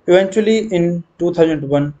 Eventually, in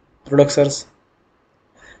 2001, producers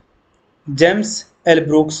James L.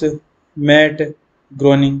 Brooks, Matt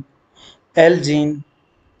Groening, L. Jean,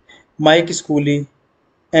 Mike Scully,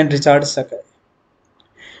 and Richard Sakai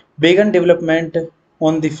began development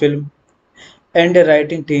on the film and a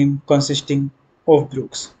writing team consisting of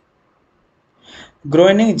Brooks,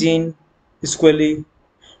 Groening, Jean Scully,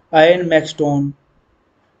 Ian Maxton,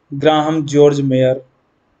 Graham George Mayer,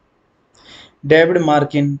 David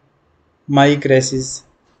Markin, Mike Rassis,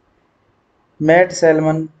 Matt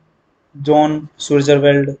Salmon, John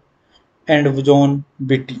Surgerveld, and John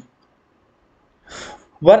Beatty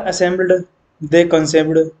were assembled. They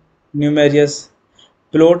conceived numerous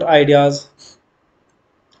plot ideas,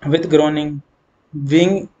 with Groening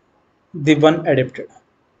being the one adapted.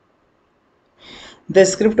 The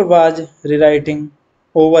script was rewriting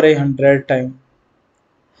over 100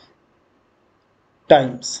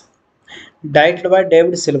 times. Directed by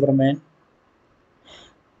David Silverman,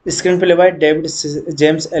 screenplay by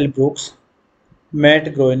James L. Brooks,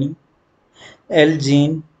 Matt Groening, L.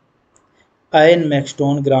 Jean, Ian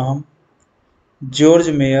Maxton Graham, George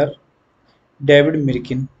Mayer, David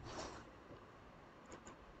Mirkin,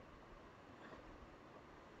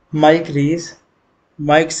 Mike Reese,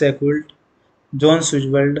 Mike Seckwold, John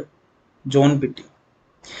Swishweld, John Beatty.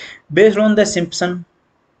 Based on The Simpsons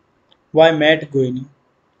by Matt Groening.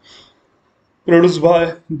 Produced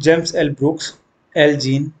by James L. Brooks, L.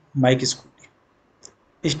 Jean, Mike Scully.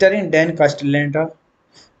 Starring Dan Castellaneta,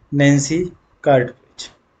 Nancy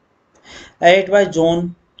Cartwright. Edited by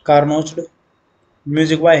John Carnoched.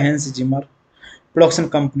 Music by Hans Zimmer. Production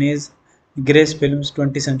companies Grace Films,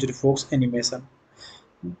 20th Century Fox Animation.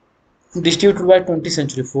 Distributed by 20th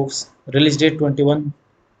Century Fox. Release date 21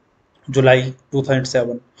 July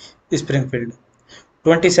 2007. Springfield.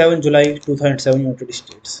 27 July 2007 United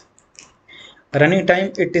States. Running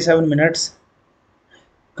time 87 minutes.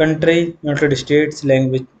 Country United States.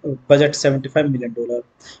 Language budget $75 million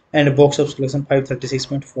and box office collection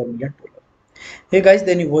 $536.4 million. Hey guys,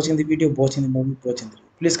 then you watching the video, watching the movie, watching the review.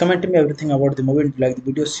 Please comment me everything about the movie. If you like the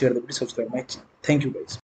video, share the video, subscribe my channel. Thank you guys.